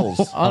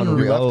reels.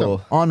 Unreal.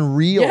 Oh, On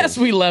reels. Yes,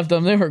 we left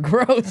them. They were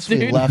gross, We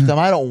dude. left them.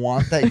 I don't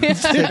want that. You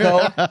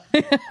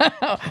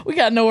sicko. We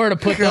got nowhere to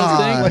put those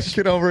God. things. Like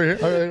get over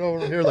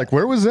here. Like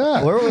where was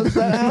that? where was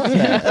that house?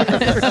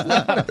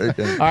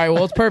 All right,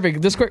 well, it's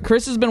perfect.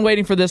 Chris has been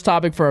waiting for this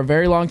topic for a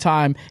very long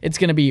time. It's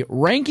going to be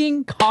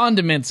ranking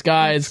condiments,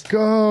 guys.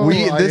 Go.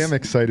 I This- am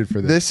excited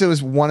for this. This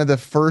was one of the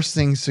first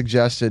things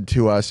suggested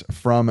to us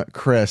from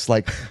Chris.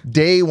 Like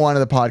day one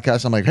of the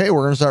podcast, I'm like, hey,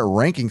 we're going to start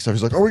ranking stuff.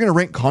 He's like, are we going to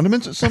rank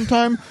condiments at some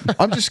time?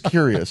 I'm just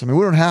curious. I mean,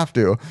 we don't have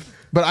to.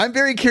 But I'm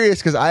very curious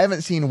because I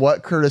haven't seen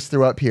what Curtis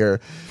threw up here.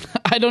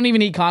 I don't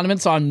even eat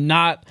condiments, so I'm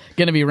not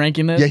going to be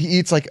ranking this. Yeah, he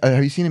eats like,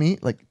 have you seen him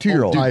eat? Like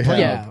 2-year-old. I have.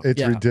 Yeah, It's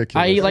yeah.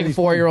 ridiculous. I eat like a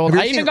 4-year-old. Have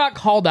you I even seen- got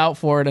called out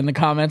for it in the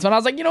comments, and I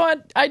was like, you know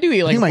what? I do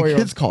eat I like think a my 4-year-old.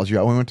 kids called you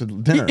out when we went to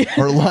dinner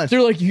or lunch.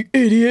 They're like, you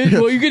idiot.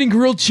 Well, you're getting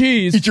grilled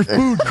cheese. Eat your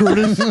food,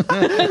 Curtis.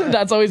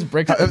 That's always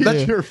Brick's.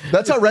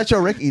 That's how Retro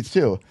Rick eats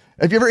too.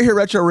 If you ever hear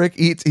Retro Rick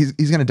eats,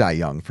 he's gonna die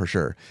young for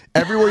sure.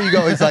 Everywhere you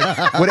go, he's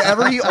like,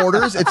 whatever he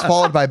orders, it's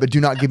followed by, but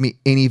do not give me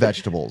any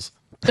vegetables.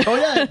 Oh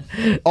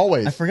yeah,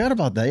 Always. I forgot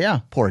about that. Yeah.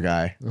 Poor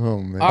guy.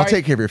 Oh man. All I'll right.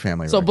 take care of your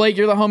family. So Rick. Blake,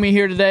 you're the homie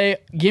here today.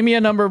 Give me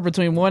a number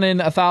between 1 and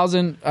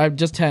 1,000.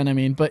 Just 10, I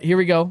mean. But here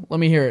we go.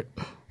 Let me hear it.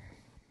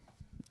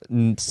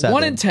 7.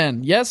 1 and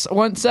 10. Yes,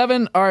 1,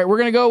 7. All right, we're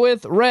gonna go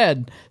with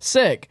red.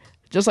 Sick.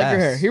 Just like your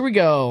S. hair. Here we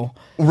go.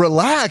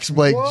 Relax,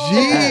 Blake.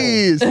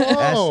 Jeez.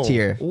 Whoa. S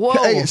tier. Whoa.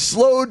 Hey,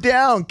 slow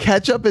down.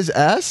 Ketchup is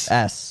S.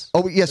 S.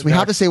 Oh yes, we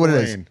have to say what it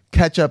is. Explain.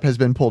 Ketchup has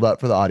been pulled up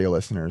for the audio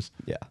listeners.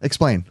 Yeah.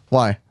 Explain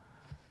why.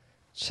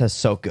 It's just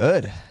so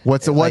good.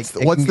 What's Like,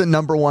 the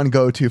number one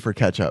go-to for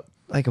ketchup?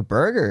 like a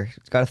burger?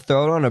 It's got to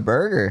throw it on a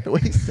burger. The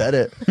way he said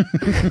it.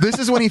 This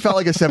is when he felt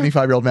like a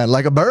 75-year-old man.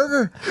 Like a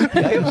burger. Like,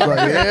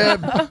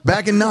 yeah,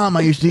 back in Nam,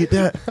 I used to eat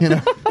that. You know.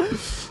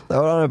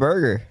 Throw it on a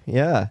burger.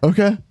 Yeah.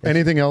 Okay.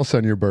 Anything else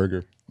on your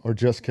burger or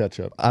just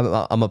ketchup?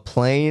 I'm a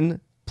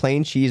plain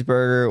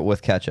cheeseburger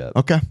with ketchup.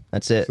 Okay.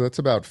 That's it. So that's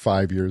about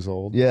 5 years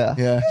old. Yeah.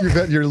 Yeah.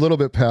 You're a little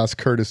bit past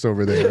Curtis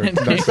over there.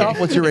 Stop.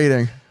 What's your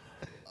rating?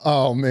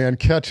 Oh man,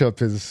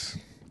 ketchup is.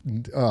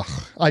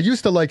 I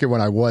used to like it when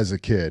I was a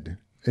kid,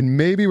 and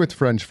maybe with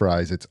French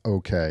fries it's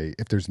okay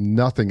if there's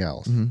nothing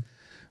else.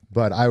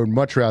 But I would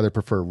much rather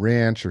prefer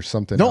ranch or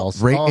something No, else.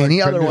 rate any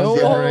I other couldn't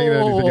ones. rate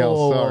anything else.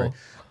 Oh.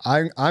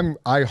 Sorry,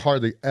 I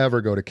hardly ever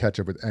go to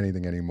ketchup with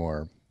anything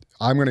anymore.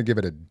 I'm gonna give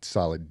it a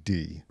solid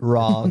D.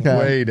 Wrong. Okay.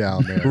 Way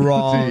down there.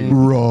 Wrong. D.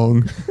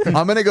 Wrong.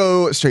 I'm going to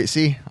go straight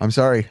C. I'm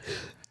sorry.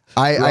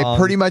 I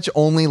pretty much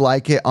only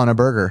like it on a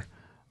burger.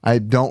 I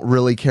don't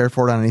really care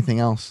for it on anything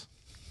else.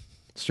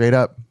 Straight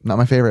up, not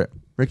my favorite.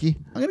 Ricky?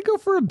 I'm gonna go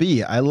for a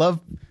B. I love.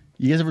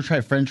 You guys ever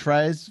try French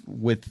fries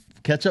with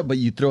ketchup, but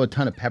you throw a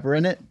ton of pepper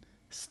in it?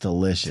 It's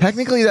delicious.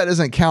 Technically, that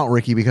doesn't count,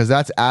 Ricky, because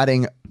that's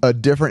adding a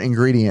different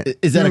ingredient.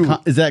 Is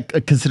that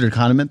a considered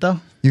condiment though?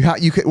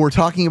 We're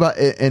talking about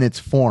it in its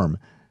form.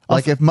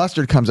 Like if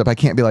mustard comes up, I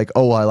can't be like,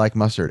 oh, I like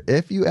mustard.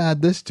 If you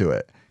add this to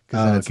it,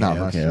 because then it's not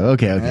mustard.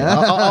 Okay.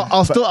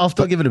 I'll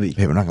still give it a B.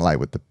 Hey, I'm not gonna lie.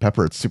 With the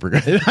pepper, it's super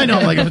good. I know.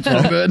 I'm like, it's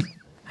so good.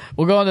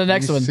 We'll go on to the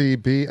next one. C,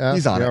 B, F.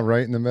 He's on it.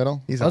 Right in the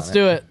middle. Let's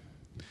do it.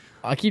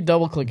 I keep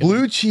double clicking.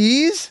 Blue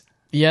cheese.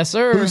 Yes,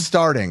 sir. Who's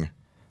starting?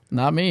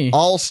 Not me.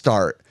 I'll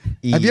start.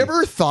 Have you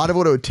ever thought of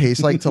what it would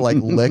taste like to like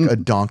lick a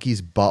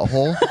donkey's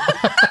butthole?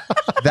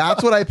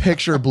 That's what I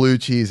picture blue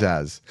cheese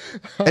as.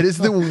 It is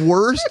the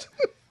worst.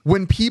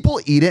 When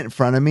people eat it in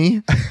front of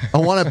me, I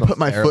want to put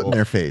my foot in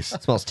their face.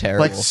 That smells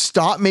terrible. Like,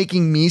 stop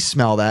making me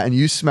smell that and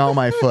you smell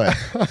my foot.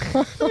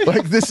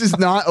 Like, this is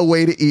not a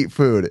way to eat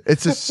food.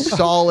 It's a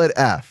solid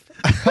F.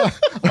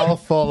 I'll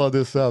follow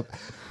this up.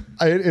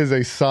 It is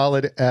a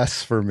solid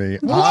S for me.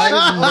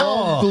 I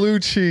love blue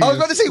cheese. I was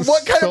about to say,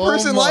 what kind of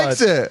person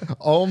likes it?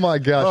 Oh my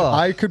gosh.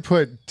 I could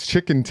put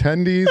chicken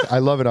tendies. I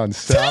love it on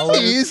salad.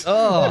 Tendies?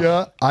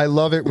 Yeah. I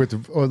love it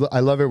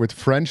with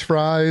French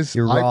fries.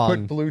 You're I wrong.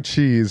 put blue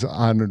cheese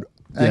on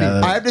I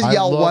have to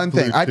yell love one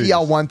blue thing. I have to cheese.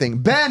 yell one thing.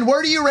 Ben,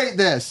 where do you rate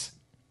this?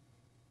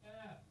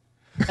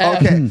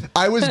 Okay.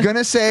 I was going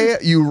to say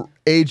you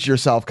aged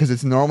yourself because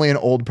it's normally an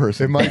old It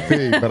person. might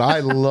be, but I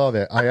love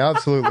it. I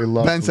absolutely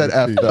love Ben blue said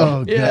F, cheese. though.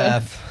 Oh, Yeah. God.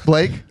 F.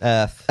 Blake?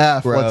 F.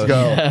 F. Gross. Let's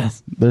go.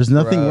 Yes. There's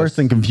nothing Gross. worse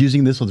than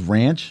confusing this with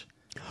ranch.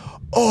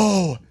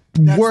 Oh,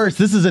 Worse.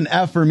 This is an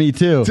F for me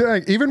too.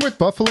 Dang, even with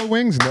buffalo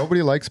wings,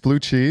 nobody likes blue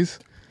cheese.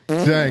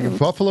 Dang,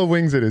 buffalo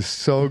wings, it is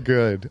so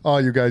good. Oh,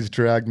 you guys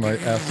dragged my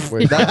F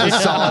way. that's a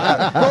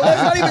solid F. Bro,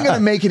 that's not even going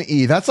to make an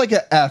E. That's like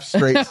an F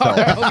straight still.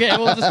 Okay,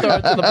 we'll just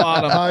start to the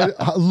bottom.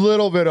 A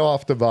little bit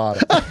off the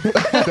bottom.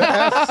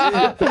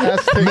 The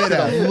S takes it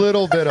a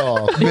little bit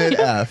off. Mid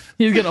F.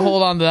 He's going to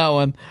hold on to that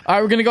one. All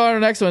right, we're going to go on to our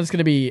next one. It's going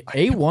to be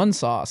A1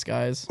 sauce,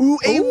 guys. Ooh,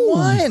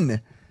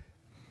 A1.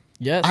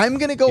 Yes. I'm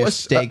going to go Your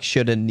steak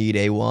shouldn't need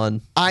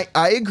A1. I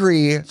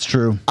agree. It's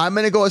true. I'm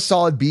going to go a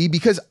solid B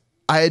because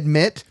I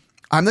admit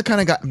I'm the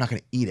kind of guy, I'm not going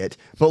to eat it,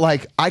 but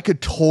like I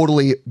could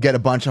totally get a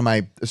bunch on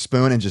my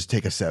spoon and just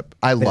take a sip.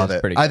 I love It's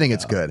it. pretty I good, think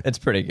it's though. good. It's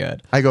pretty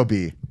good. I go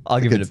B. I'll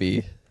give it a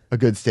B. A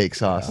good steak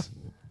sauce.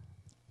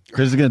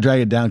 Chris is gonna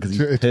drag it down because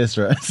he's pissed,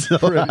 right? So-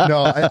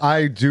 No,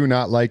 I do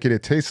not like it.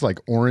 It tastes like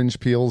orange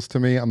peels to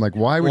me. I'm like,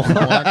 why would you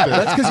want this?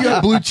 That's because you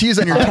have blue cheese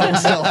on your tongue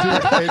still.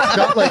 It's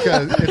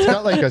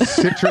got like a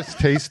citrus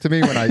taste to me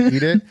when I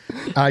eat it.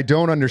 I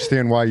don't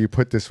understand why you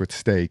put this with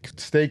steak.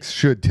 Steaks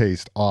should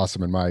taste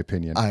awesome, in my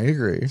opinion. I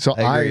agree. So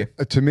I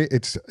agree. to me,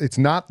 it's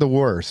not the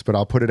worst, but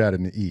I'll put it at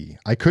an E.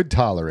 I could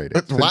tolerate it.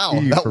 It's an Wow,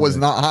 E that for was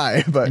me. not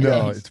high, but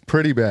No, it's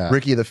pretty bad.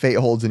 Ricky, the fate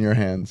holds in your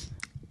hands.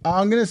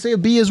 I'm gonna say a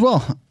B as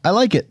well. I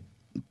like it.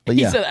 But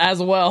He yeah. said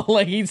as well.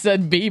 Like he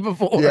said B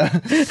before. Yeah.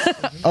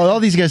 Oh, all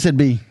these guys said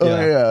B. Oh,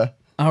 yeah.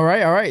 All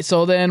right.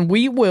 So then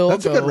we will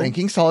That's go. a good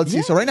ranking. Solid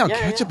C. So right now, yeah,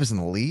 ketchup is in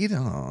the lead. I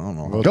don't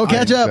know. Go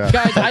catch up.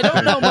 Guys, I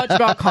don't know much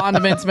about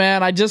condiments,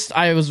 man. I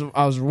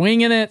was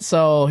winging it,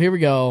 so here we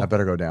go. I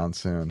better go down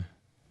soon.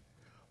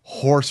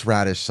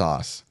 Horseradish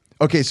sauce.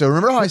 Okay, so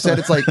remember how I said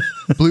it's like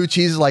blue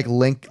cheese is like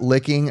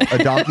licking a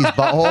donkey's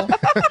butthole?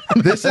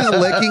 This is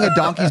licking a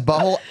donkey's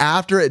butthole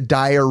after it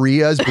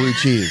diarrheas blue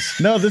cheese.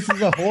 No, this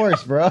is a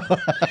horse, bro.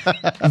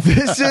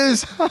 This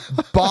is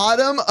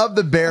bottom of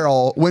the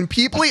barrel. When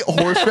people eat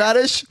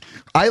horseradish,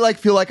 I like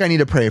feel like I need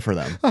to pray for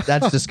them.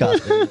 That's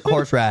disgusting.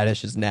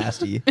 Horseradish is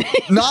nasty.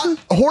 Not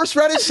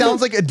horseradish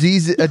sounds like a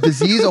disease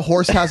a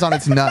horse has on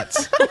its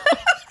nuts.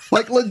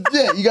 Like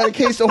legit, you got a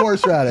case of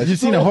horseradish. You've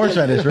seen a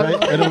horseradish, right?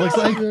 And it looks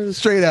like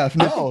Straight F.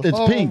 No. it's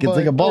pink. It's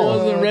like a I ball.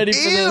 wasn't ready for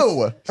this.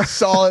 Ew.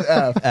 Solid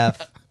F.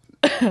 F.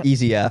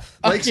 Easy F.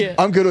 Blake's- can't.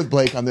 I'm good with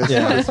Blake on this.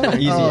 Yeah. one.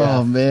 Easy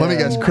Oh F. man. Let me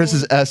guess,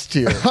 Chris's S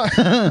tier.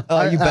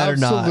 Oh, you better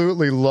not.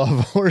 Absolutely love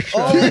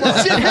horseradish.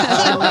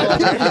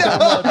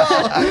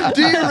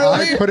 Do you I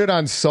really? put it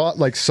on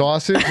like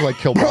sausage,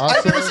 like I've never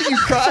kielbasa. seen you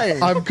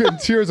crying. I'm in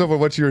tears over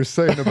what you were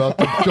saying about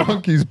the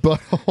donkey's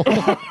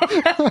butthole.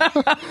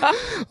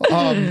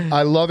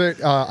 I love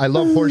it. I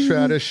love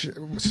horseradish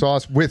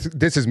sauce with,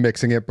 this is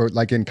mixing it, but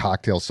like in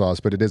cocktail sauce,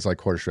 but it is like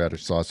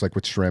horseradish sauce, like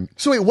with shrimp.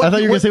 So wait, I what? thought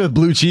you were gonna say with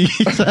blue cheese.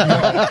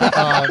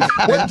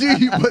 What do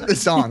you put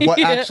this on? What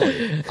Yeah.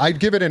 actually? I'd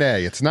give it an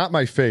A. It's not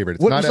my favorite.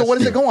 It's not So what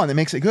does S it go on that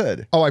makes it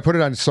good? Oh, I put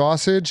it on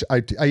sausage. I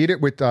eat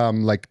it with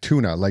like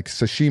tuna, like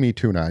sashimi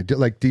tuna. I did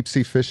like deep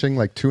sea fishing,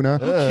 like tuna.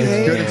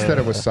 It's good instead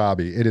of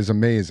wasabi. It is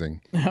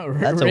amazing.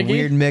 That's a Ricky?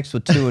 weird mix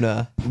with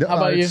tuna. How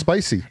about you? It's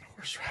spicy.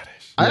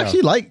 I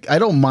actually I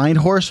don't mind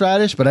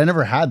horseradish, but I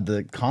never had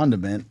the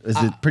condiment. Is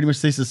it pretty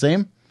much taste the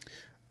same?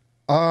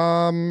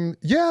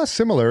 Yeah,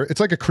 similar. It's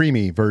like a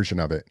creamy version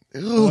of it.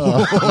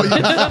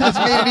 That's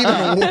made it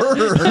even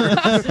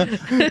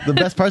worse. The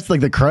best part's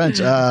like the crunch.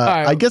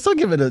 right. I guess I'll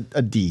give it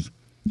a D.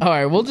 All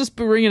right, we'll just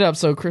bring it up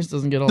so Chris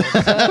doesn't get all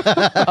upset.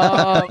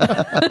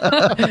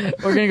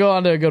 We're gonna go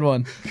on to a good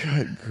one.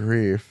 Good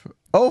grief.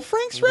 Oh,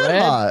 Frank's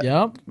Red Hot.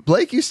 Yep.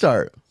 Blake, you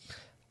start.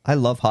 I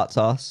love hot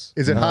sauce.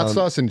 Is it hot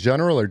sauce in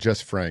general or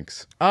just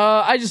Frank's?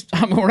 I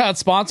mean, we're not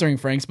sponsoring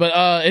Frank's, but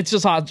it's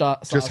just hot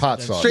sauce. Just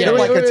hot sauce. Straight up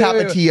like a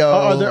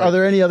Tapatio. Are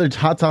there any other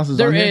hot sauces?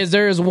 There on here? is.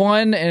 There is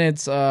one, and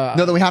it's No,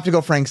 then we have to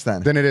go Frank's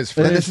then. Then it is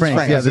Then Frank's. it's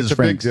Frank's. Yeah, this It's is a big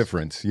Frank's.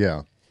 difference.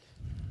 Yeah.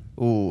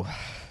 Ooh,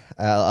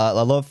 I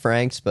love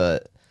Frank's,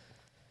 but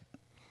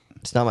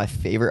it's not my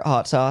favorite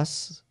hot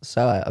sauce.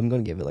 So I'm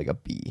gonna give it like a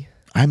B.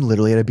 I'm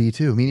literally at a B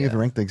too. Me and you have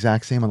ranked the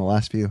exact same on the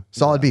last few.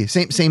 Solid B.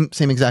 Same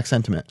exact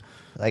sentiment.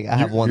 Like I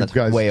have one You that's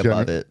guys way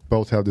above it.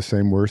 both have the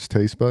same worst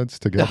taste buds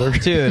together.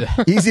 Dude,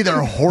 He's either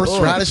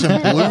horseradish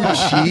and blue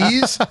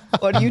cheese.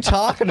 what are you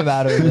talking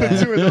about over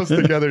there? Two of those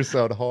together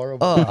sound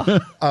horrible.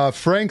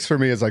 Frank's for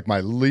me is like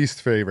my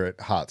least favorite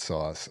hot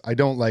sauce. I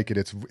don't like it.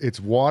 It's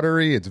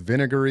watery. It's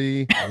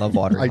vinegary. I love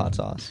watery hot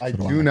sauce. I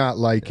do not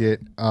like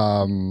it.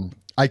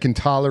 I can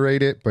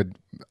tolerate it, but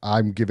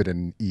I'm give it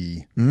an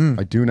E.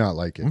 I do not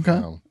like it. Okay.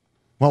 No.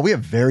 Well, we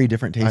have very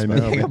different tastes. I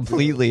know.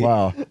 Completely.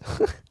 Wow.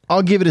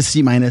 I'll give it a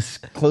C minus,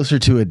 closer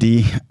to a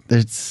D.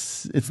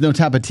 It's no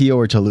Tapatio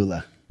or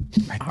Cholula.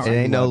 It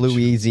ain't no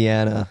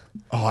Louisiana.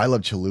 Oh, I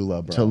love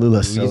Cholula, bro.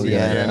 Cholula, so good.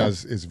 Louisiana. Yeah,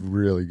 is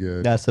really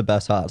good. That's the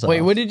best hot sauce.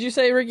 Wait, what did you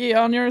say, Ricky,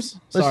 on yours?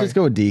 Let's Sorry. just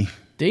go with D.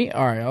 D?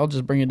 All right, I'll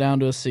just bring it down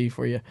to a C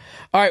for you.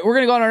 All right, we're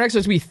going to go on our next one.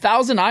 It's going to be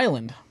Thousand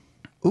Island.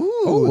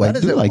 Ooh, I that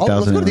is do it. like Let's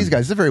Thousand go to these Island. guys.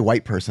 This is a very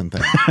white person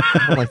thing.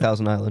 I don't like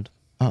Thousand Island.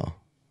 Oh.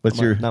 What's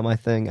your? Not my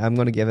thing. I'm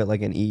gonna give it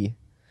like an E.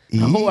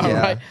 Oh, all Yeah,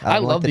 right. I I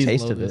don't love like the these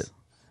taste of logos. it.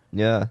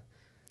 Yeah.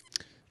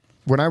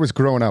 When I was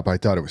growing up, I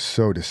thought it was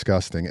so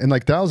disgusting. And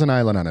like Thousand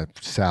Island on a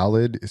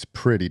salad is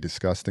pretty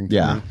disgusting to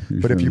Yeah, me.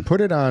 But if you put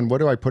it on, what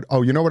do I put?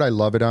 Oh, you know what I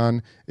love it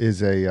on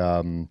is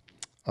a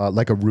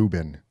like a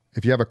Reuben.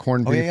 If you have a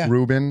corned beef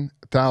Reuben,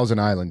 Thousand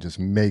Island just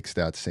makes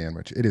that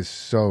sandwich. It is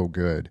so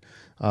good.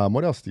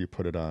 What else do you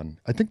put it on?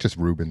 I think just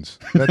Reubens.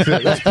 That's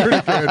it. That's pretty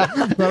good.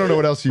 I don't know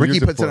what else you Ricky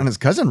use it puts for. it on his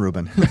cousin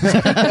Ruben.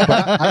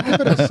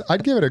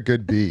 I'd give it a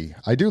good B.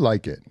 I do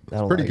like it. It's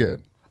don't pretty like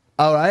good.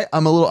 All right,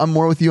 I'm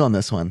more with you on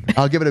this one.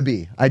 I'll give it a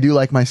B. I do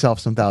like myself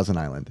some Thousand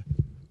Island.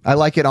 I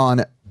like it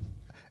on,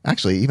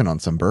 actually, even on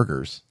some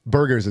burgers.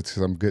 Burgers, it's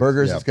some good.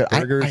 Burgers, yeah, it's good.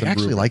 I burgers and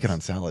actually Reubens. like it on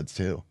salads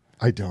too.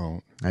 I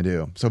don't. I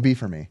do. So B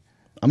for me.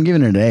 I'm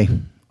giving it an A.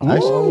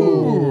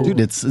 Dude,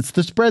 it's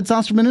the spread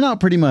sauce from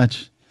In-N-Out pretty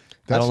much.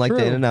 I don't like the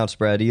true. In-N-Out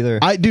spread either.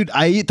 I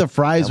eat the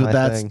fries Not with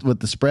my that thing. with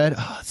the spread.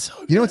 Oh, it's so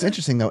good. You know what's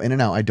interesting though?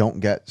 In-N-Out, I don't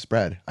get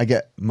spread. I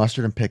get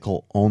mustard and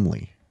pickle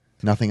only.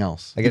 Nothing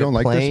else. I get don't it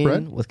like the plain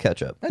spread? with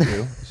ketchup. I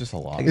do. It's just a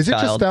lot. Is it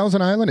just Child.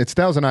 Thousand Island? It's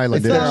Thousand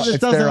Island. It's their-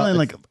 Thousand Island,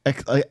 like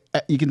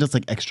you can just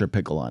like extra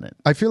pickle on it.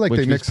 I feel like which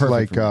they is mix perfect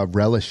like for me.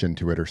 relish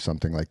into it or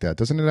something like that.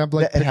 Doesn't it have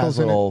like It pickles has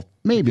in little.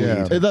 Maybe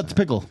Yeah. That's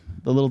pickle.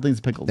 The little thing's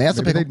pickled. They have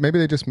some pickle. Maybe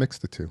they just mix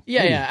the two.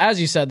 Yeah,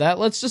 as you said that,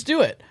 let's just do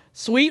it.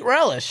 Sweet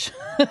relish.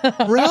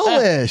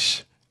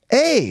 Relish.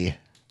 A.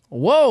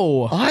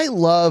 Whoa. I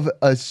love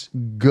a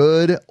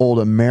good old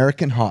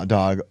American hot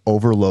dog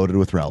overloaded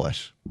with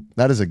relish.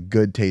 That is a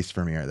good taste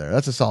for me right there.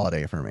 That's a solid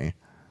A for me.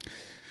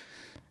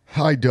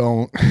 I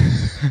don't.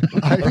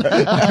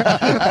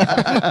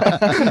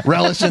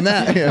 Relish in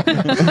that.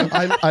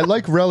 Yeah. I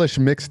like relish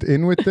mixed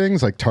in with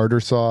things like tartar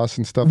sauce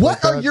and stuff What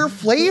like that. are your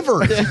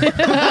flavors?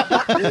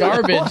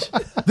 Garbage.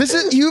 This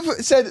is you've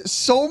said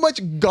so much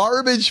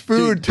garbage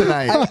food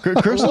tonight.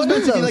 Chris was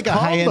meant to be a like a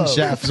high-end combo?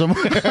 chef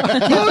somewhere.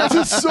 Lots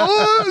of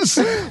sauce.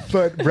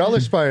 But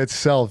relish by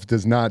itself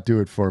does not do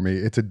it for me.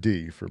 It's a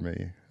D for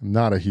me. I'm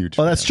not a huge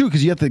Well, that's fan. true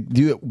because you have to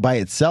do it by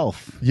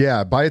itself.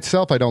 Yeah, by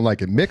itself I don't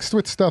like it. Mixed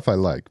with stuff I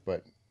like,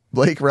 but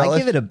Blake I relish.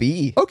 give it a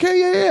B. Okay,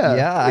 yeah. Yeah,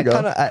 There I you go.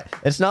 kind of.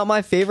 It's not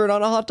my favorite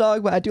on a hot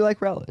dog, but I do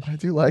like relish. I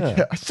do like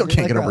it. I still I do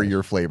can't like get over relish.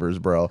 your flavors,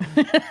 bro.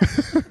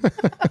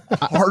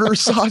 Tartar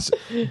sauce,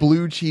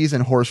 blue cheese,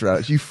 and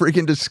horseradish. You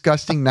freaking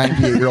disgusting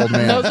 98-year-old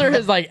man. Those are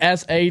his like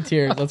SA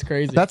tiers. That's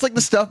crazy. That's like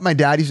the stuff my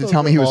dad used to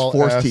tell me he was all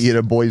forced S. to eat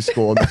at boys'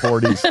 school in the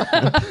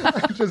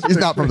 40s. He's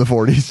not from the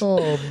 40s.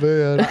 oh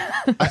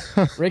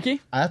man. Ricky?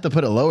 I have to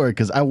put it lower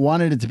because I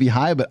wanted it to be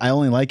high, but I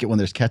only like it when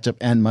there's ketchup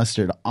and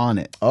mustard on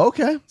it.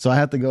 Okay. So I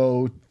have to go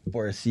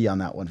for a C on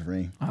that one for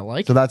me. I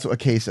like So it. that's a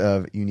case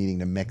of you needing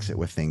to mix it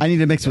with things. I need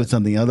to mix it with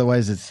something,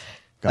 otherwise it's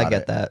Got I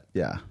get it. that.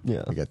 yeah.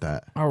 Yeah. I get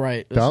that. All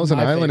right. this is Thousand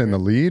my Island in the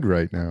favorite. lead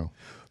right now.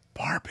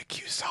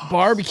 Barbecue sauce.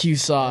 Barbecue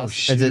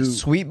sauce. Is it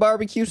sweet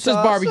barbecue It's sauce?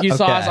 just barbecue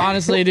sauce, Okay.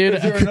 honestly, dude.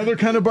 Another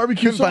kind of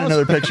barbecue Couldn't find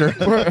another picture.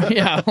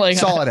 Yeah, like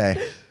Solid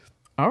A.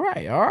 All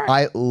right.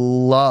 I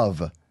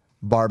love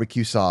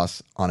barbecue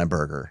sauce on a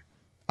burger.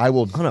 I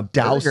will On a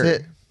douse burger?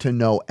 it to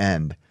no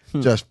end.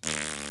 Just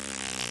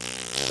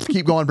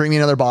keep going. Bring me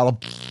another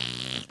bottle.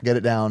 Get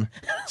it down.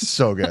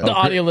 So good. The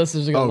audio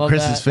listeners are gonna Oh, love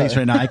Chris's that. face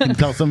right now. I can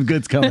tell some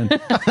good's coming.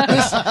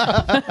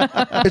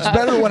 It's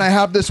better when I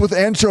have this with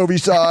anchovy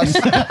sauce.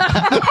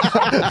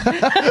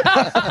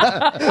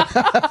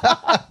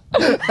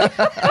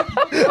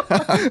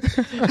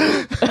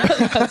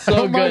 That's so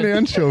Don't mind good.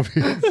 anchovies.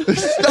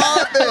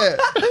 Stop it!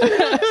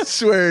 I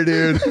swear,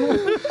 dude.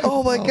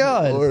 Oh my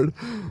god. Lord.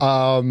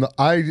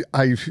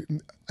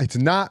 It's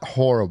not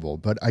horrible,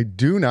 but I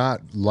do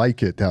not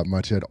like it that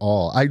much at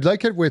all. I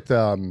like it with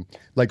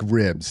like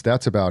ribs.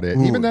 That's about it.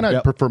 Even then, I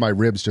prefer my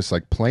ribs just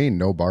like plain,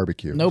 no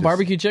barbecue. No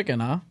barbecue chicken,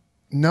 huh?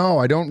 No,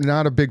 I don't.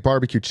 Not a big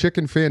barbecue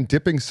chicken fan.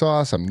 Dipping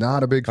sauce, I'm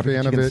not a big fan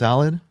of Chicken it.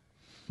 salad?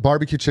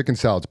 Barbecue chicken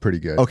salad's pretty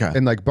good. Okay.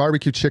 And like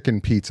barbecue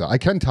chicken pizza, I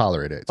can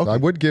tolerate it. So I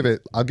would give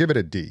it. I'll give it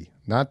a D.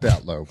 Not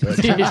that low. But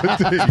Pretty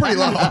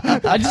low.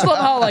 I just love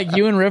how like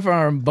you and Riff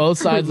are on both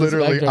sides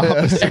Literally of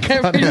the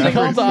spectrum. Every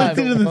single time.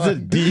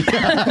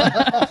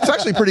 It's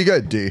actually pretty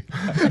good, D.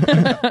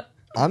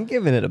 I'm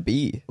giving it a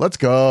B. Let's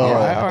go. All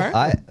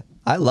right.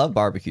 I love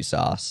barbecue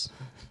sauce.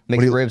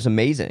 Makes ribs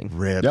amazing.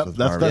 Ribs. Yep, with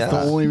that's barbecue.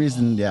 the only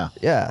reason. Yeah,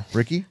 Yeah.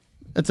 Ricky?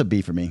 that's a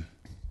B for me.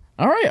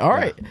 All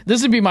right.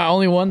 This would be my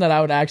only one that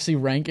I would actually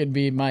rank and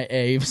be my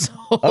A. So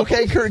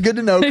Okay, Kurt, good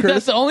to know, Chris.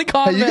 that's the only Hey,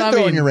 comment. you can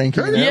throw in your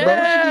ranking there, bro.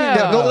 Yeah.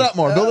 Yeah, build it up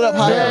more. Build it up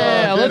higher.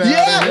 Yeah, let's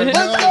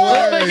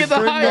let's make it the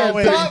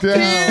highest. Top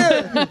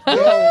tier. No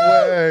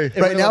way.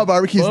 Right now,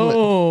 barbecue's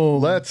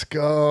Boom. Let's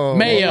go.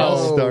 Mayo.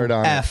 Let's start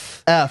on it.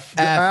 F. F.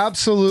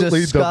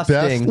 Absolutely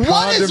Disgusting. the best.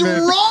 What is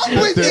condiment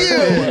wrong with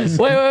there you? is.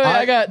 Wait.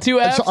 I got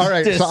two F's. So, all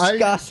right, so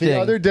Disgusting. the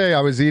other day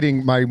I was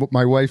eating. My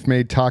wife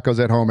made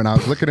tacos at home, and I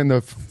was looking in the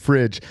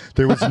fridge.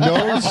 There was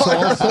no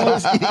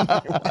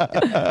salsa.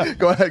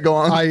 Go ahead, go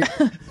on.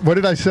 What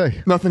did I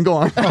say? Nothing, go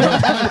on.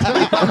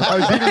 I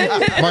was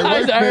eating. My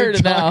wife I heard made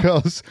it now.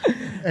 tacos,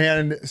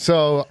 and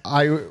so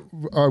I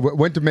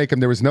went to make them.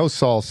 There was no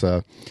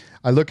salsa.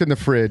 I look in the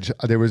fridge.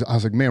 I was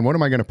like, man, what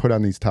am I going to put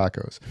on these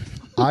tacos?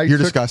 You're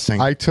disgusting.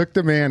 I took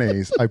the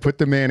mayonnaise. I put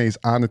the mayonnaise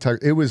on the taco.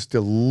 It was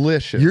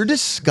delicious. You're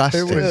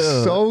disgusting. It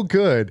was so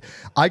good.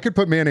 I could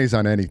put mayonnaise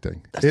on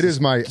anything. It is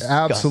my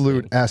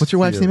absolute S. What's your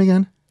wife's tier. name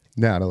again?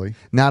 Natalie.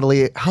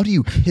 Natalie, how do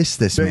you kiss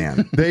this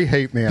man? They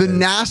hate mayonnaise. The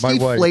nasty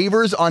My wife.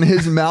 flavors on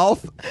his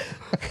mouth.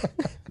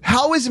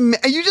 How is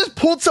you just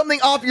pulled something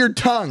off your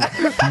tongue?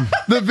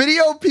 The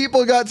video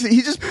people got to.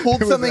 He just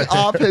pulled something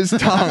off his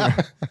tongue.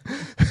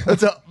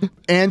 That's an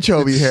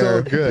anchovy It's hair.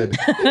 so good.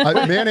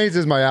 Mayonnaise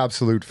is my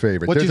absolute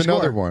favorite. What's There's your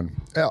another score?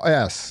 one.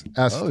 S.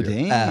 Oh,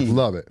 tier. dang.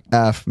 Love it.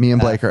 F. Me and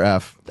Blake are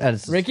F. That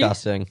is Ricky?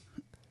 disgusting.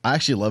 I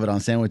actually love it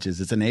on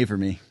sandwiches. It's an A for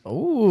me.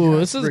 Ooh,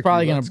 this is Ricky,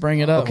 probably gonna let's bring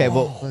it up. Okay,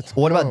 well,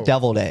 what go. about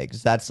deviled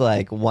eggs? That's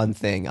like one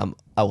thing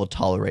I will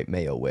tolerate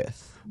mayo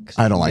with. 'Cause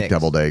I it's don't like mixed.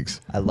 deviled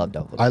eggs. I love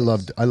deviled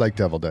eggs. I like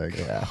deviled egg.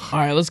 Yeah. All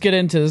right, let's get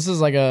into this. Is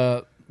like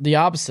the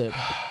opposite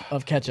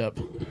of ketchup,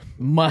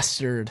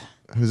 mustard.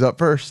 Who's up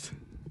first?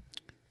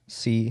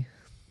 C.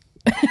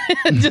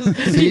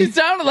 You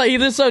sounded like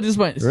you're so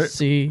disappointed. Right.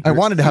 See, I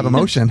wanted to have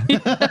emotion.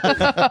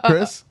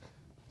 Chris?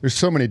 There's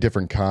so many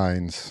different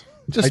kinds.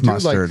 Just I do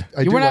mustard.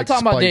 I do we're not like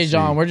talking about spicy.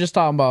 Dijon. We're just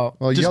talking about.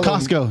 Well, Just yellow,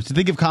 Costco. So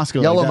think of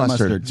Costco. Yellow like that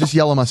mustard. Just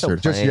yellow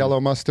mustard. Just Plain. yellow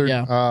mustard.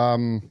 Yeah.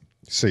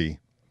 C.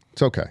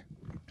 It's okay.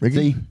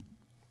 Ricky? See?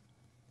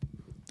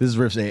 This is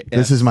Riff's A.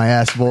 This is my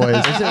ass, boys.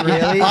 Is it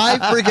really? I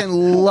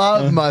freaking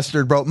love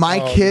mustard, bro. My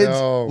kids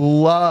no.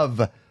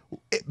 love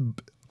it.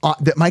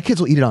 My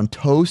kids will eat it on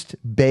toast,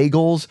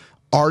 bagels,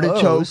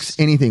 artichokes, Toast?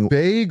 anything.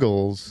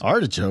 Bagels.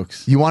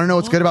 artichokes. You want to know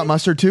what's good about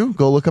mustard too?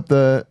 Go look up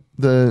the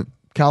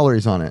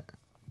calories on it.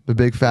 The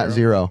big fat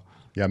zero.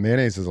 Yeah,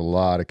 mayonnaise is a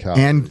lot of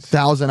calories. And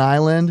Thousand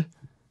Island.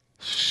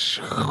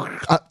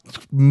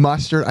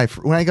 Mustard.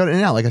 When I go to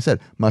In-N-Out, like I said,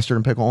 mustard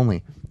and pickle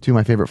only. Two of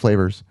my favorite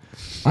flavors.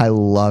 I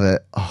love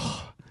it.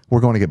 Oh,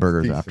 we're going to get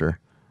burgers after.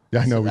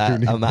 yeah, I know we do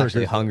need I'm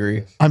actually burgers.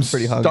 hungry. I'm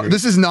pretty star- hungry.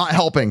 This is not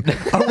helping.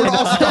 We're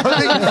all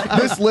starving.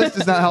 This list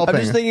is not helping.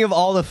 I'm just thinking of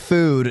all the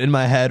food in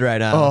my head right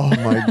now. Oh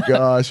my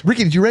gosh.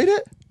 Ricky, did you rate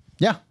it?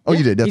 Yeah. Oh,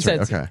 you did. That's he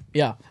right. said Okay.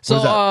 Yeah. So What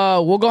is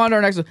that? we'll go on to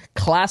our next one.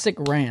 Classic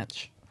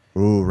ranch.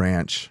 Ooh,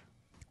 ranch.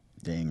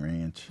 Dang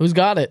ranch. Who's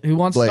got it? Who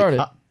wants Blake. to start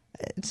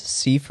it? It's a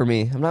C for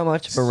me. I'm not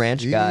much of a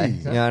ranch guy.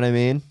 You know what I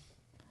mean?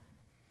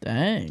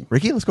 Dang.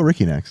 Ricky, let's go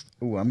Ricky next.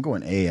 Ooh, I'm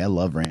going A. I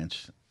love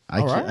ranch.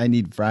 All right. I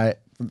need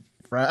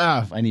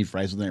I need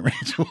fries with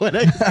ranch. What?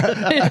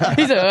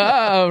 He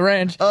said,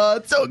 ranch.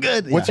 It's so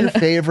good. What's your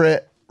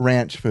favorite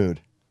ranch food?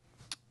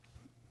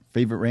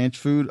 favorite ranch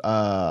food?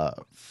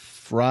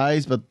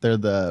 Fries, but they're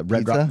the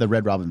Pizza?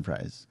 Red Robin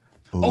fries.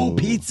 Oh,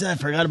 pizza! I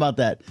forgot about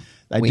that.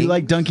 I do Wings?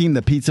 like dunking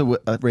the pizza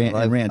with ranch,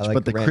 I like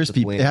but the ranch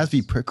crispy. with It has to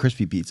be wings.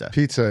 crispy pizza.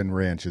 Pizza and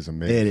ranch is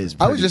amazing. It is.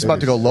 I was just pretty about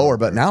to go good. lower,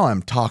 but now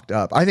I'm talked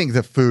up. I think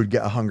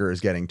the hunger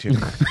is getting to me.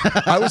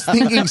 I was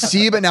thinking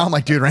C, but now I'm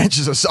like, dude, ranch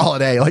is a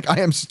solid A. Like,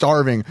 I am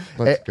starving.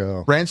 Let's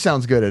go. Ranch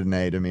sounds good at an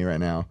A to me right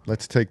now.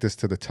 Let's take this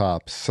to the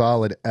top.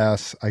 Solid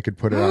S. I could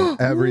put it on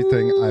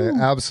everything. I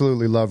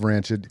absolutely love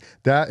ranch.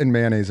 That and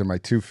mayonnaise are my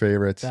two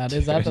favorites. That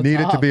is at the Need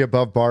it to top. be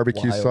above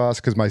barbecue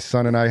sauce because my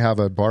son and I have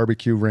a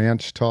barbecue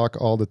ranch talk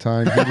all the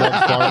time. He loves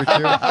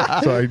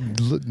barbecue, so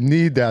I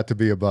need that to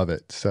be above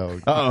it. So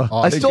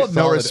I still have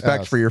no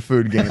respect for your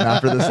food game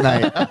after this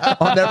night.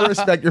 I'll never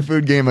respect your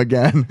food game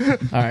again.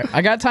 All right,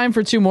 I got time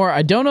for 2 more.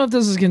 I don't know if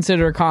this is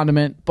considered a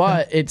condiment,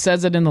 but it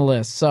says it in the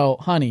list. So,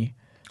 honey.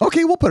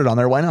 Okay, we'll put it on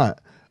there. Why not?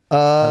 I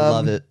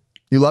love it.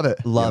 You love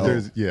it. Love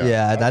it.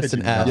 Yeah, that's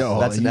an S.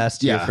 That's an S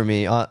tier yeah. for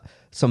me.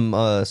 Some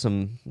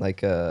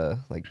like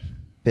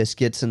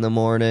biscuits in the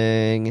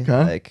morning.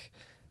 Okay. Like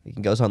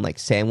it goes on like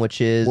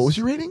sandwiches. What was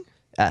your rating?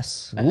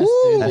 S.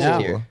 Ooh.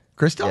 S tier.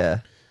 Crystal? Yeah.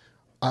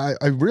 I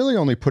really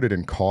only put it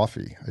in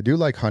coffee. I do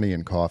like honey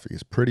in coffee.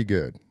 It's pretty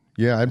good.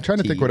 Yeah, I'm trying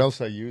to think what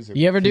else I use it.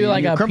 You ever do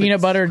like a crumpets. peanut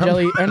butter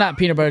jelly, or not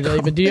peanut butter jelly,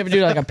 but do you ever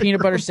do like a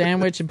peanut butter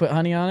sandwich and put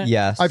honey on it?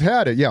 Yes. I've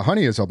had it. Yeah,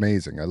 honey is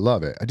amazing. I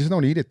love it. I just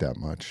don't eat it that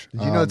much.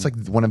 Did you know it's like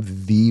one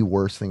of the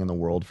worst thing in the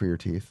world for your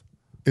teeth?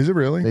 Is it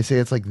really? They say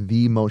it's like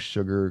the most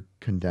sugar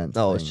condensed.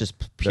 Oh, it's thing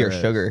just pure there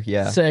is. sugar.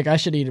 Yeah. Sick. I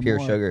should eat it Pure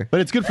more. sugar.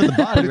 But it's good for the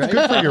body, right? It's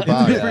good for your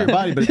body. It's good for your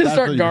body, but it's bad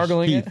Start for your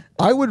gargling teeth. it.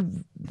 I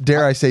would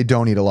dare I say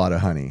don't eat a lot of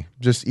honey.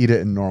 Just eat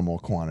it in normal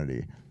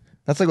quantity.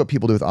 That's like what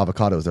people do with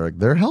avocados. They're like,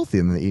 they're healthy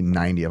and they eat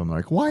 90 of them. They're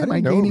like, why I am I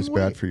didn't know it gaining was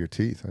weight? bad for your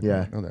teeth. I Yeah.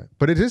 didn't know that.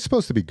 But it is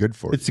supposed to be good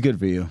for you. It's good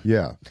for you.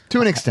 Yeah.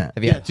 To an extent.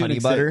 Have you had to an honey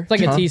extent. butter? It's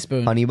like a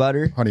teaspoon. Honey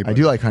butter? Honey I butter.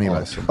 do like honey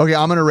butter. Awesome. Okay,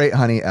 I'm going to rate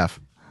honey F.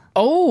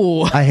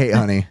 Oh. I hate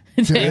honey.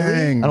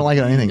 Dang. I don't like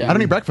it on anything. I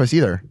don't eat breakfast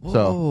either. So,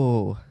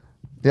 Oh.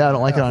 yeah, I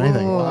don't like it on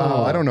anything.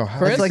 Wow, I don't know how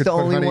Chris? you Like could the put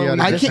only honey one on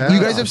we it. I just can't.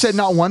 You guys have said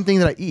not one thing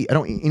that I eat. I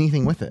don't eat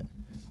anything with it.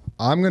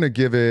 I'm gonna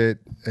give it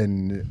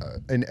an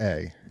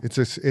A.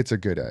 It's a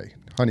good A.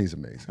 Honey's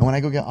amazing. And when I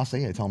go get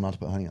acai, I tell them not to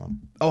put honey on.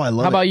 Oh, I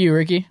love How it. about you,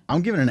 Ricky?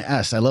 I'm giving it an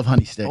S. I love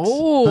honey sticks.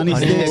 Oh, honey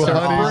sticks are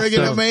honey friggin'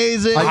 sticks.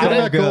 amazing. I get them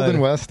at good. Golden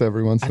West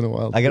every once in a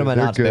while. I get them at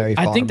They're Knott's good. Berry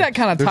Farm. I think that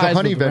kind of There's ties a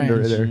honey with the vendor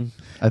range. there.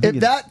 I think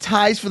If that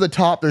ties for the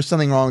top, there's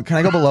something wrong. Can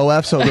I go below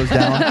F so it goes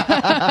down?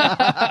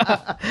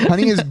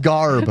 Honey is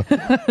garb. All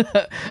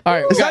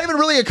right. It's not even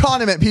really a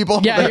condiment, people.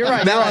 Yeah, you're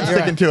right. Now you're I'm right,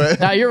 sticking to it.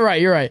 No, you're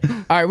right. You're right.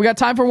 All right, we got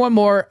time for one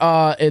more.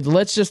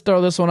 Let's just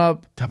throw this one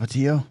up.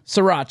 Tapatio.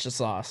 Sriracha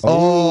sauce.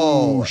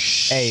 Oh, A.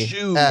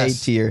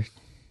 S. A tier.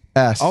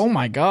 S. Oh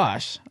my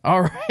gosh.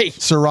 All right.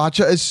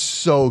 Sriracha is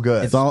so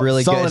good. It's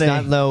really good. It's solid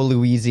not A. no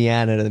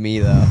Louisiana to me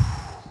though.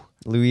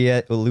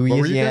 you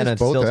Louisiana guys,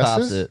 both still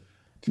tops S's? it.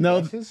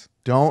 No,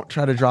 Don't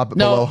try to drop it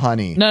No. below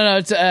honey. No,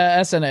 it's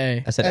S and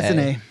A. I said S and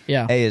A.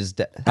 Yeah. A is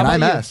And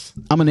I'm S.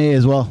 I'm an A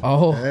as well.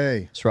 Oh.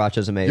 Hey.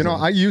 Sriracha's amazing. You know,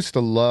 I used to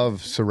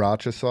love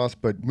sriracha sauce,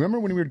 but remember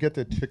when we would get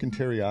the chicken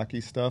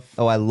teriyaki stuff?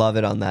 oh, I love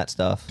it on that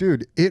stuff.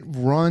 Dude, it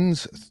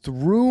runs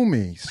through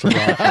me,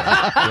 sriracha.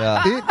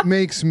 Yeah. It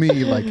makes me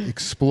like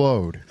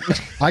explode.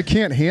 I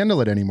can't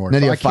handle it anymore. Now,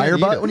 do you I have fire can't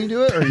eat butt it. when you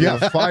do it? Or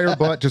Yeah, fire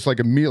butt, just like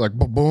immediately, like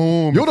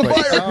boom. You're the It's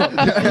like, fire.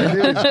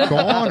 yeah, it is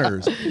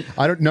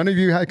goners. None of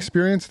you have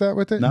experienced that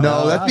with it?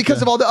 No, that's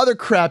because of all the other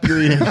crap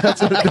you're eating.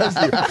 That's what it does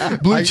to you.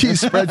 Blue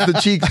cheese spreads the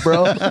cheeks,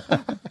 bro.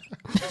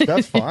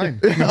 That's fine.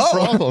 No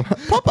problem.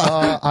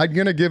 I'm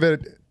gonna give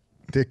it.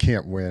 They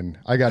can't win.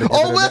 I gotta. Give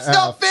it Oh, an that's F.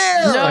 not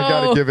fair. No. I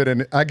gotta give it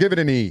an. I give it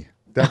an E.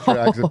 That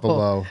drags it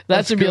below. That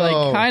Let's should be like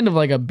go. kind of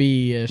like a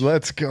B-ish.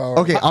 Let's go.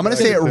 Okay, I'm gonna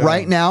say it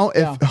right now.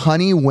 If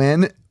honey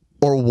win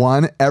or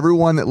won,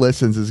 everyone that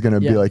listens is gonna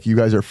be Yeah. like, you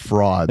guys are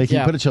frauds. Hey, can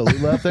Yeah. you put a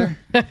Cholula up there?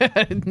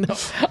 No.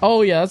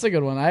 Oh yeah, that's a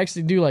good one. I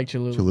actually do like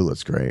Cholula.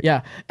 Cholula's great.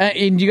 Yeah,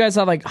 and you guys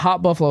have like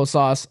hot buffalo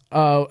sauce.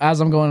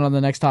 As I'm going on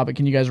the next topic,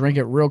 can you guys rank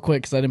it real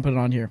quick because I didn't put it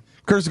on here?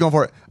 Curtis is going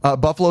for it.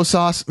 Buffalo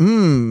sauce.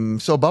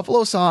 So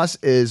buffalo sauce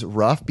is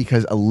rough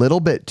because a little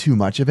bit too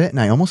much of it, and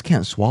I almost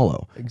can't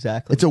swallow.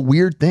 Exactly. It's a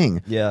weird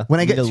thing. Yeah,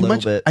 When I you get need a too little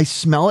much, bit. I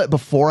smell it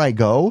before I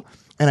go,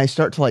 and I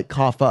start to like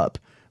cough up.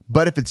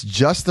 But if it's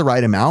just the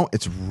right amount,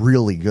 it's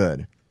really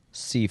good.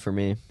 C for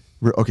me.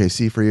 Okay,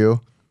 C for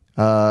you.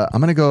 I'm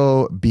gonna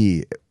go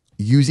B.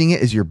 Using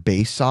it as your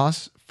base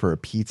sauce for a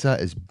pizza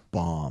is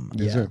bomb.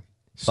 Is it?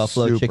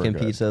 Buffalo Super chicken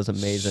good. pizza is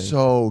amazing.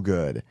 So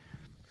good.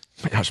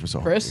 My gosh, I'm so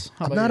Chris, hungry.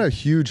 how I'm about not you? a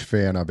huge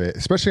fan of it,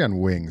 especially on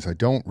wings. I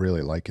don't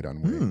really like it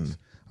on wings.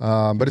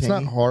 But it's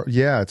not hard.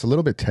 Yeah, it's a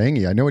little bit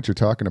tangy. I know what you're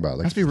talking about.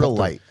 Like Has to be real stuff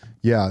light.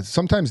 Yeah,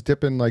 sometimes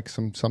dipping like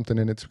something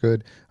in it's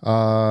good.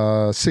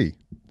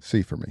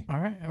 C for me. All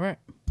right.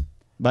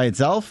 By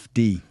itself,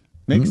 D.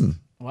 Mixed,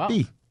 Wow.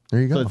 D.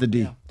 There you go. So it's a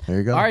D. There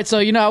you go. All right, so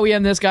you know how we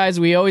end this, guys.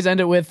 We always end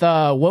it with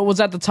what was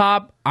at the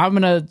top. I'm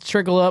gonna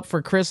trickle up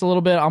for Chris a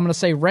little bit. I'm gonna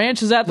say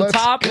ranch is at the Let's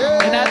top go.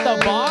 and at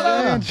the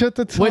bottom, Ranch at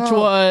the top. which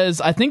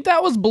was I think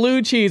that was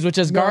blue cheese, which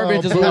is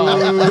garbage as well.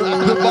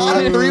 The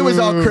bottom three was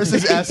all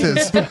Chris's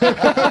S's.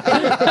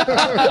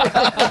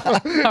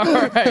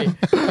 All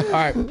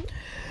right.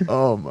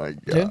 Oh my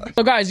god.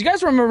 So guys, you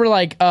guys remember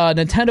like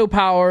Nintendo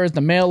Powers, the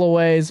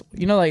mail-aways?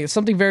 You know, like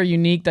something very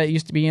unique that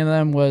used to be in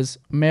them was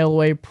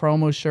mail-away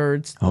promo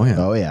shirts, Oh yeah.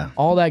 Oh, yeah.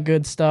 all that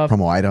good stuff.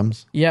 Promo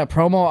items. Yeah,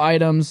 promo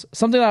items.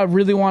 Something that I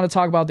really want to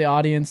talk about the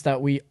audience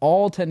that we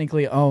all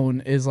technically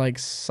own is like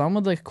some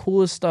of the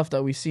coolest stuff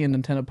that we see in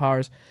Nintendo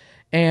Powers.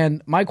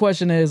 And my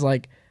question is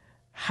like,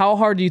 how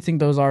hard do you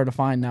think those are to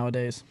find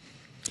nowadays?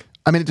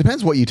 I mean, it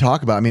depends what you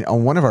talk about. I mean,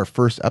 on one of our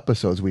first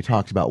episodes, we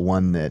talked about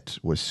one that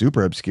was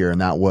super obscure, and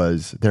that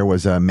was there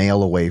was a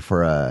mail away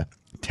for a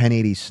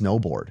 1080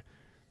 snowboard.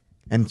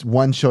 And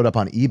one showed up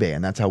on eBay,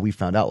 and that's how we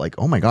found out, like,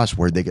 oh my gosh,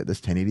 where'd they get this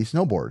 1080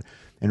 snowboard?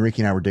 And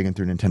Ricky and I were digging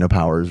through Nintendo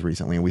Powers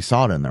recently, and we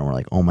saw it in there, and we're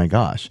like, oh my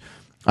gosh.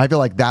 I feel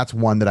like that's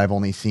one that I've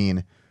only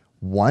seen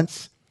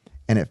once,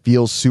 and it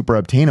feels super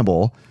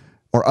obtainable.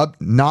 Or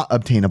not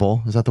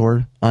obtainable. Is that the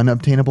word?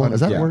 Unobtainable? Is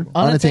that the word?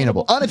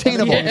 Unattainable.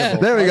 Unattainable. Yeah.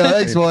 There we go.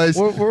 Thanks, boys.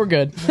 We're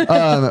good.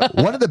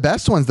 One of the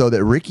best ones, though,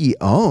 that Ricky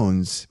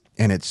owns,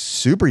 and it's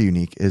super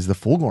unique, is the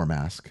Fulgore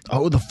mask.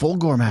 Oh, the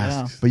Fulgore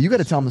mask. But you got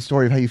to tell them the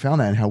story of how you found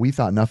that and how we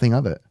thought nothing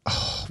of it.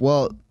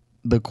 Well,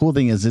 the cool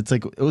thing is it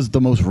was the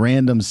most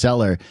random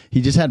seller.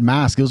 He just had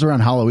masks. It was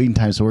around Halloween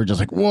time, so we're just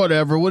like,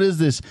 whatever, what is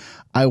this?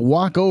 I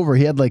walk over,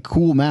 he had like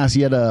cool masks.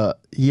 He had I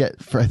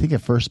think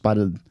at first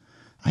spotted,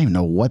 I don't even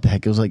know what the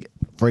heck. It was like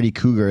Freddy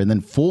Krueger, and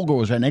then Fulgore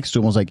was right next to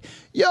him. I was like,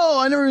 yo,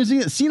 I never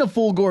even seen a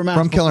Fulgore mask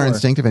From Killer before.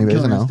 Instinct, if anybody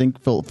doesn't know.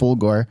 Instinct,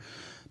 Fulgore.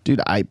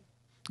 Dude, I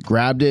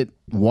grabbed it,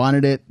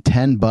 wanted it,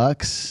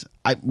 $10.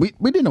 We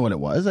didn't know what it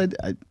was. I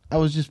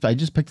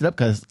just picked it up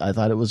because I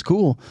thought it was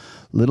cool.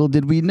 Little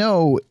did we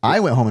know,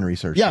 I went home and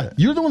researched it.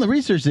 you're the one that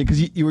researched it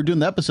because you were doing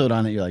the episode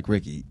on it. You're like,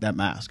 Ricky, that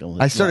mask.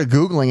 I started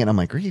Googling it, and I'm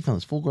like, Ricky found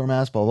this Fulgore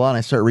mask, blah, blah, blah. And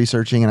I start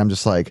researching, and I'm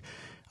just like,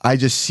 I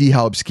just see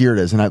how obscure it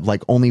is.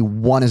 And only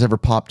one has ever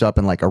popped up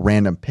in like a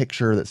random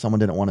picture that someone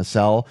didn't want to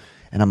sell.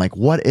 And I'm like,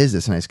 what is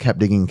this? And I just kept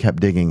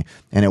digging.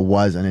 And it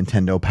was a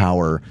Nintendo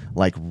Power,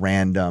 like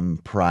random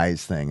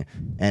prize thing.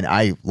 And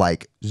I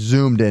like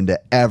zoomed into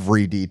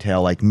every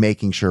detail, like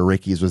making sure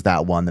Ricky's was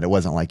that one, that it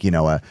wasn't like,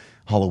 a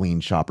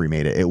Halloween shop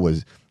remade it. It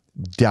was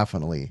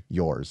definitely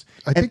yours.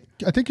 I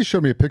think you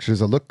showed me a picture.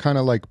 Does it look kind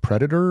of like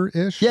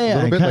Predator-ish? Yeah, a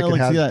little bit kinda like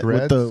it has that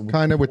with dreads, the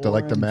kind of with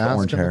the mask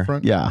orange in hair. the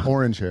front. Yeah.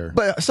 Orange hair.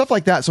 But stuff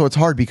like that. So it's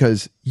hard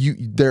because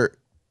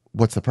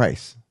what's the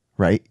price,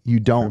 right? You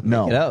don't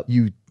know. it up.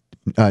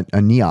 A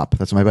NEOP.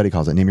 That's what my buddy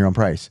calls it. Name your own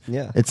price.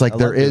 Yeah, It's like I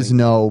there love is doing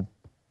no.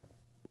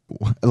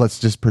 Let's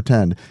just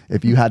pretend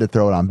if you had to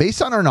throw it on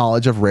based on our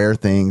knowledge of rare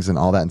things and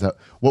all that. And stuff,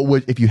 what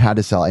would, if you had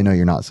to sell? I know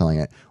you're not selling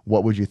it.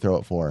 What would you throw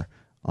it for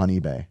on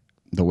eBay?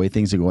 the way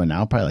things are going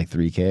now, probably like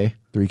 3K.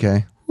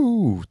 3K.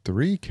 Ooh,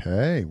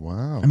 3K.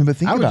 Wow. I mean, but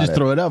think I would about just it.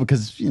 throw it up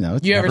because, it's You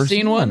ever never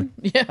seen one?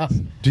 Yeah.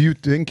 Do you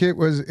think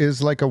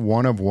is like a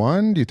one of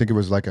one? Do you think it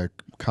was like a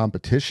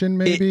competition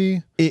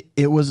maybe?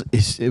 It was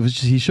just,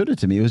 he showed it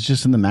to me. It was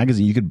just in the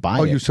magazine. You could buy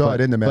it. Oh, you saw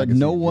it in the But magazine,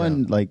 no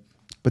one yeah.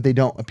 But they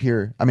don't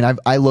appear. I mean,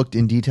 I looked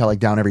in detail, like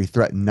down every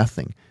thread.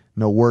 Nothing.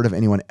 No word of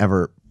anyone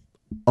ever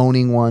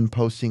owning one,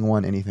 posting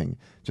one, anything.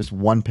 Just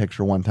one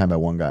picture one time by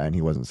one guy, and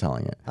he wasn't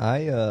selling it.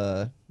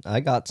 I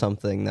got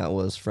something that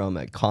was from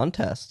a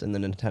contest in the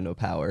Nintendo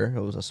Power. It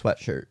was a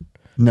sweatshirt.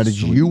 Now, did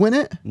you win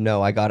it?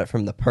 No, I got it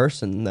from the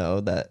person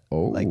though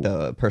like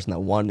the person that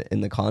won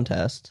in the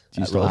contest.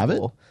 Do you at still Rose have it?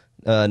 Bowl.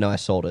 No, I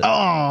sold it. Oh,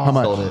 How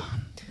much?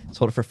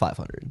 Sold it for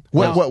 $500.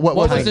 What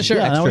was the shirt?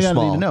 yeah, now we extra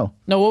gotta need small. to know.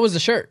 No, what was the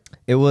shirt?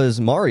 It was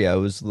Mario.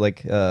 It was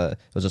like it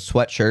was a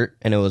sweatshirt,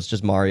 and it was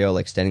just Mario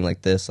like standing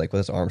like this, like with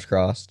his arms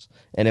crossed.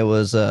 And it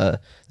was the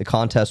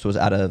contest was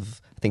out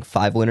of I think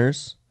 5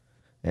 winners,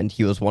 and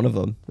he was one of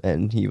them.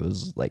 And he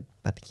was like,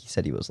 I think he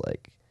said he was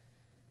like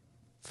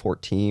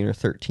 14 or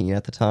 13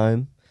 at the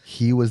time.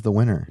 He was the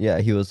winner. Yeah,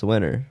 he was the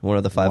winner, one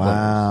of the 5 winners.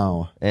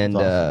 Wow.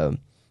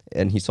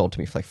 And he sold to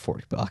me for like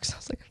 $40. I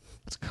was like,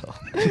 let's go.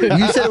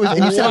 You said it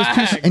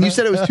was, and you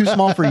said it was too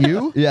small for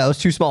you. Yeah, it was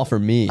too small for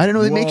me. I didn't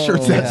know they make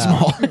shirts that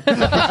small.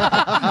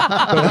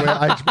 By the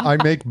way, I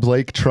make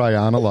Blake try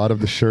on a lot of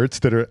the shirts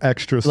that are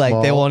extra small.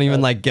 Like they won't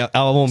even like get.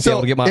 I won't be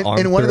able to get my arm.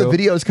 in one of through. the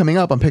videos coming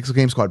up on Pixel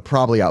Game Squad,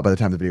 probably out by the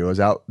time the video is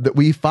out, that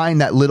we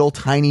find that little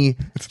tiny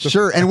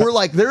shirt, and we're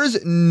like, there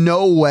is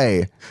no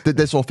way that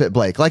this will fit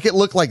Blake. Like it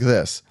looked like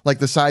this, like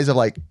the size of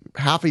like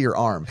half of your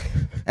arm.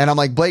 And I'm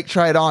like, Blake,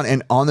 try it on.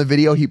 And on the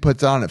video, he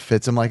puts it on. It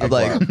fits him like a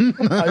glove.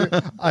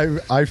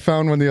 I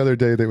found one the other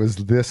day that was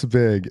this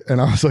big, and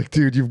I was like,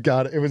 dude, you've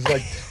got it. It was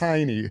like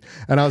tiny,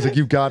 and I was like,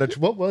 you've got it.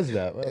 What was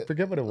that? I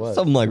forget what it was.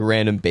 Some like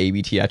random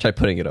baby tee. I tried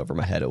putting it over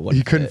my head. It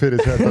He couldn't fit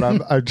his head, but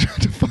I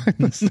tried to find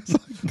this.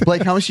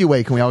 Blake, how much do you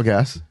weigh? Can we all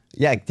guess?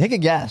 Yeah, take a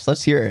guess.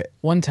 Let's hear it.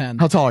 110.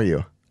 How tall are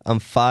you? I'm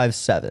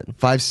 5'7".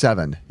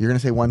 5'7". You're going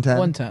to say 110?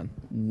 110.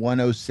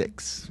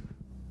 106.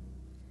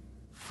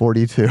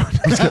 42.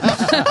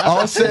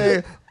 I'll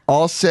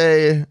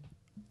say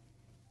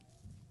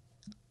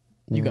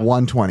You go.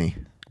 120.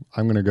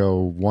 I'm gonna go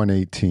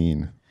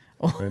 118.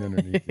 Right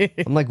underneath.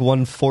 I'm like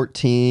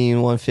 114,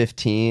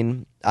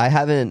 115.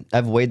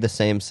 I've weighed the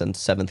same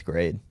since 7th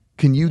grade.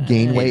 Can you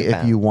gain weight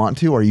if you want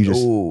to, or you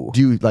just No.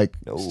 do you like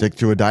stick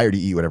to a diet, or do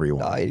you eat whatever you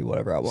want? I eat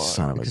whatever I want.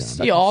 Son of a gun.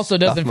 He also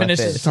doesn't Stuff my finish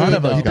face. his Son food,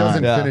 of a though. He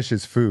doesn't Yeah. finish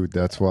his food.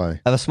 That's why. I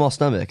have a small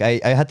stomach. I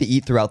had to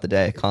eat throughout the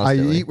day I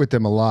constantly. eat with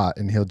him a lot,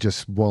 and he'll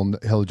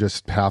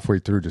just halfway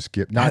through just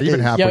get not That even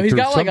is- halfway Yeah, he's through.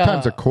 got like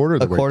Sometimes a quarter of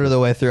the a way quarter of the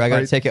way through. I got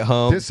to Right. take it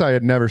home. This I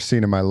had never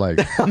seen in my life.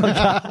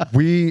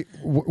 we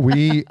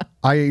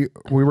we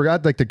were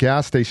at like the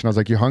gas station. I was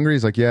like, "You hungry?"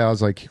 He's like, "Yeah." I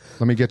was like,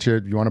 "Let me get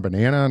you. You want a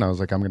banana?" And I was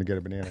like, "I'm gonna get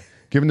a banana."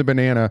 Give him the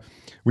banana.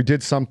 We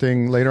did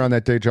something later on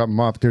that day. Drop him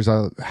off. There's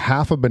a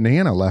half a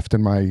banana left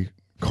in my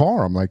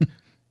car. I'm like,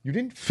 "You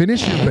didn't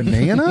finish your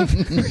banana?"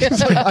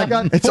 He's like, "I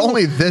got." It's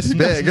only this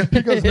big.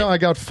 He goes, "No, I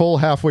got full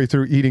halfway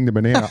through eating the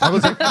banana." I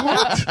was like,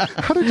 "What?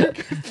 How did you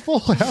get full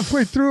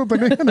halfway through a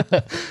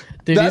banana?"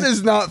 Dude, That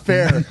is not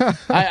fair.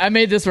 I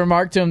made this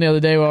remark to him the other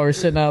day while we were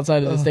sitting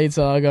outside of the state.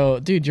 So I go,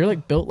 dude, you're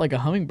like built like a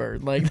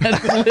hummingbird. Like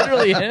that's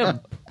literally him.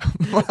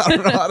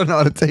 I don't know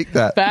how to take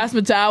that. Fast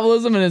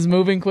metabolism and is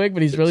moving quick,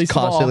 but he's really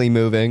small. Constantly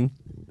moving.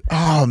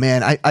 Oh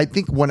man, I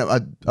think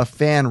a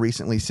fan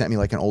recently sent me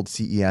like an old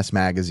CES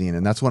magazine,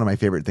 and that's one of my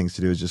favorite things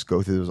to do is just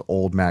go through those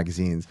old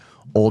magazines,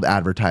 old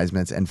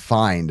advertisements, and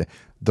find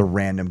the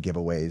random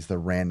giveaways, the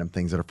random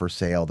things that are for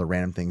sale, the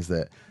random things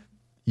that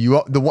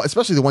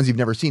especially the ones you've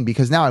never seen.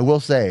 Because now I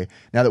will say,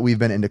 now that we've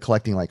been into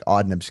collecting like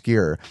odd and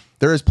obscure,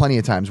 there is plenty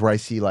of times where I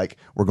see like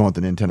we're going with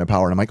the Nintendo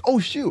Power, and I'm like, oh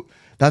shoot,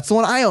 that's the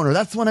one I own, or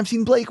that's the one I've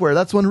seen Blake wear,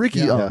 that's the one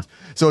Ricky owns.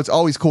 So it's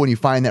always cool when you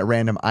find that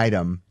random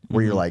item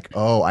where you're like,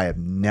 oh, I have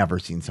never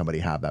seen somebody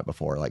have that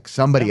before. Like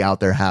somebody out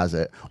there has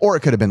it, or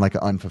it could have been like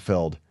an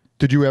unfulfilled.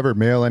 Did you ever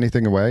mail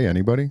anything away?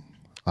 Anybody?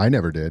 I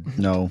never did.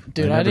 No,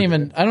 Dude, I don't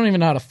even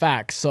know how to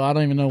fax, so I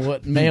don't even know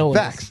what mail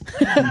Fax.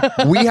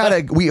 is. we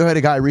had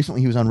a guy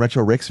recently. He was on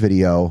Retro Rick's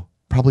video.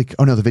 Probably.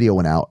 Oh no, the video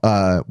went out.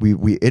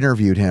 We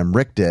interviewed him.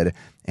 Rick did,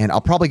 and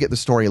I'll probably get the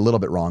story a little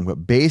bit wrong,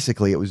 but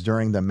basically it was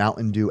during the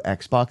Mountain Dew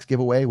Xbox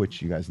giveaway,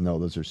 which you guys know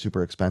those are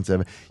super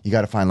expensive. You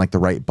got to find like the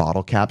right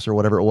bottle caps or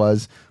whatever it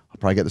was. I'll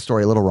probably get the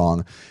story a little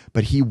wrong,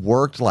 but he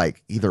worked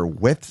like either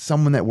with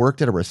someone that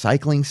worked at a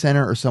recycling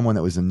center or someone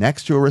that was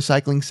next to a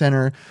recycling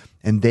center,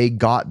 and they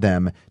got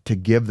them to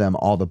give them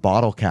all the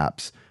bottle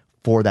caps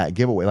for that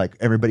giveaway. Like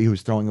everybody who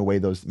was throwing away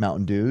those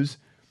Mountain Dews,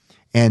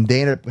 and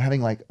they ended up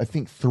having like I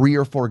think 3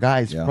 or 4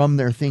 guys from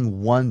their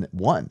thing won.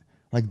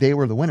 Like they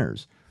were the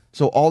winners.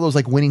 So all those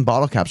like winning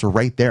bottle caps were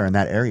right there in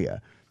that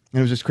area. And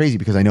it was just crazy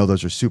because I know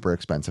those are super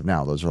expensive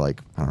now. Those are like,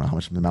 I don't know how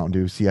much does the Mountain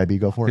Dew CIB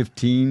go for?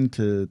 15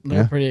 to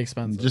They're pretty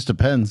expensive. just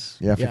depends.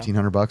 Yeah,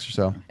 $1,500 or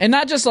so. And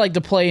not just like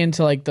to play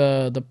into like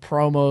the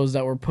promos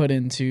that were put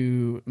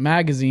into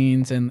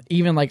magazines, and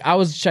even like I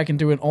was checking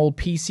through an old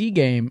PC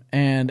game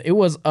and it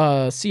was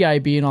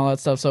CIB and all that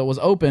stuff, so it was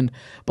open,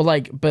 but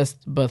like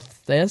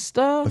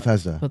Bethesda, I'm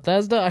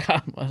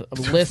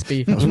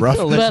lispy. That was rough.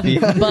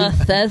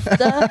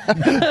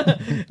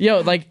 Bethesda,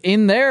 yo, like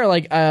in there,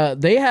 like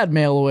they had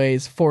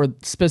mailaways for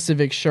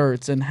specific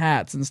shirts and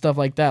hats and stuff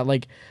like that.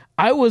 Like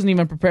I wasn't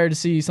even prepared to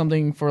see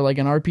something for like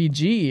an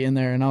RPG in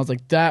there, and I was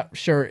like, that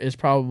shirt is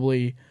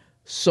probably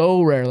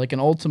so rare, like an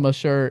Ultima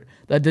shirt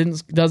that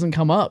doesn't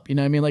come up. You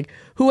know what I mean? Like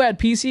who had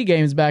PC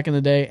games back in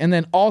the day and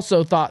then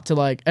also thought to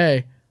like,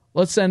 hey,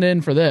 let's send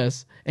in for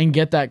this and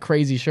get that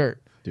crazy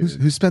shirt.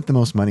 Who spent the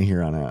most money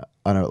here on a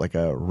like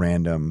a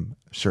random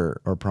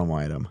shirt or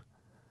promo item?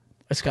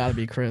 It's got to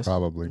be Chris.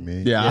 Probably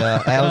me.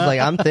 Yeah, I was like,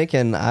 I'm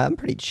thinking I'm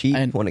pretty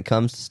cheap when it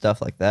comes to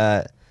stuff like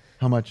that.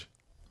 How much?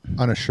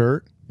 On a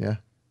shirt? Yeah. I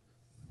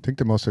think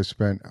the most I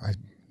spent,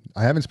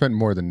 I haven't spent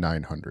more than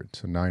 900.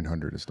 So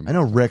 900 is the most. I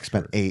know Rick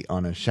spent 8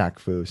 on a Shaq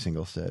Fu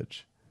single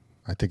stitch.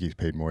 I think he's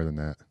paid more than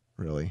that.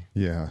 Really?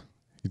 Yeah.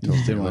 He told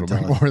me a didn't little want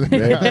bit to more than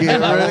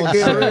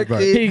that.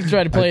 Ricky. He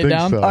tried to play I it think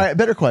down. so. All right,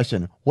 better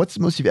question. What's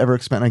the most you've ever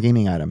spent on a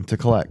gaming item to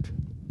collect?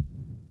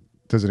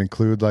 Does it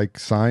include like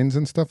signs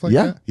and stuff like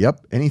Yeah. that?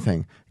 Yep.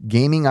 Anything.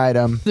 Gaming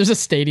item. There's a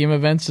stadium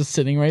event just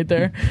sitting right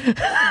there.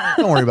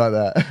 Don't worry about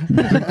that.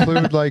 Does it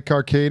include like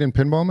arcade and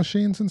pinball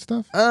machines and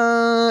stuff?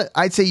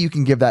 I'd say you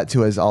can give that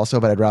to us also,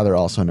 but I'd rather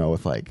also know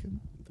with like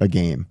a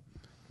game.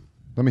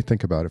 Let me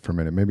think about it for a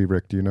minute. Maybe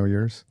Rick, do you know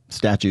yours?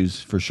 Statues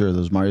for sure.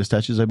 Those Mario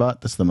statues I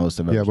bought. That's the most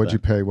I've ever. Yeah. What'd you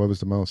spent. pay? What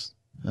was the most?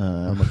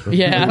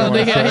 Yeah, I don't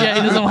think. Yeah,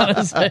 he doesn't want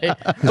to say.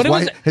 But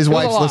His it was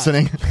wife's a lot.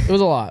 listening. It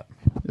was a lot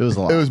It was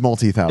a lot. It was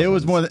multi-thousand. It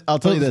was more. I'll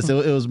tell you this.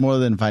 It was more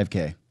than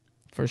 5K.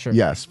 for sure.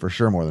 Yes, for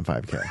sure, more than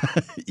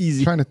 5K.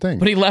 Easy. Trying to think.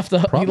 But he left the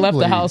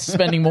Probably. house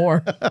spending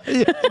more.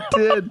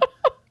 Did.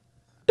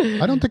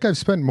 I don't think I've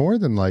spent more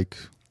than like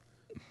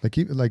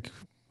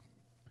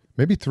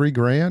maybe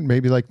 $3,000.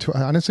 Maybe like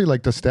honestly,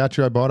 like the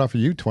statue I bought off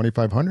of you,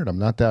 2,500. I'm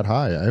not that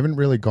high. I haven't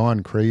really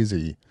gone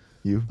crazy.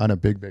 You? On a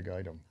big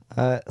item.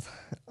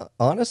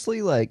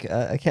 Honestly, like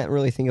I can't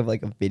really think of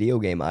like a video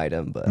game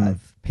item, but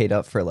I've paid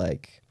up for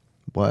like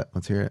What?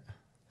 Let's hear it.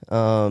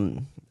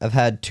 I've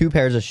had 2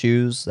 pairs of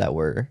shoes that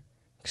were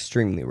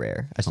extremely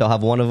rare. I still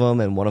have one of them,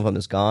 and one of them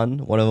is gone.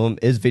 One of them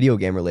is video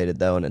game related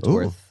though, and it's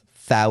worth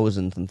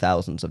thousands and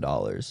thousands of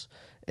dollars.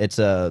 It's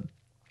I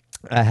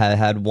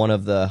had one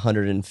of the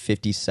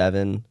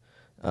 157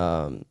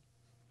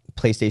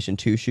 PlayStation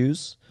 2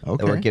 shoes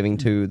that were giving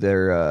to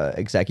their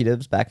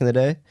executives back in the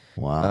day.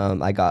 Wow.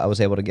 I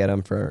was able to get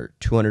them for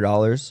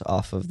 $200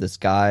 off of this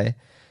guy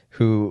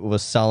who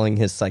was selling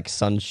his like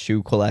son's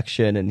shoe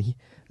collection, and he,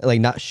 like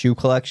not shoe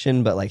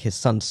collection, but like his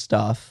son's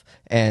stuff.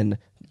 And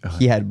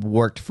he had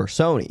worked for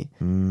Sony,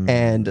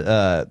 and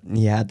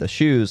he had the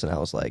shoes, and I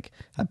was like,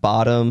 I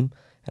bought them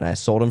and I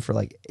sold them for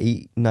like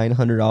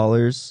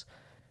 $800-900.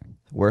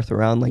 worth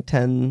around like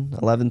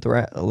 11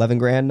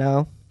 grand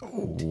now.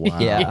 Wow.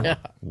 Yeah.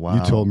 Wow.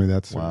 You told me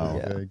that's Wow.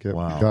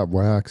 got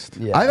waxed.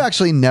 Yeah. I've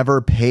actually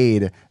never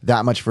paid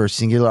that much for a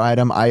singular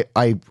item. I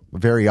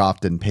very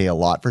often pay a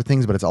lot for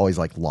things, but it's always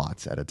like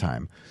lots at a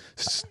time.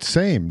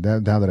 Same. Now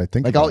that I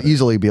think Like about I'll it.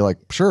 easily be like,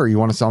 sure, you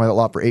want to sell me that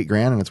lot for $8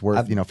 grand and it's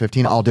worth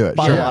 15. I'll do it.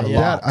 bought Sure. a lot of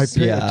that I lots.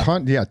 paid Yeah. a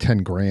ton. Yeah, 10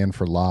 grand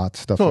for lots,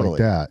 stuff Totally. like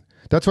that.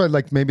 That's why,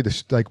 like, maybe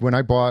like when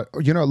I bought,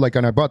 like,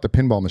 when I bought the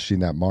pinball machine,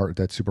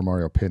 that Super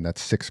Mario pin,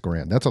 that's $6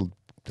 grand. That's a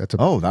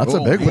Oh, that's a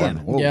big man.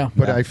 one. Whoa. Yeah.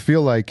 But I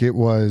feel like it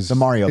was The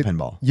Mario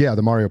pinball. Yeah,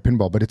 the Mario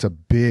pinball, but it's a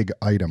big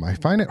item. I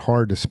find it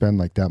hard to spend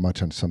like that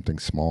much on something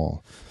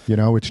small.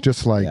 It's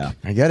just like Yeah.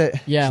 I get it.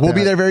 Yeah. We'll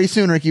be there very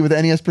soon, Ricky, with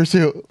the NES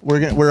Pursuit.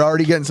 We're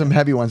already getting some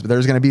heavy ones, but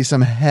there's going to be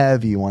some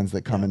heavy ones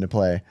that come into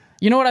play.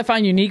 You know what I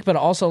find unique, but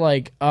also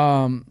like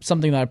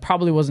something that I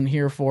probably wasn't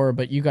here for,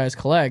 but you guys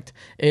collect,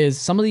 is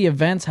some of the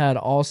events had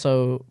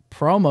also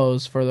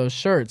promos for those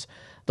shirts.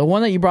 The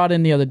one that you brought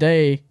in the other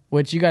day,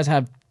 which you guys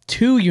have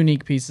 2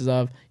 unique pieces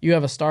of, you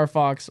have a Star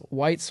Fox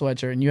white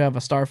sweatshirt and you have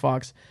a Star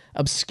Fox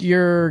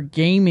obscure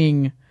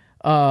gaming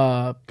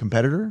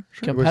Competitor?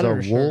 Sure. it was a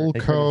competitor shirt.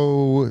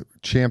 Woolco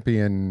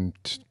Champion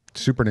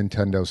Super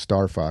Nintendo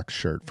Star Fox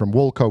shirt from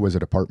Woolco was a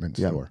department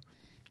store.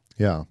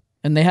 Yeah.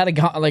 And they had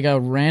a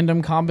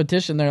random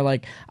competition there.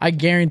 Like, I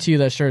guarantee you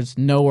that shirt's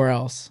nowhere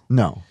else.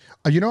 No.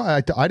 I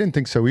didn't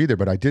think so either,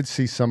 but I did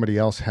see somebody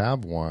else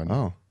have one.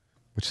 Oh.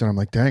 Which then I'm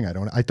like, dang,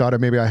 I thought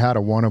maybe I had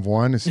a one of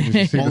one. As soon as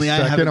you see Only the I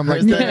have second, a I'm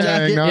like, Chris dang,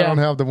 jacket. now I Yeah. don't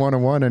have the one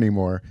of one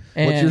anymore.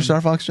 What's your And- Star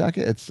Fox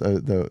jacket? It's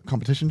the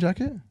competition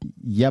jacket?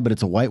 Yeah, but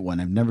it's a white one.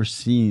 I've never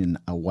seen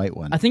a white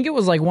one. I think it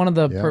was like one of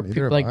the Yeah,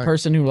 neither have I.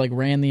 person who like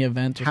ran the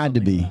event. Or Had to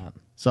something be like that.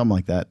 something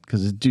like that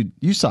because, dude,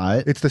 you saw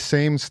it. It's the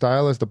same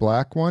style as the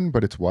black one,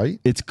 but it's white.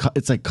 It's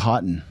like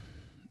cotton.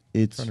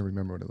 It's trying to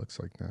remember what it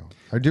looks like now.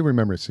 I do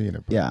remember seeing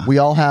it. But yeah. We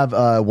all have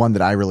one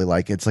that I really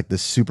like. It's like the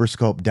Super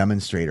Scope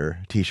Demonstrator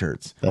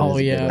t-shirts. That Oh, is a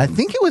good yeah. one. I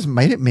think it was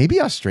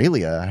maybe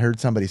Australia. I heard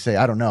somebody say,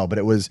 I don't know, but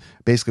it was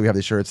basically we have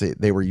the shirts that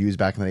they were used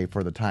back in the day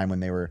for the time when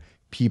they were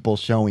people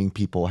showing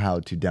people how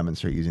to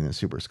demonstrate using the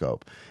Super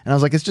Scope. And I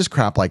was like, it's just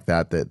crap like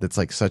that's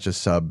like such a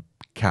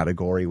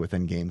subcategory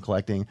within game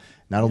collecting.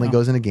 Not only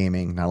goes into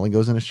gaming, not only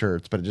goes into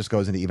shirts, but it just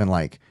goes into even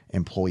like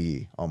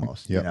employee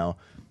almost, Yep. you know?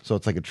 So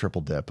it's like a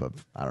triple dip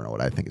of, I don't know, what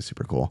I think is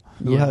super cool.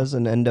 Who has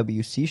an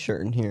NWC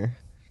shirt in here?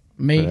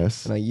 Me,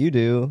 Chris. No, you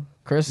do.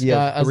 Chris You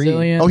got have a 3.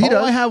 zillion. Oh, he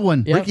does. I have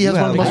one. Yep. Ricky has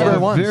You one of the have most one. rare I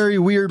have a ones. very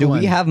weird Do one.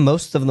 we have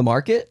most of the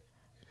market?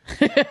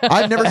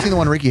 I've never seen the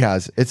one Ricky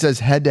has. It says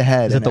head to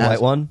head. Is it the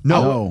white one?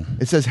 No. No.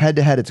 It says head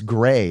to head. It's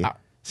gray.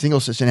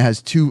 Single stitch, and it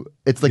has 2.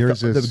 It's like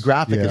Yours the is-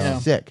 graphic yeah.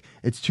 is sick.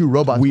 It's 2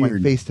 robots going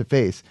Weird. face to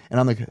face, and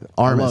on the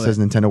arm it love says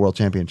Nintendo World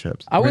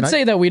Championships. I would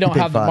say that we don't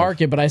picked have the 5.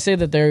 market, but I say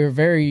that they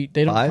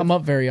don't 5? come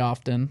up very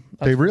often.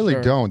 That's They for really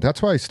sure. don't.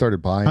 That's why I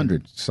started buying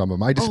 100. some of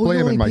them. I display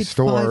them in my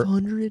store.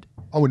 500.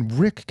 Oh, and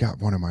Rick got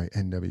one of my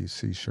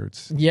NWC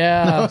shirts.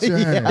 Yeah.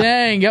 Dang.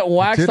 Dang, get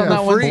waxed Did on it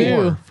that one free.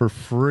 too. for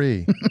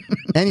free.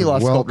 And he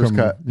lost Sculptor's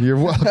cut. You're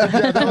welcome.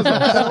 Yeah, that was a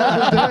hell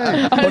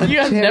of a day. You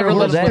guys never terrible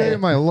let us Worst day. day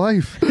of my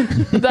life.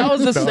 That was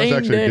the That was same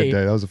actually a day. good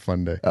day. That was a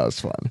fun day. That was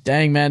fun.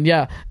 Dang, man,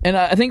 yeah. And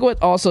I think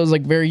what also is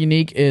like very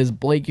unique is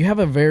Blake. You have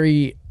a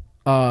very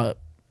a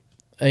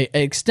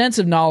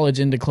extensive knowledge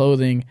into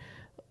clothing,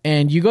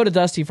 and you go to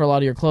Dusty for a lot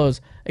of your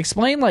clothes.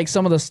 Explain like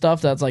some of the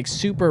stuff that's like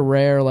super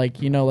rare, like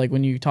like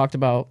when you talked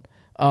about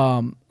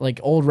like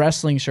old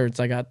wrestling shirts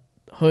that got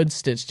hood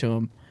stitched to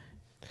them,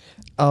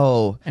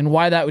 Oh, and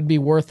why that would be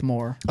worth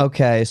more.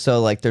 okay.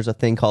 So like, there's a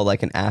thing called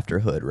like an after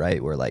hood,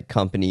 right? Where like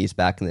companies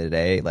back in the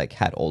day like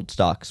had old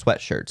stock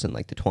sweatshirts in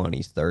like the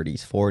 20s,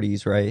 30s,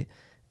 40s, right?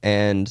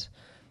 And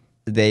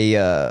they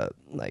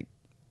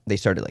they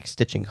started like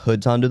stitching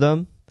hoods onto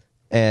them,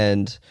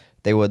 and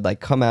they would like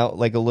come out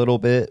like a little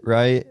bit,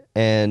 right?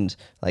 And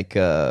like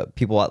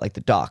people at like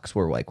the docks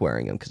were like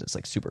wearing them because it's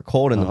like super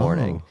cold in the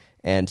morning,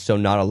 and so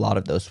not a lot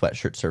of those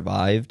sweatshirts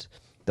survived.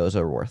 Those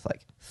are worth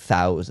like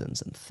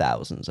thousands and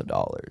thousands of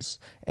dollars.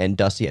 And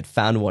Dusty had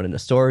found one in a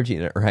storage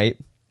unit, right?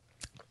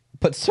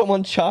 But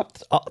someone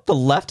chopped the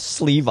left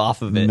sleeve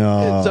off of it.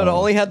 No. So it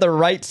only had the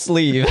right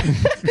sleeve.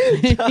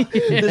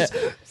 This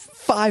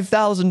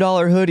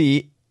 $5,000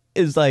 hoodie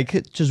is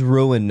like just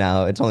ruined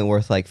now. It's only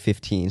worth like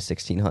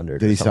 $1,500-$1,600.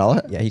 Did he sell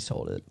it? Yeah, he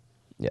sold it.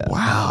 Yeah.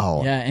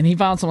 Wow. Yeah, and he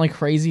found some like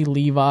crazy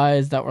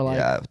Levi's that were like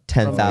Yeah,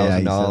 Yeah, he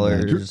said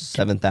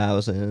 $10,000, that.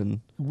 $7,000.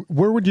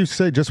 Where would you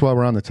say, just while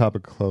we're on the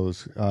topic of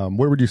clothes,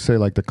 where would you say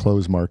like the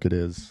clothes market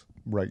is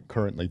right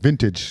currently?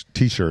 Vintage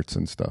T-shirts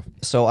and stuff.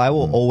 So I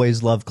will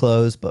always love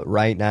clothes, but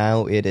right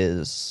now it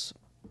is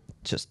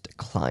just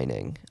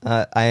declining.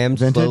 I am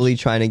Vintage? slowly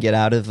trying to get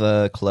out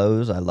of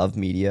clothes. I love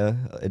media.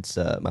 It's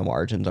my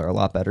margins are a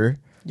lot better.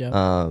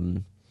 Yeah.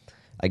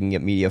 I can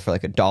get media for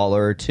like $1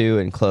 or $2,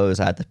 and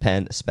clothes I had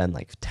to spend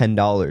like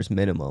 $10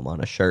 minimum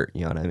on a shirt.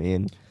 You know what I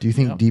mean? Do you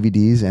think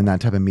DVDs and that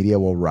type of media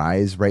will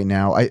rise right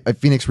now? I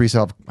Phoenix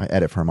Resale, I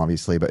edit for him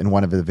obviously, but in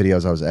one of the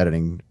videos I was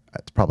editing,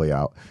 it's probably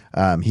out.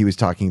 He was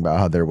talking about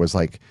how there was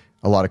like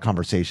a lot of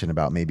conversation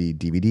about maybe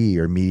DVD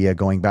or media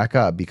going back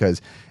up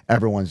because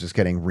everyone's just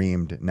getting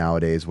reamed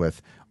nowadays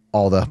with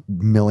all the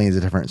millions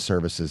of different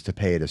services to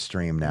pay to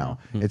stream now.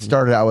 It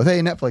started out with, hey,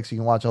 Netflix, you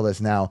can watch all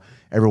this. Now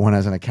everyone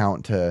has an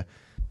account to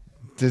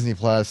Disney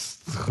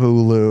Plus,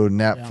 Hulu,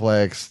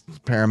 Netflix,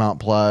 Paramount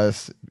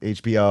Plus,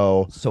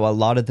 HBO. So a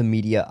lot of the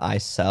media I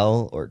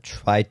sell or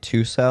try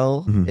to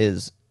sell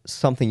is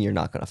something you're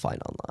not going to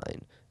find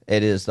online.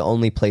 It is the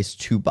only place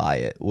to buy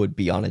it would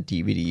be on a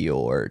DVD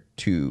or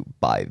to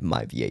buy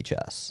my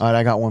VHS. All right,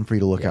 I got one for you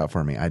to look out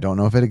for me. I don't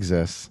know if it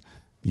exists.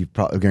 You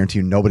probably guarantee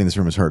you nobody in this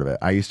room has heard of it.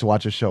 I used to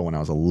watch a show when I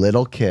was a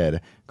little kid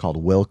called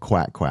Will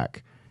Quack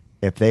Quack.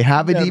 If they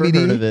have a Never heard of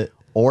DVD it.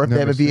 or if they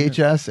have a Never seen it.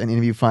 VHS and any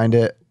of you find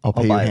it, I'll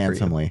pay you buy it for you.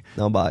 handsomely.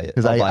 I'll buy it.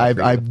 Because I'll buy it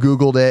for you. I've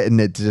Googled it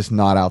and it's just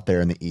not out there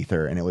in the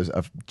ether. And it was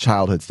a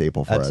childhood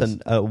staple for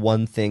That's us.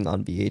 one thing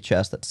on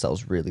VHS that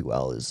sells really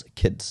well is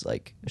kids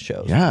like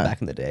shows Yeah.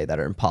 back in the day that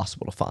are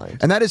impossible to find.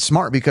 And that is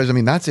smart because, I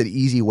mean, that's an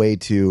easy way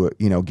to,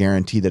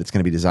 guarantee that it's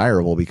going to be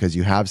desirable because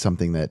you have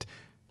something that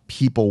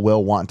people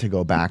will want to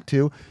go back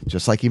to,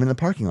 just like even in the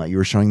parking lot. You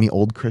were showing me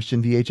old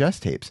Christian VHS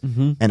tapes.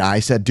 And I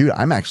said, dude,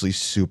 I'm actually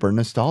super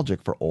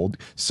nostalgic for old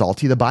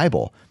Salty the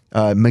Bible,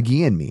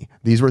 McGee and Me.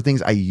 These were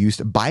things I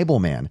used. Bible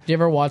Man. Do you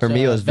ever watch For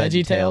me, it was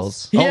Veggie VeggieTales.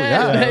 Tales? Oh,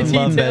 yeah. I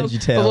love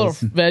VeggieTales. The little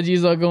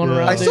veggies are going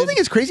around. I still dude. think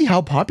it's crazy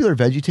how popular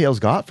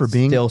VeggieTales got for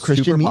being Still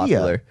Christian super media.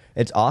 popular.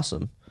 It's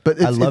awesome. But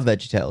I it's- love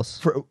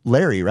VeggieTales. For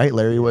Larry, right?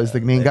 Larry was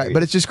the main guy. Larry.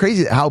 But it's just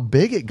crazy how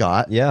big it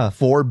got Yeah.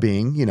 for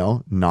being,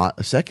 not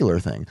a secular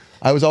thing.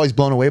 I was always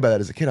blown away by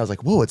that as a kid. I was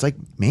like, whoa, it's like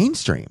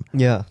mainstream.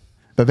 Yeah.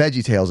 But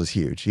VeggieTales is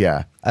huge,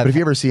 yeah. But if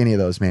you ever see any of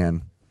those,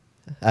 man,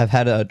 I've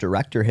had a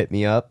director hit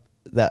me up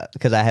that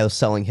because I was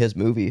selling his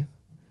movie.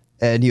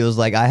 And he was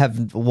like,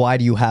 why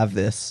do you have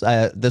this?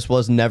 This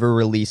was never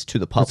released to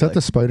the public. Is that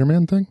the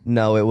Spider-Man thing?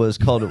 No, it was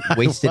called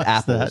Wasted What's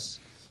Apples.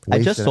 I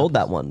Wasted just sold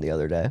that one the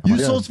other day. You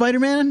sold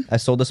Spider-Man? I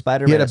sold the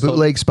Spider-Man. he had a I sold-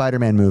 bootleg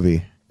Spider-Man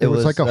movie. It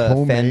was like a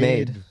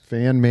homemade,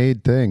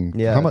 fan-made thing.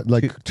 Yeah, How much?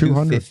 Like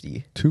 200?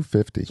 250.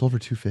 250. Sold for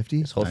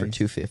 $250. Sold for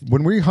 $250.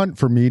 When we hunt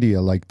for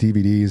media like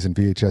DVDs and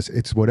VHS,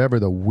 it's whatever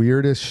the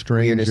weirdest,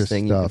 strangest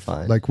thing you can stuff.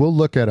 find. Like we'll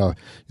look at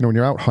when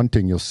you're out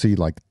hunting, you'll see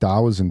like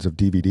thousands of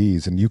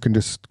DVDs, and you can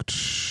just,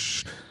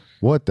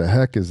 what the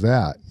heck is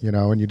that?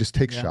 And you just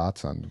take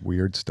shots on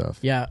weird stuff.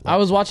 Yeah, I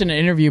was watching an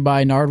interview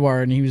by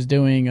Nardwar, and he was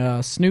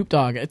doing Snoop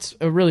Dogg. It's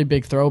a really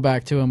big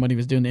throwback to him when he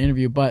was doing the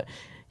interview, but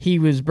he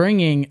was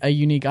bringing a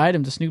unique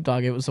item to Snoop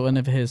Dogg. It was one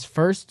of his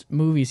first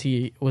movies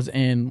he was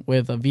in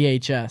with a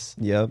VHS.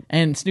 Yep.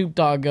 And Snoop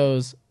Dogg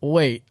goes,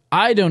 wait,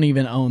 I don't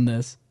even own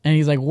this. And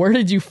he's like, where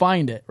did you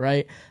find it,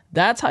 right?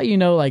 That's how you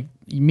know, like,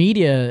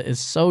 media is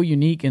so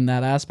unique in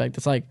that aspect.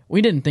 It's like,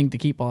 we didn't think to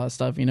keep all that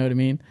stuff, you know what I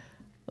mean?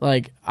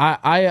 Like,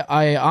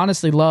 I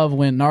honestly love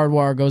when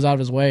Nardwar goes out of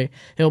his way.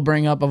 He'll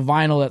bring up a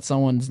vinyl that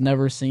someone's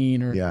never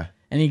seen, and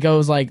he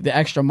goes, like, the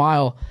extra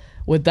mile.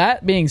 With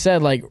that being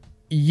said, like,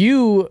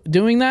 you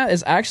doing that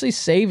is actually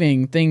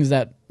saving things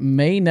that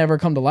may never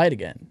come to light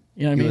again.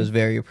 You know what I He mean? was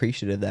very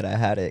appreciative that I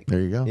had it. There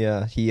you go.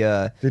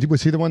 Yeah,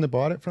 Was he the one that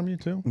bought it from you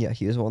too?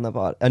 he was the one that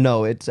bought.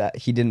 No,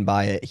 he didn't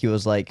buy it. He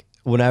was like,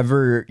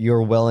 whenever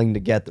you're willing to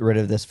get rid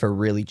of this for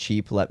really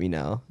cheap, let me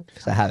know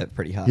because I have it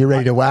pretty high. You're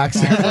ready to wax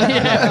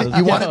it.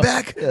 You want it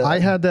back? I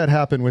had that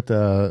happen with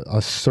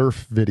a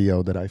surf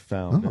video that I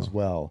found as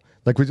well.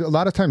 Like a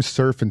lot of times,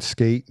 surf and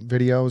skate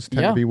videos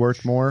tend to be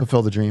worth more.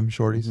 Fulfill the dream,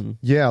 shorties.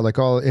 Yeah,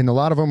 and a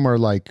lot of them are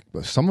like,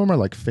 some of them are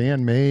like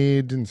fan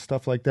made and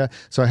stuff like that.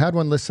 So I had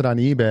one listed on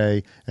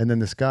eBay, and then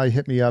this guy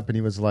hit me up and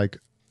he was like,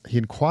 he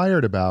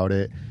inquired about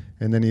it.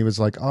 And then he was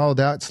like, oh,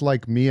 that's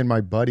like me and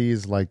my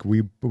buddies. Like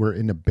we were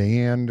in a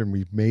band and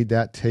we made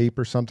that tape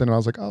or something. And I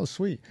was like, oh,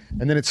 sweet.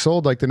 And then it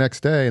sold like the next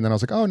day. And then I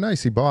was like, oh,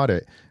 nice. He bought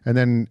it. And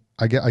then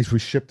we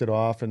shipped it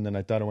off. And then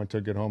I thought I went to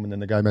a good home. And then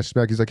the guy messaged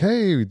back. He's like,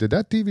 hey, did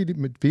that DVD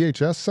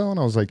VHS sell? And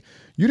I was like,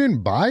 you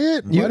didn't buy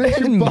it? Why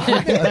didn't you buy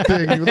that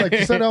thing? You were like,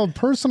 you said how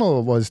personal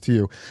it was to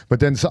you.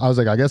 But then I was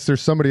like, I guess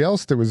there's somebody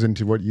else that was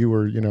into what you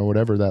were,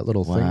 whatever that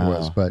little thing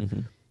was. But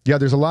yeah,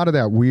 there's a lot of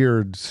that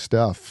weird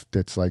stuff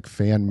that's like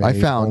fan made.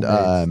 I found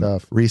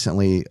stuff.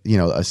 recently,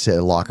 a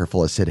locker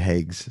full of Sid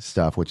Haig's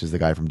stuff, which is the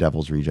guy from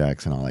Devil's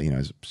Rejects and all that.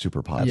 Is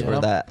super popular.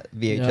 Where that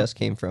VHS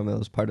came from. It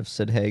was part of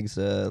Sid Haig's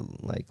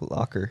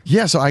locker.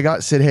 Yeah, so I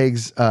got Sid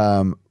Haig's.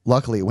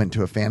 Luckily, it went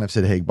to a fan of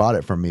Sid Haig, bought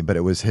it from me, but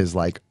it was his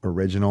like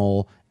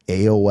original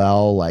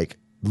AOL like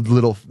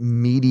little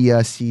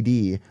media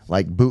CD,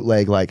 like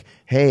bootleg, like,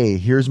 hey,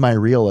 here's my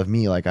reel of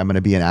me, like I'm going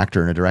to be an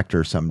actor and a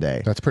director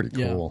someday. That's pretty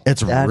cool.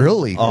 It's That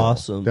really is cool.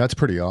 awesome. That's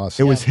pretty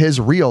awesome. It was his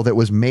reel that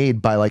was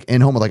made by like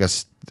in home with like a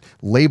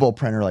label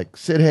printer, like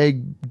Sid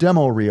Haig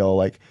demo reel,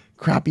 like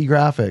crappy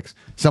graphics.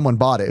 Someone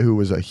bought it who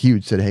was a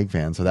huge Sid Haig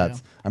fan, so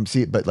that's I'm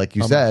seeing. But like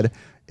you said,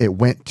 it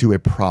went to a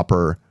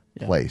proper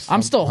place.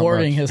 I'm still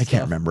hoarding his I stuff.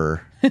 can't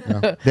remember.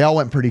 They all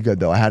went pretty good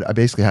though. I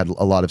basically had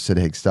a lot of Sid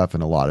Haig stuff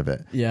and a lot of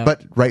it. Yeah.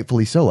 But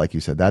rightfully so, like you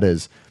said, that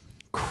is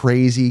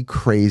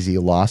crazy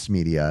lost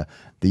media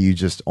that you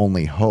just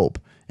only hope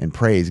and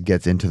praise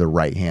gets into the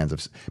right hands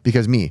of.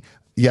 Because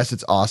yes,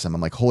 it's awesome.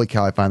 I'm like, holy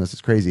cow, I find this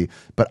is crazy.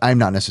 But I'm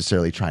not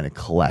necessarily trying to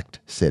collect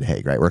Sid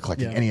Haig, right? We're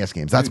collecting NES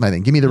games. That's my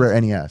thing. Give me the rare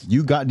NES.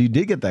 You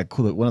did get that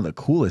cool. One of the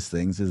coolest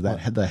things is that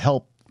had the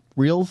help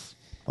reels.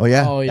 Oh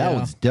yeah. Oh yeah, That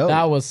was dope.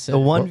 That was sick. The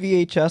one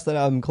VHS that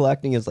I'm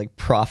collecting is like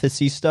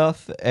prophecy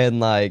stuff and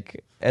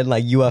like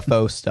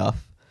UFO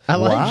stuff. I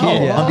like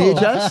it. On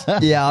VHS?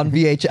 Yeah, on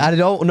VHS. I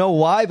don't know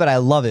why, but I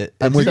love it.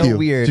 I'm It's with so you.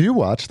 weird. Do you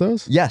watch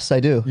those? Yes, I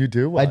do. You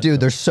do I watch do. them?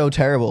 They're so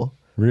terrible.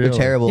 Really? They're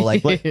terrible.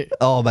 Like,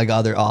 oh my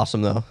god, they're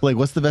awesome though. Like,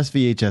 what's the best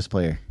VHS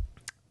player?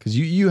 Because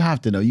you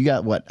have to know. You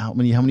got what? How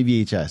many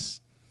VHS?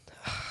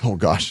 Oh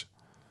gosh.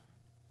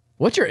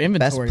 What's your Best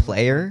inventory?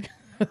 player?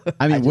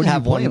 I mean, I what just do you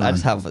have play one. I on?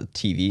 just have a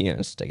TV and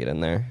just stick it in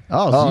there.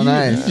 Oh, so Oh, you,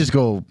 nice. you just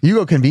go. You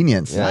go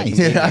convenience. Yeah,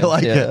 Yeah, I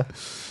like it. Yeah.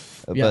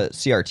 But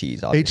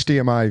CRTs, obviously.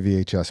 HDMI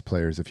VHS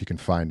players, if you can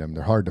find them,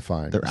 they're hard to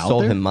find. They're out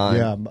Sold there? him mine.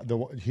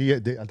 Yeah,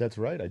 that's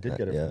right. I did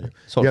get it Yeah. from you.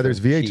 Sold Yeah, for there's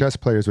cheap. VHS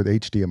players with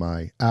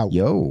HDMI out.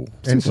 Yo.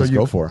 And so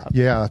go for it.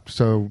 Yeah,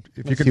 so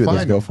if you see can what those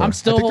find go them, for. I'm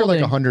still I think they're like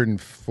holding-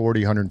 140,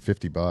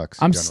 150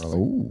 bucks I'm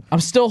generally. I'm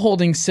still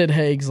holding Sid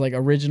Haig's like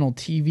original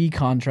TV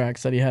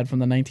contracts that he had from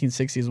the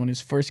 1960s when he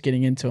was first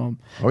getting into them.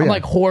 Oh, I'm yeah.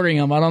 like hoarding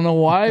them. I don't know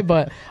why,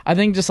 but I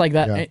think just like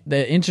that, Yeah.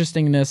 the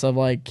interestingness of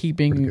like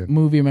keeping good.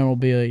 movie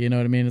memorabilia. You know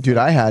what I mean? It's Dude,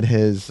 like, I had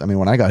his. I mean,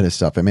 when I got his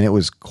stuff, I mean, it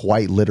was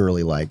quite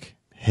literally like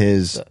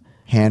his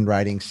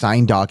handwriting,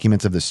 signed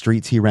documents of the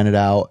streets he rented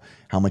out,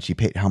 how much he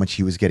paid, how much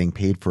he was getting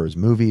paid for his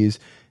movies.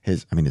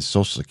 His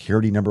social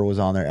security number was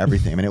on there,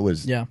 everything. I mean, it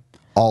was yeah.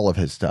 all of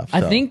his stuff. I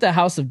So, think the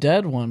House of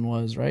Dead one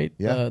was right.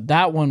 Yeah.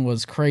 That one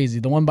was crazy.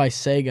 The one by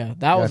Sega.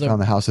 That I was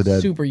found the House of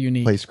Dead super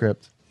unique. play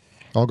script.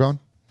 All gone?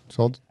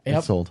 Sold? Yep.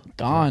 It's sold.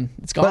 Gone.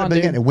 It's But, gone. but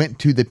again, dude. it went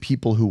to the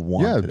people who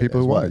wanted Yeah, the people it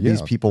as who well. wanted it, These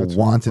yeah. people That's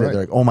wanted it. right.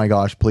 They're like, oh my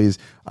gosh, please,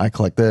 I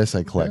collect this,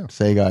 I collect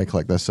Sega, I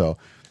collect this. So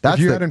that's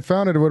If you the- hadn't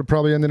found it, it would have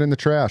probably ended in the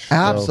trash. So,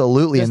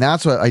 absolutely, and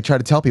that's what I try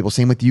to tell people.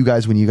 Same with you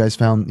guys when you guys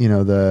found,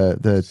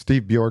 the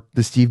Steve Bjork.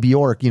 the Steve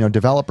Bjork,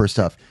 developer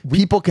stuff.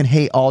 People can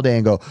hate all day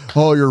and go,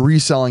 "Oh, you're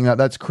reselling that.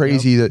 That's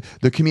crazy."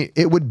 The community,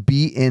 it would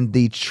be in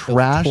the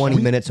trash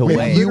 20 minutes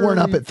away. If you weren't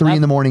up at 3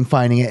 in the morning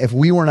finding it, if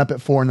we weren't up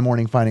at 4 in the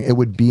morning finding it, it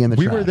would be in the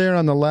We trash. were there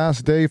on the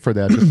last day for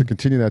that, just to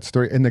continue that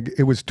story. And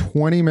it was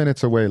 20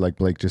 minutes away, like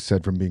Blake just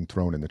said, from being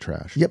thrown in the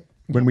trash. Yep.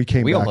 When we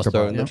came We back almost to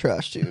throw buy it in the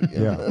trash, dude.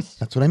 Yeah.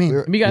 That's what I mean.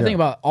 You gotta Yeah. think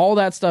about all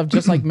that stuff,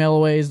 just like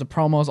mailaways, the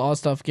promos, all that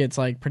stuff gets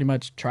like pretty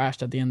much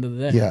trashed at the end of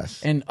the day.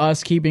 Yes. And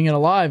us keeping it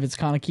alive, it's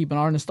kind of keeping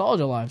our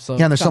nostalgia alive. So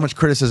Yeah, and there's so kinda- much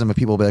criticism of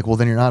people be like, "Well,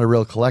 then you're not a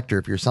real collector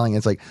if you're selling it."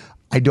 It's like,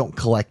 I don't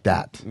collect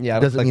that. Yeah, I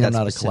don't doesn't collect mean I'm that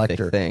not a specific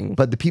collector. thing.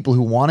 But the people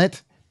who want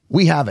it,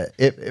 we have it.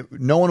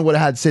 No one would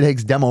have had Sid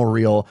Haig's demo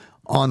reel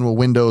on a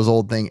Windows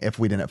old thing if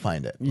we didn't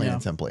find it, plain Yeah.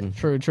 and simply.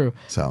 True.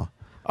 So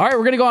All right,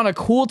 we're gonna go on a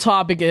cool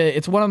topic.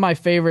 It's one of my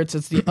favorites.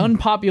 It's the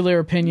unpopular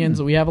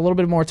opinions. We have a little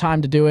bit more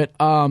time to do it.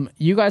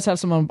 You guys have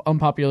some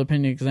unpopular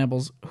opinion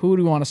examples. Who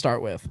do you want to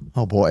start with?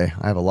 oh boy,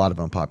 I have a lot of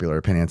unpopular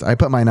opinions. I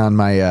put mine on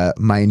my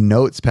my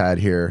notes pad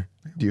here.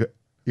 Do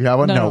you have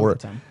one? No, we're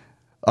time.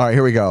 all right.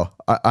 Here we go.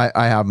 I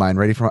have mine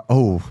ready for.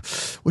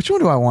 Which one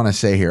do I want to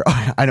say here?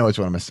 I know which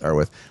one I'm gonna start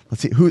with.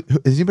 Let's see. Who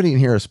is anybody in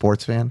here a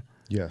sports fan?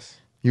 Yes.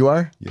 You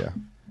are. Yeah.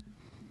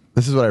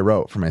 This is what I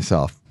wrote for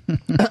myself.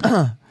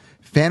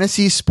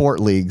 Fantasy sport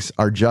leagues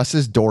are just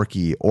as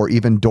dorky or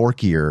even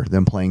dorkier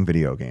than playing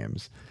video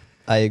games.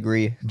 I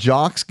agree.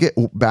 Jocks get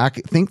back,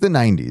 think the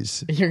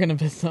 90s. You're gonna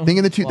piss some. Think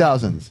in the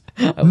 2000s.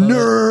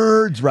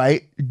 Nerds,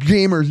 right?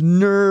 Gamers,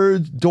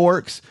 nerds,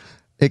 dorks.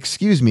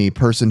 Excuse me,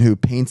 person who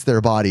paints their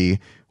body,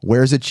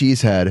 wears a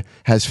cheese head,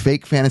 has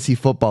fake fantasy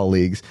football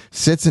leagues,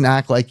 sits and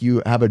act like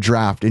you have a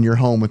draft in your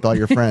home with all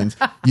your friends.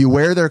 You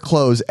wear their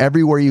clothes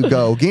everywhere you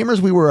go. Gamers,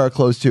 we wear our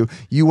clothes too.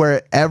 You wear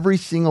it every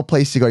single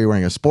place you go. You're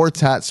wearing a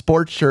sports hat,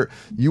 sports shirt.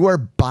 You are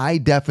by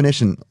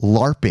definition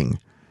LARPing.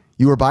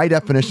 You are by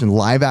definition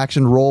live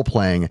action role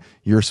playing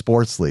your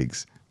sports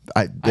leagues.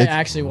 I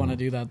actually want to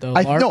do that though.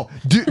 No.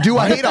 Do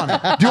I hate on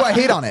it? Do I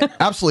hate on it?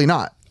 Absolutely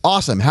not.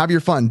 Awesome. Have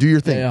your fun. Do your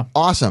thing. Yeah.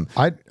 Awesome.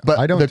 I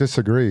don't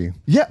disagree.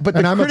 Yeah, but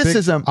And the I'm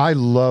criticism. I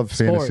love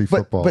fantasy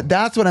football. But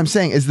that's what I'm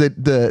saying is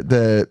that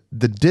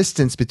the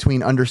distance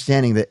between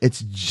understanding that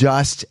it's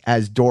just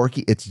as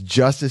dorky, it's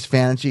just as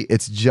fantasy,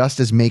 it's just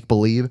as make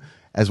believe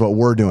as what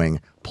we're doing,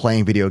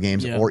 playing video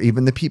games, Yeah. or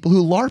even the people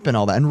who LARP and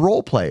all that and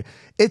role play.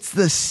 It's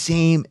the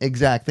same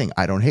exact thing.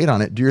 I don't hate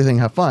on it. Do your thing,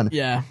 have fun.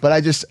 Yeah.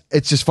 But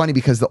it's just funny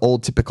because the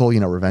old typical,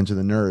 Revenge of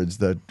the Nerds,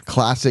 the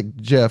classic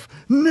GIF,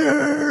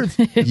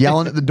 nerds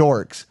yelling at the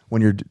dorks when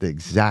you're the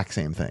exact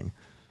same thing.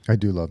 I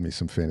do love me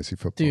some fantasy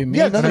football. Dude, me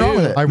Yeah, nothing too. wrong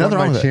with it. I won Nothing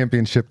wrong my with it.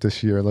 championship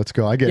this year. Let's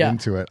go. I get Yeah.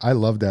 into it. I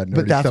love that nerdy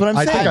But that's stuff. what I'm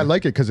I think saying. I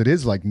like it because it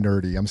is like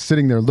nerdy. I'm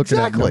sitting there looking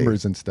Exactly. at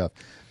numbers and stuff.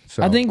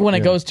 So, I think when it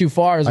yeah. goes too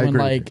far is I when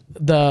agree with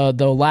like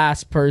the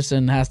last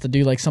person has to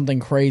do like something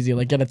crazy,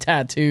 like get a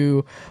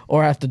tattoo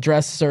or have to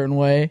dress a certain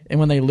way, and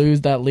when they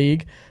lose that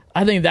league,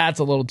 I think that's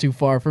a little too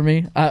far for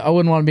me. I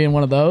wouldn't want to be in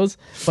one of those.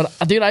 But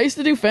dude, I used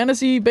to do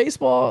fantasy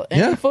baseball and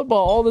Yeah.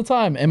 football all the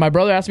time, and my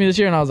brother asked me this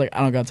year, and I was like, I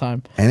don't got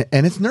time. And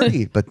it's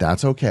nerdy, but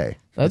that's okay.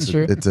 That's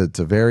true. It's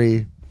a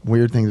very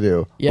weird thing to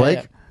do. Yeah,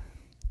 Blake?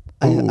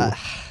 yeah.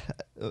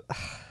 Ooh.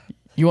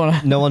 You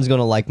want to? No one's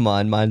gonna like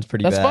mine. Mine's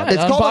pretty That's bad. fine.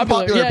 It's called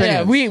unpopular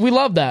yeah, opinions. we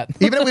love that.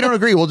 Even if we don't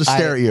agree, we'll just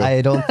stare at you.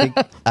 I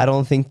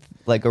don't think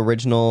like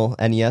original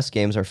NES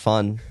games are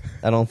fun.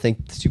 I don't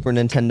think Super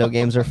Nintendo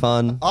games are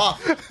fun. I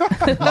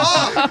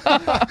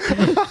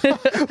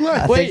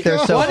think they're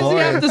so why does he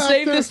have to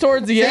save this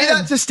towards the Say end?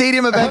 that to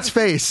Stadium Events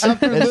face. It's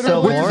so Which is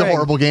a boring.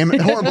 horrible game.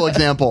 Horrible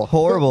example.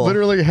 Horrible.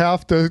 Literally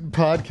half the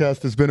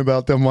podcast has been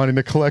about them wanting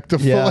to collect a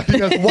full. Yeah.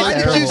 Why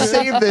did you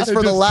save this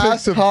for the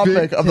last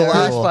topic of the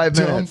last 5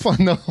 minutes? Dump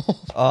on the whole.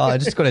 I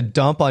just got to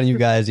dump on you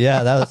guys.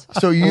 Yeah, that was.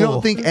 So you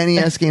don't think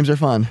NES games are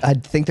fun? I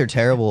think they're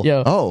terrible.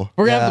 Yo, Oh.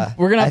 we're gonna have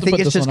to I think put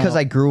it's this just one because out.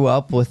 I grew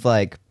up with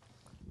like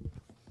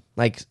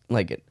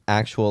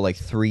actual like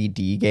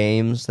 3D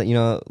games that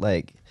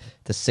like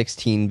the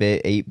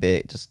 16-bit,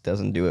 8-bit just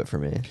doesn't do it for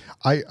me.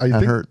 I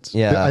think hurts.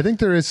 Yeah. I think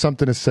there is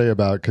something to say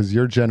about because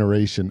your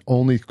generation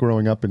only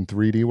growing up in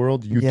 3D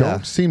world, you Yeah.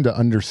 don't seem to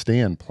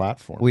understand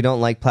platform. We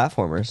don't like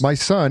platformers. My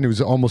son, who's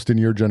almost in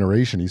your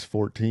generation, he's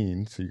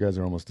 14, so you guys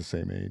are almost the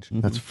same age.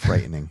 That's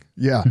frightening.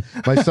 Yeah,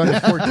 my son is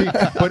 14,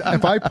 but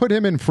if I put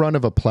him in front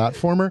of a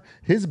platformer,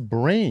 his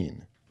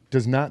brain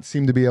does not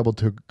seem to be able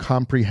to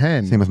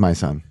comprehend. Same with my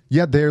son.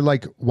 Yeah, they're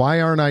like, why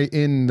aren't I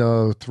in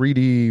the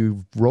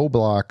 3D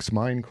Roblox,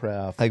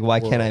 Minecraft? Like, why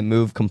can't I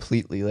move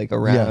completely like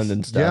around Yes.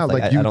 and stuff? Yeah,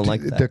 like, like I don't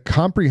like the that.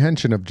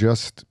 comprehension of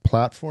just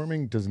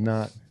platforming does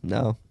not.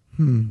 No.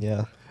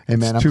 Yeah. Hey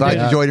man, I'm too glad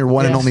bad. you joined your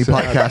one and Yeah. only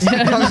podcast.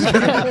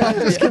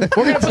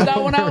 We're gonna put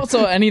that one out,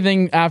 so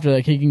anything after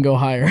that he can go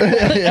higher.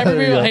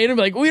 Everybody will hate him,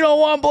 be like, we don't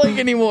want Blake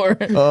anymore.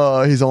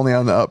 Oh, he's only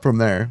on the up from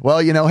there. Well,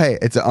 hey,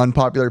 it's an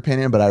unpopular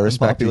opinion, but I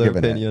respect you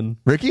Unpopular giving opinion.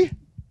 it. Ricky?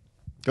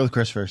 Go with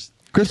Chris first.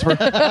 Christopher?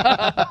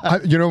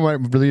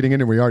 What leading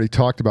into, we already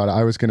talked about it.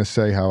 I was going to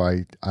say how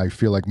I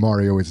feel like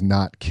Mario is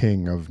not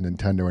king of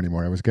Nintendo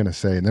anymore. I was going to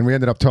say, and then we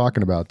ended up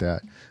talking about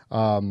that.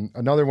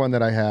 Another one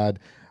that I had,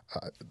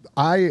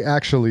 I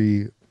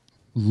actually,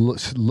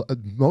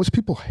 most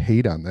people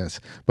hate on this,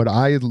 but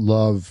I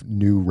love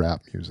new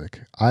rap music.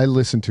 I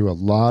listen to a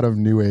lot of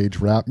new age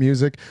rap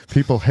music.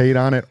 People hate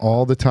on it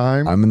all the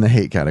time. I'm in the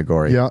hate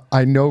category. Yeah,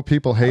 I know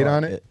people hate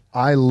on it.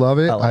 I love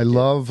it. I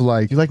love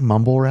You like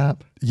mumble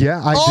rap?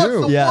 Yeah, I Oh, do.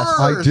 it's the Yes. worst.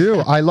 I do.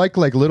 I like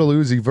Little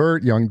Uzi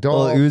Vert, Young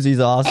Dolph. Well,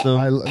 Uzi's awesome.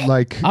 I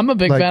like. I'm a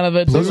big fan of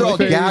it. Those are all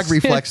Blueface. gag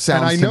reflex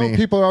And sounds I know to me.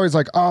 people are always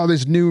like, "Oh,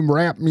 this new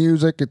rap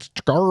music, it's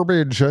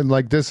garbage," and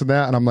like this and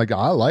that. And I'm like,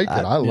 I like it.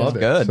 I love it.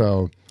 good.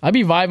 So, I'd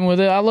be vibing with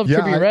it. I love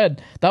Yeah, Trippie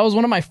Redd. That was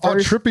one of my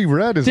first. Trippie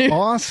Redd is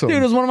awesome.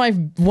 Dude, it was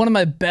one of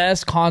my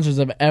best concerts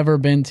I've ever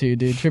been to.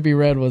 Dude, Trippie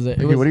Redd was it. It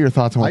Ricky, was, what are your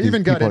thoughts on what I these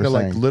even got people into are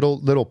like saying?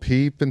 little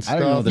Peep and I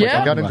didn't know stuff. they Like, I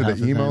were got talking into about the half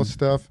the emo time.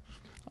 stuff.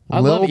 I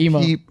love Lil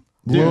emo. Peep,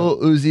 Lil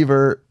Uzi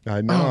Vert.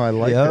 I know. I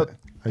like Yep.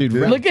 it. Dude,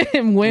 I do. Look at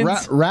him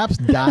wince. Raps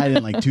died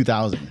in like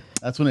 2000.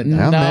 That's when it died.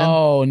 Yeah,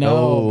 man.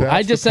 No. That's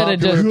I just the said it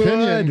just. popular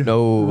opinion.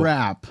 no.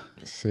 Rap.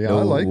 See, I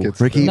like it.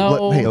 Ricky,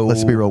 No. hey,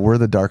 let's be real. We're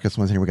the darkest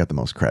ones here. We got the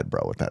most cred,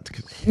 bro, with that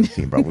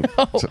scene, bro.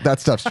 So that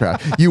stuff's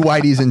trash. You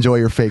whiteys enjoy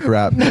your fake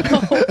rap. No,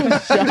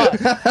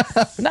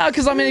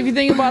 because I mean, if you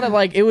think about it,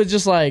 like it was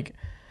just like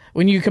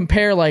when you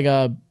compare like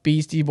a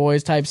Beastie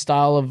Boys type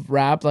style of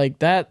rap, like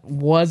that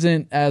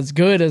wasn't as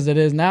good as it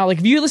is now. Like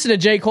if you listen to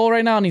J. Cole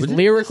right now and he's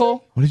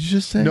lyrical, What did you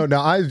just say? No,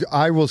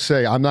 I will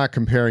say I'm not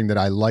comparing that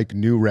I like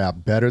new rap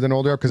better than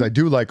old rap because I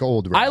do like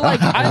old rap. I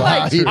like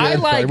I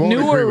won't agree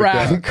newer with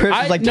rap. that. Chris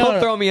is like, don't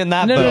throw me in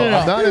that boat.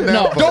 I'm not in that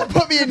No. boat. Don't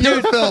put me in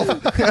your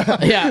film.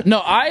 Yeah, no,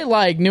 I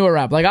like newer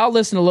rap. Like I'll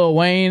listen to Lil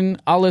Wayne,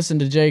 I'll listen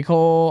to J.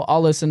 Cole,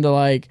 I'll listen to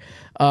like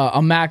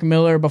a Mac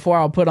Miller before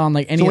I'll put on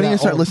like any So when of are you that gonna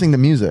start old- listening to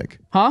music?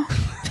 Huh?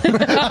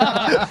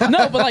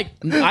 No, but like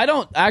I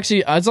don't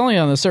actually. It's only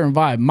on a certain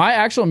vibe. My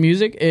actual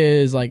music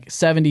is like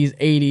 70s,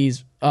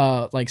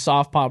 80s, like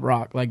soft pop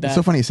rock, like that. It's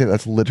so funny you say that.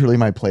 That's literally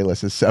my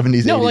playlist is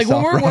 70s, No, 80s like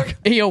when soft we're rock.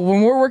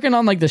 when we're working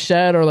on like the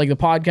shed or like the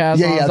podcast,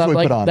 Yeah, and all yeah, that's stuff, what we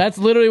like put on. that's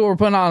literally what we're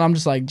putting on. I'm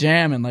just like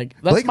jamming, like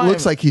that's Blake my,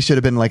 looks like he should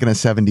have been like in a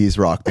 70s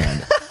rock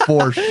band.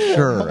 For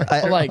sure.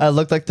 like I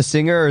look like the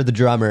singer or the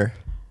drummer.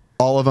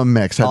 All of them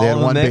mixed. They All had of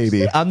them one mixed.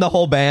 baby. I'm the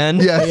whole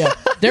band. Yes. yeah.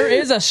 There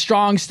is a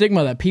strong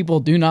stigma that people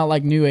do not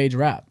like new age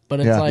rap, but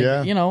it's Yeah.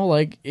 like Yeah.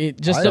 like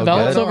it just I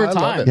develops love it. over I love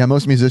time. it. Yeah,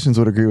 most musicians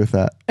would agree with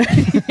that.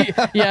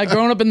 Yeah,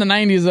 growing up in the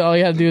 90s, all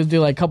you had to do is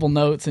do like a couple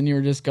notes and you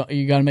were just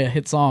you got to make a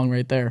hit song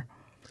right there.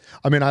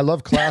 I mean, I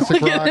love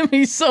classic Look at him, rock.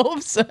 he's so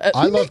upset.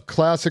 I love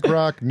classic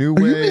rock, new Are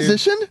you a wave.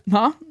 musician?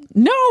 Huh?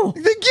 No,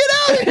 Then get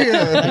out of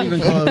here. Even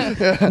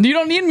close. you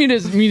don't need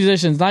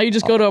musicians. Now you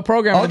just go to a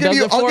program I'll that give does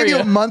you. it I'll for give you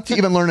a month to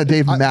even learn a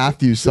Dave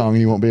Matthews song,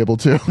 and you won't be able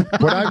to.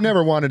 What I've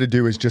never wanted to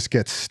do is just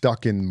get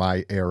stuck in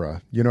my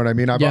era. You know what I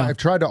mean? Yeah. I've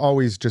tried to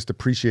always just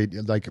appreciate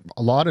like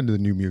a lot of the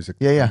new music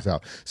that Yeah. comes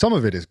out. Some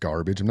of it is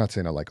garbage. I'm not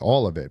saying I like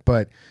all of it,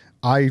 but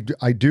I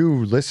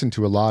do listen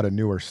to a lot of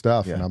newer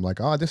stuff, and I'm like,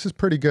 oh, this is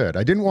pretty good.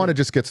 I didn't want to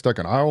just get stuck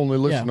in. I only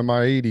listen Yeah. to my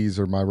 80s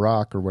or my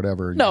rock or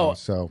whatever. you No. know,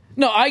 so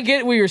No, I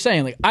get what you're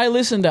saying. Like I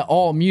listen to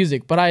all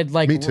music, but I'd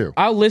like Me too.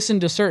 I'll listen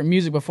to certain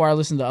music before I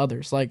listen to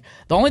others. Like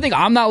the only thing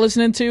I'm not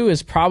listening to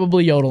is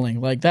probably yodeling.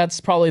 Like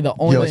that's probably the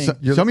only Yo,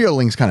 thing. some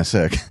yodeling's kind of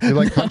sick. you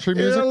like country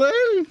music?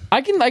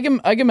 I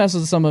can mess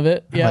with some of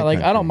it. Yeah, like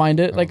I don't mind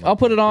it. Like I'll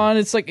put it on.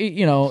 It's like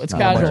it's I'm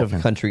much casual. of a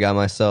country guy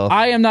myself.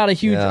 I am not a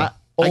huge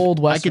old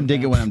I Western. can dig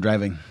it fan. when I'm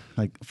driving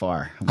like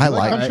far. I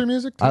like country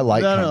music. I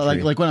like no,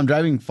 country. like when I'm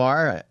driving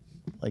far.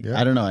 I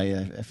don't know.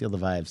 I feel the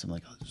vibes. I'm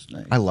like, oh, this is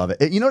nice. I love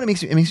it. You know what it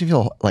makes me? It makes me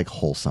feel like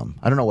wholesome.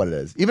 I don't know what it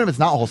is. Even if it's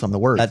not wholesome, the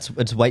word.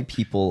 It's white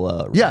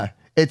people. Yeah,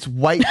 it's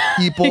white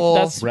people.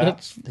 It's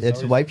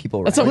white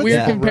people. That's a rap. weird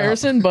Yeah.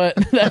 comparison, but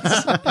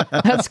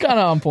that's kind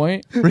of on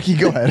point. Ricky,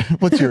 go ahead.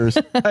 What's yours?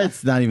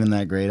 It's not even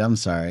that great. I'm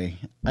sorry.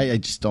 I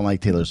just don't like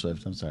Taylor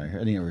Swift. I'm sorry.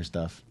 Any of her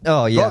stuff.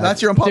 Oh yeah, Oh,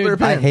 that's your unpopular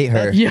Dude, I opinion.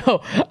 hate her.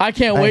 Yo, I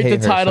can't I wait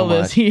hate to her title so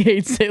this. much. He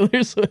hates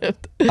Taylor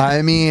Swift.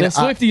 I mean, The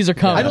Swifties are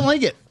coming. I don't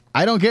like it.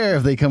 I don't care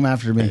if they come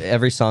after me.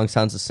 Every song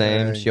sounds the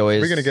same. She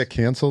always. We're gonna get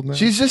canceled now.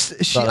 she's just.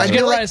 I She's gonna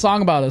feel write like a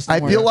song about us. I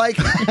don't feel worry.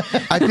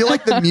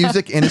 like the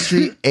music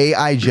industry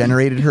AI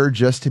generated her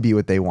just to be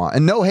what they want,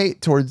 and no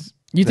hate towards.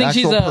 You the think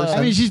she's actual a- person.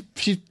 I mean,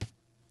 she's.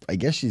 I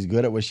guess she's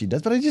good at what she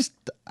does, but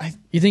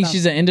You think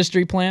she's an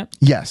industry plant?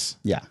 Yes,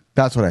 yeah.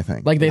 that's what I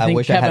think. Like they I think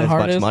wish I Kevin had as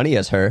Hart much is? money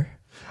as her.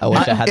 I wish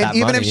I had and that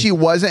even money. if she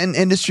wasn't an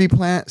industry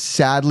plant,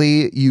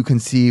 sadly, you can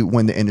see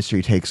when the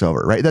industry takes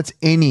over, right? That's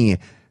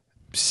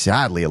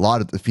sadly, a lot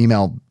of the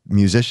female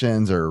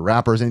musicians or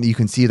rappers, and you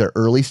can see their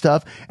early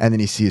stuff, and then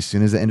you see as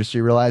soon as the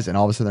industry realized, and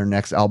all of a sudden their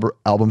next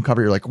album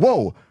cover, you're like,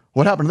 whoa,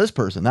 what happened to this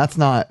person? That's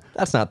not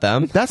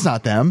them.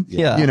 them.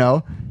 Yeah. You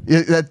know,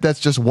 that's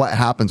just what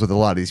happens with a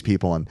lot of these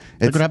people. And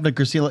Look it's what happened to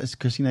Christina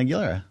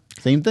Aguilera.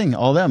 Same thing.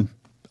 All them.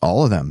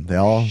 all of them. They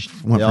all went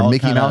They from all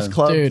Mickey kinda- Mouse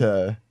Club Dude.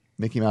 to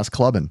Mickey Mouse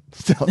Clubbing.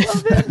 So,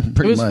 It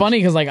Pretty was much. funny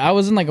because I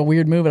was in a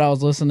weird mood, but I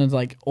was listening to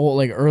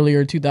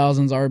earlier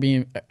 2000s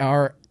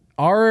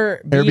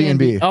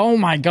Airbnb. Oh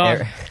my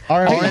god.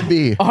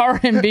 R&B.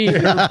 R&B.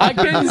 I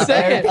couldn't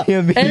say it.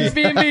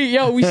 Airbnb.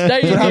 Yo, we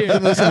stayed here.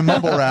 Listen to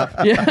mumble rap.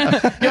 Yeah.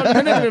 Yo,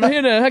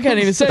 I can't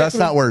even say That's it.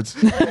 not words.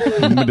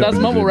 That's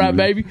mumble rap,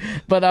 baby.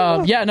 But I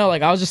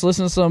was just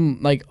listening to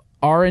some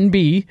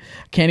R&B.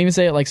 Can't even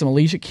say it, like some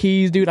Alicia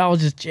Keys, dude. I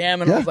was just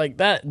jamming. I Yeah. was like,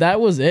 that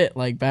was it,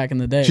 like back in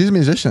the day. She's a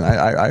musician.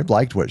 I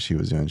liked what she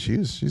was doing.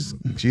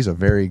 She's a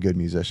very good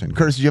musician.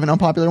 Curtis, do you have an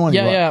unpopular one?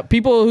 yeah.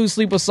 People who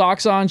sleep with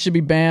socks on should be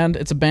banned.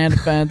 It's a banned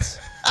offense.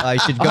 You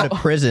should go to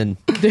prison.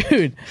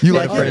 Dude. You Go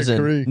like to it? prison.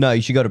 agree. No,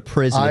 you should go to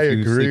prison I if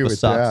you agree sleep with with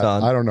socks that.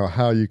 on. I don't know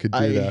how you could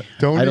do that.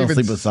 Don't I don't even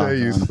sleep with socks say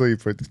you on.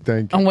 sleep with.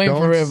 Thank you. I'm waiting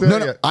Don't for Riv. say No,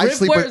 it. I Riv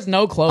sleep wears with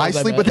no clothes, I I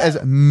sleep bet. with as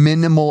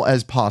minimal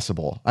as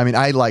possible. I mean,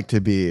 I like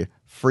to be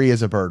free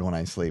as a bird when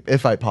I sleep,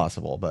 if I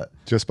possible. But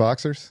Just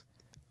boxers.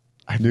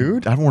 I've,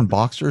 Nude? I've worn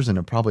boxers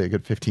in probably a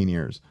good 15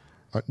 years.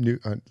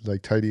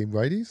 Like tidy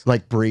whiteys.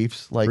 Like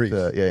briefs, like Briefs.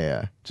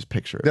 just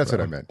picture it. That's bro.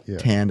 what I meant. Yeah.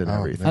 Tanned and Oh,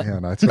 everything.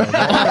 Man, that's what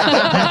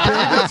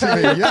I gave it to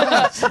me.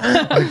 Yes.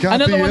 I got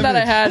Another the one that I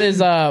image. had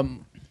is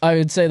I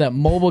would say that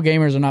mobile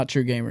gamers are not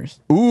true gamers.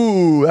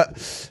 Ooh,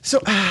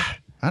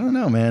 I don't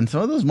know, man.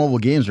 Some of those mobile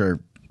games are.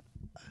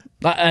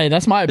 Hey,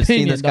 that's my I've seen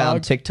opinion, this guy on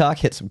dog. TikTok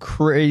hit some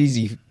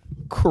crazy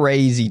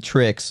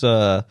tricks.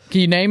 Can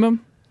you name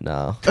them?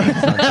 No.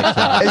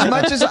 as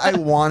much as I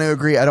want to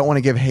agree, I don't want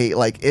to give hate.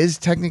 Like, is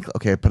technically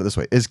okay? Put it this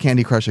way: is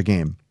Candy Crush a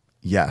game?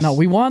 Yes. No,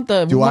 we want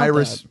the. Do we I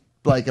want that.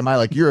 like? Am I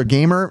like you're a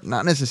gamer?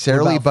 Not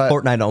necessarily, About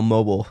but Fortnite on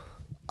mobile.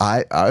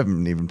 I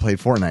haven't even played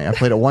Fortnite. I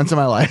played it once in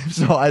my life,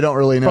 so I don't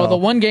really know. Bro, the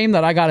one game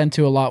that I got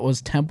into a lot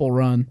was Temple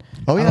Run.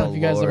 Oh, I don't yeah. know if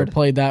you guys ever Lord.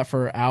 played that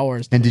for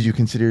hours. And did you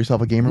consider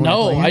yourself a gamer? when you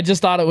No, played it? I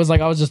just thought it was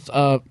like I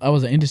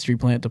was an industry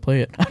plant to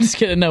play it. I'm just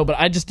kidding. No, but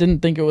I just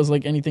didn't think it was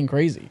like anything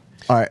crazy.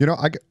 All right. You know,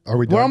 are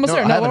we done? We're almost No,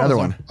 there. I No, have we're another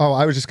almost one. there. Oh,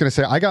 I was just gonna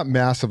say I got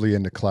massively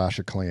into Clash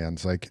of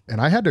Clans,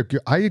 and I had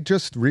to. I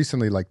just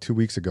recently, like 2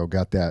 weeks ago,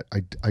 got that.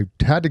 I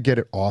had to get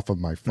it off of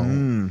my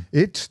phone.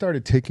 It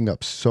started taking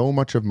up so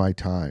much of my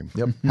time.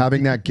 Yep.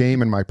 Having that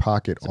game in my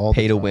pocket all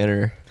Pay the to time.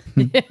 winner.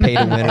 Pay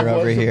to winner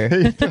over here.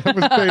 I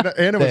was paid,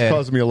 and it was Yeah.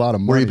 costing me a lot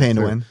of money. Were you paying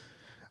to too. win?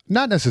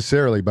 Not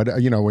necessarily, but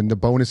when the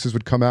bonuses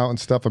would come out and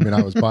stuff, I mean,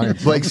 I was buying.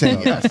 Blake some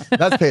saying stuff. yes.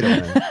 That's pay to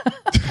win.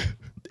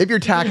 If you're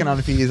tacking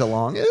on fees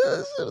along, it's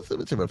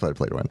a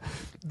play to win.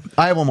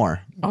 I have one more.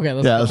 Okay,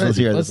 let's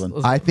hear this one.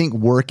 I think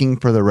working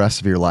for the rest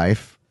of your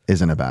life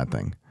isn't a bad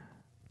thing.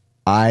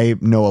 I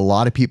know a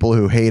lot of people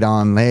who hate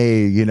on,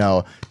 hey,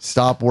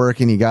 stop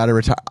working, you got to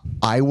retire.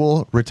 I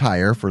will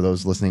retire, for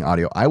those listening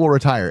audio. I will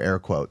retire, air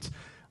quotes.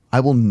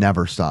 I will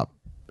never stop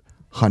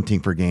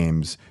hunting for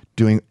games,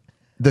 doing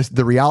this.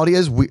 The reality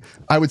is,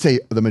 I would say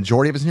the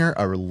majority of us here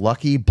are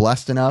lucky,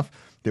 blessed enough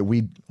that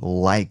we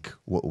like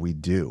what we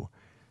do.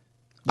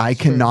 I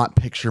cannot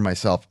picture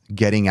myself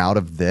getting out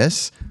of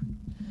this,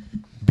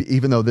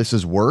 even though this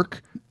is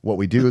work. What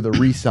we do, the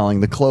reselling,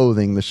 the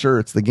clothing, the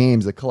shirts, the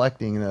games, the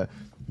collecting,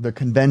 the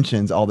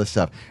conventions, all this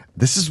stuff.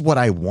 This is what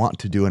I want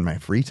to do in my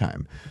free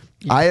time.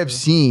 Yeah, I have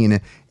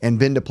seen and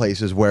been to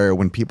places where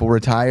when people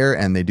retire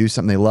and they do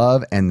something they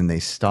love and then they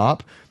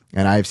stop,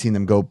 and I've seen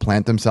them go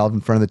plant themselves in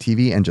front of the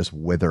TV and just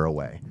wither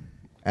away.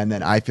 And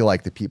then I feel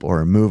like the people who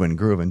are moving,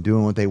 grooving,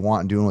 doing what they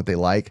want, doing what they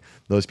like,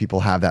 those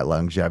people have that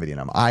longevity in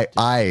them.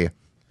 I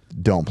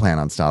don't plan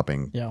on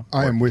stopping. Yeah.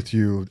 I am with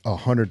you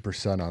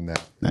 100% on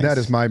that. Nice. That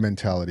is my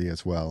mentality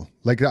as well.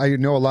 Like I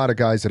know a lot of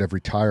guys that have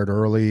retired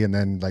early and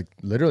then like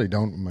literally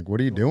don't. I'm like, what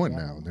are you doing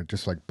now? They're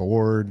just like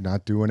bored,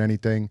 not doing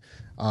anything.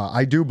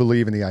 I do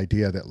believe in the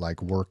idea that like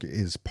work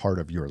is part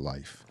of your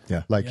life.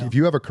 Yeah. Like if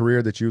you have a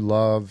career that you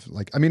love,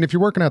 like I mean, if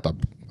you're working at the,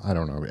 I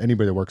don't know,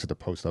 anybody that works at the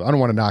post office. I don't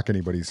want to knock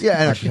anybody's.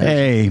 Yeah.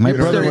 Hey, my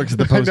brother works at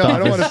the post No, I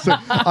don't office.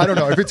 want to say. I don't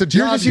know if it's a job.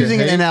 You're just using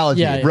you an hate,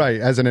 analogy. Yeah, yeah.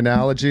 right? As an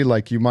analogy,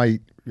 like you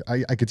might.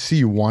 I could see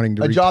you wanting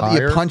to A retire. job that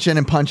you punch in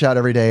and punch out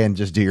every day and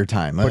just do your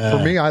time. But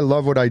for me, I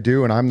love what I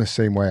do, and I'm the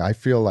same way. I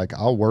feel like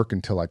I'll work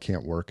until I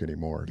can't work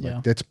anymore.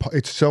 Like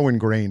it's so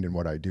ingrained in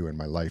what I do in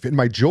my life, in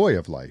my joy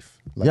of life.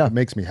 Like it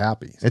makes me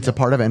happy. It's a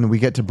part of it, and we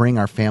get to bring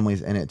our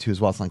families in it too as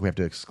well. It's not like we have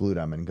to exclude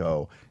them and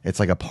go. It's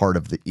like a part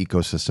of the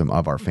ecosystem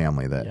of our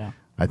family that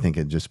I think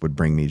it just would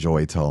bring me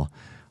joy till.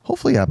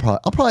 Hopefully, I'll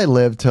probably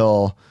live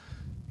till.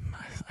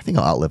 I think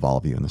I'll outlive all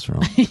of you in this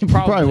room. You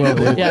probably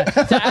will. Yeah.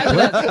 To add to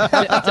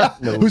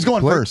that, Who's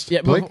going first?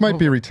 yeah, Blake might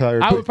be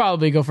retired. I but would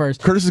probably go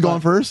first. Curtis is going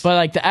first. But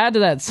like to add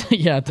to that,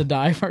 yeah, to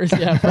die first,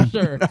 yeah, for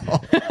sure.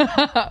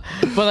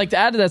 But like to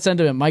add to that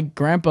sentiment, my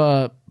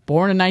grandpa,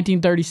 born in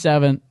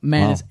 1937,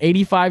 man is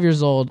 85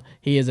 years old.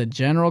 He is a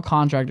general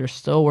contractor,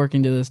 still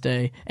working to this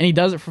day, and he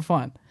does it for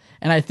fun.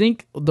 And I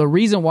think the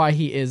reason why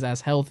he is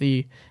as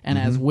healthy and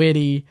as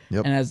witty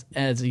and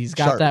as he's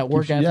got Sharp. that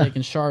work ethic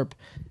and sharp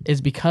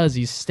is because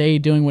he's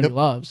stayed doing what he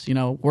loves, you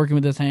know, working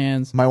with his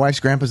hands. My wife's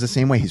grandpa's the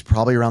same way. He's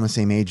probably around the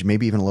same age,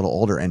 maybe even a little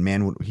older. And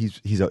man,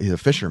 he's a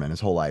fisherman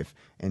his whole life.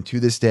 And to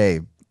this day,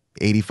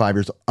 85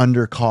 years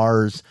under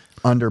cars,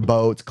 under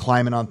boats,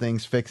 climbing on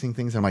things, fixing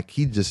things. I'm like,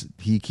 he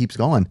keeps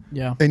going.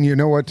 Yeah. And you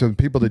know what? To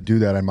people that do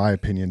that, in my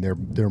opinion,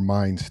 their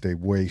minds stay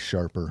way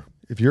sharper.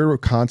 If you're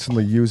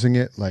constantly using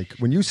it, like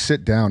when you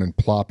sit down and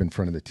plop in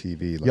front of the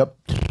TV. Like,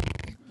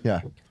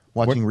 Yeah.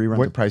 Watching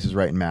reruns of Price is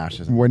Right and MASH.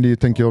 When do you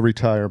think you'll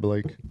retire,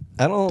 Blake?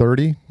 I don't.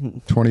 30?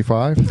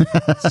 25?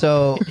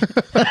 So,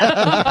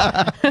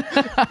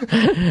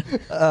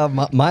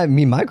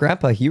 my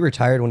grandpa, he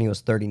retired when he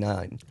was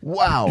 39.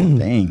 Wow.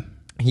 Dang.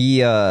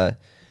 He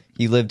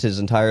lived his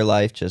entire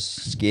life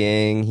just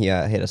skiing. He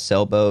had a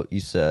sailboat.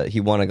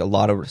 He won like a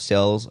lot of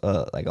sales,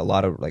 like a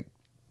lot of like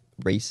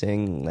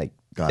racing, like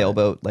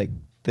sailboat like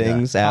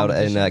things out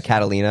in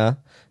Catalina,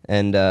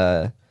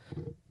 and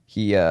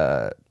he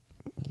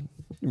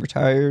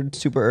retired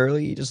super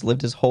early. He just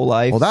lived his whole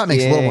life. Well, that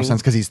makes a little more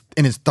sense because he's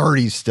in his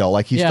 30s still.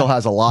 Like he still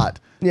has a lot.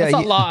 Yeah,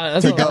 That's a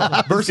lot. That's a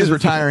lot. Versus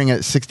retiring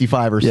at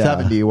 65 or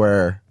 70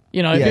 where...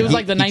 You know, if it was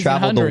like the 1900s. He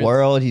traveled the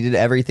world. He did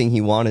everything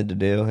he wanted to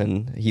do,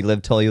 and he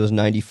lived till he was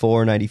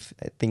 94, 90,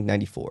 I think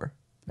 94.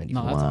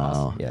 No, that's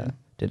awesome. Yeah,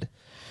 lived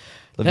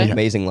an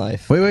amazing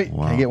life. Wait. Can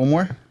I get one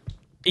more?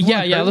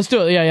 Yeah, let's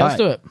do it. Yeah, let's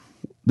do it.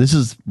 This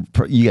is,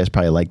 you guys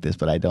probably like this,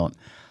 but I don't.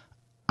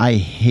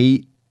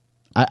 I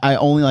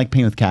only like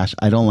paying with cash.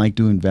 I don't like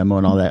doing Venmo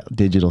and all that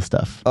digital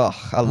stuff.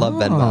 Oh, I love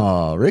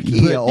Venmo. Oh,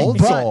 Ricky, old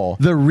soul.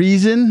 The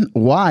reason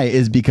why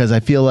is because I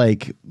feel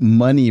like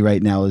money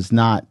right now is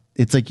not,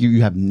 it's like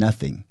you have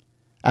nothing.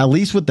 At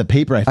least with the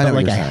paper, I felt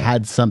like I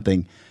had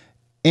something.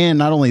 And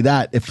not only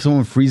that, if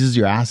someone freezes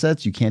your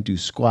assets, you can't do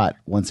squat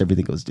once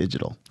everything goes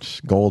digital.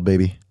 Gold,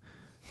 baby.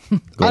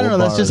 I don't know.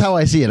 That's just how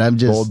I see it. I'm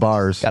just gold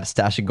bars. Got a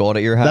stash of gold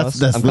at your house.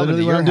 That's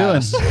literally what I'm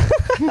doing.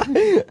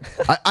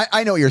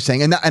 I know what you're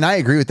saying, and I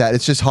agree with that.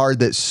 It's just hard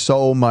that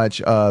so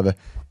much of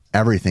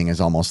everything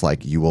is almost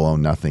like you will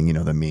own nothing. You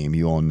know, the meme,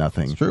 you own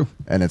nothing. It's true.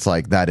 And it's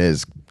like that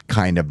is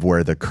kind of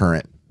where the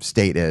current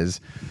state is.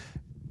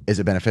 Is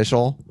it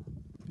beneficial?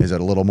 Is it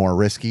a little more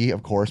risky?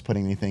 Of course,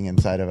 putting anything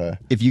inside of a...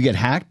 If you get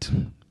hacked,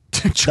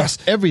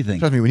 trust everything.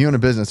 Trust me, when you own a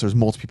business, there's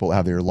multiple people that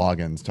have their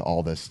logins to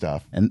all this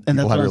stuff. And people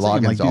that's have what your I'm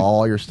saying, logins like, to dude,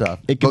 all your stuff.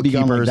 it could be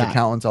gone like bookkeepers, that.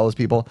 accountants, all those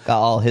people. Got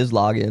all his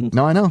logins.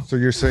 No, I know. So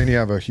you're saying you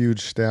have a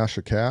huge stash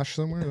of cash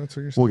somewhere? That's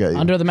what you're saying? We'll get you.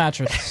 Under the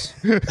mattress.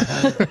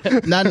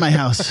 Not in my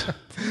house.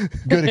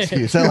 Good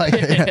excuse. I like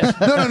it.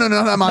 No,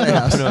 not my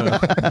house.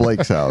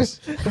 Blake's house.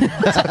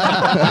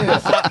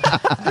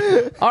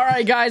 All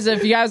right, guys.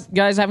 If you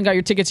guys haven't got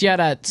your tickets yet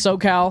at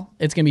SoCal,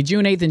 it's going to be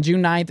June 8th and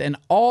June 9th, and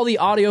all the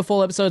audio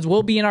full episodes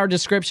will be in our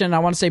description. I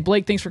want to say,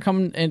 Blake, thanks for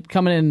coming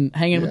and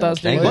hanging with us.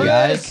 Thank you,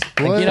 guys.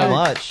 Thank you so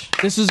much.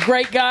 This was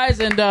great, guys,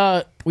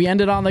 and we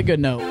ended on the good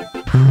note.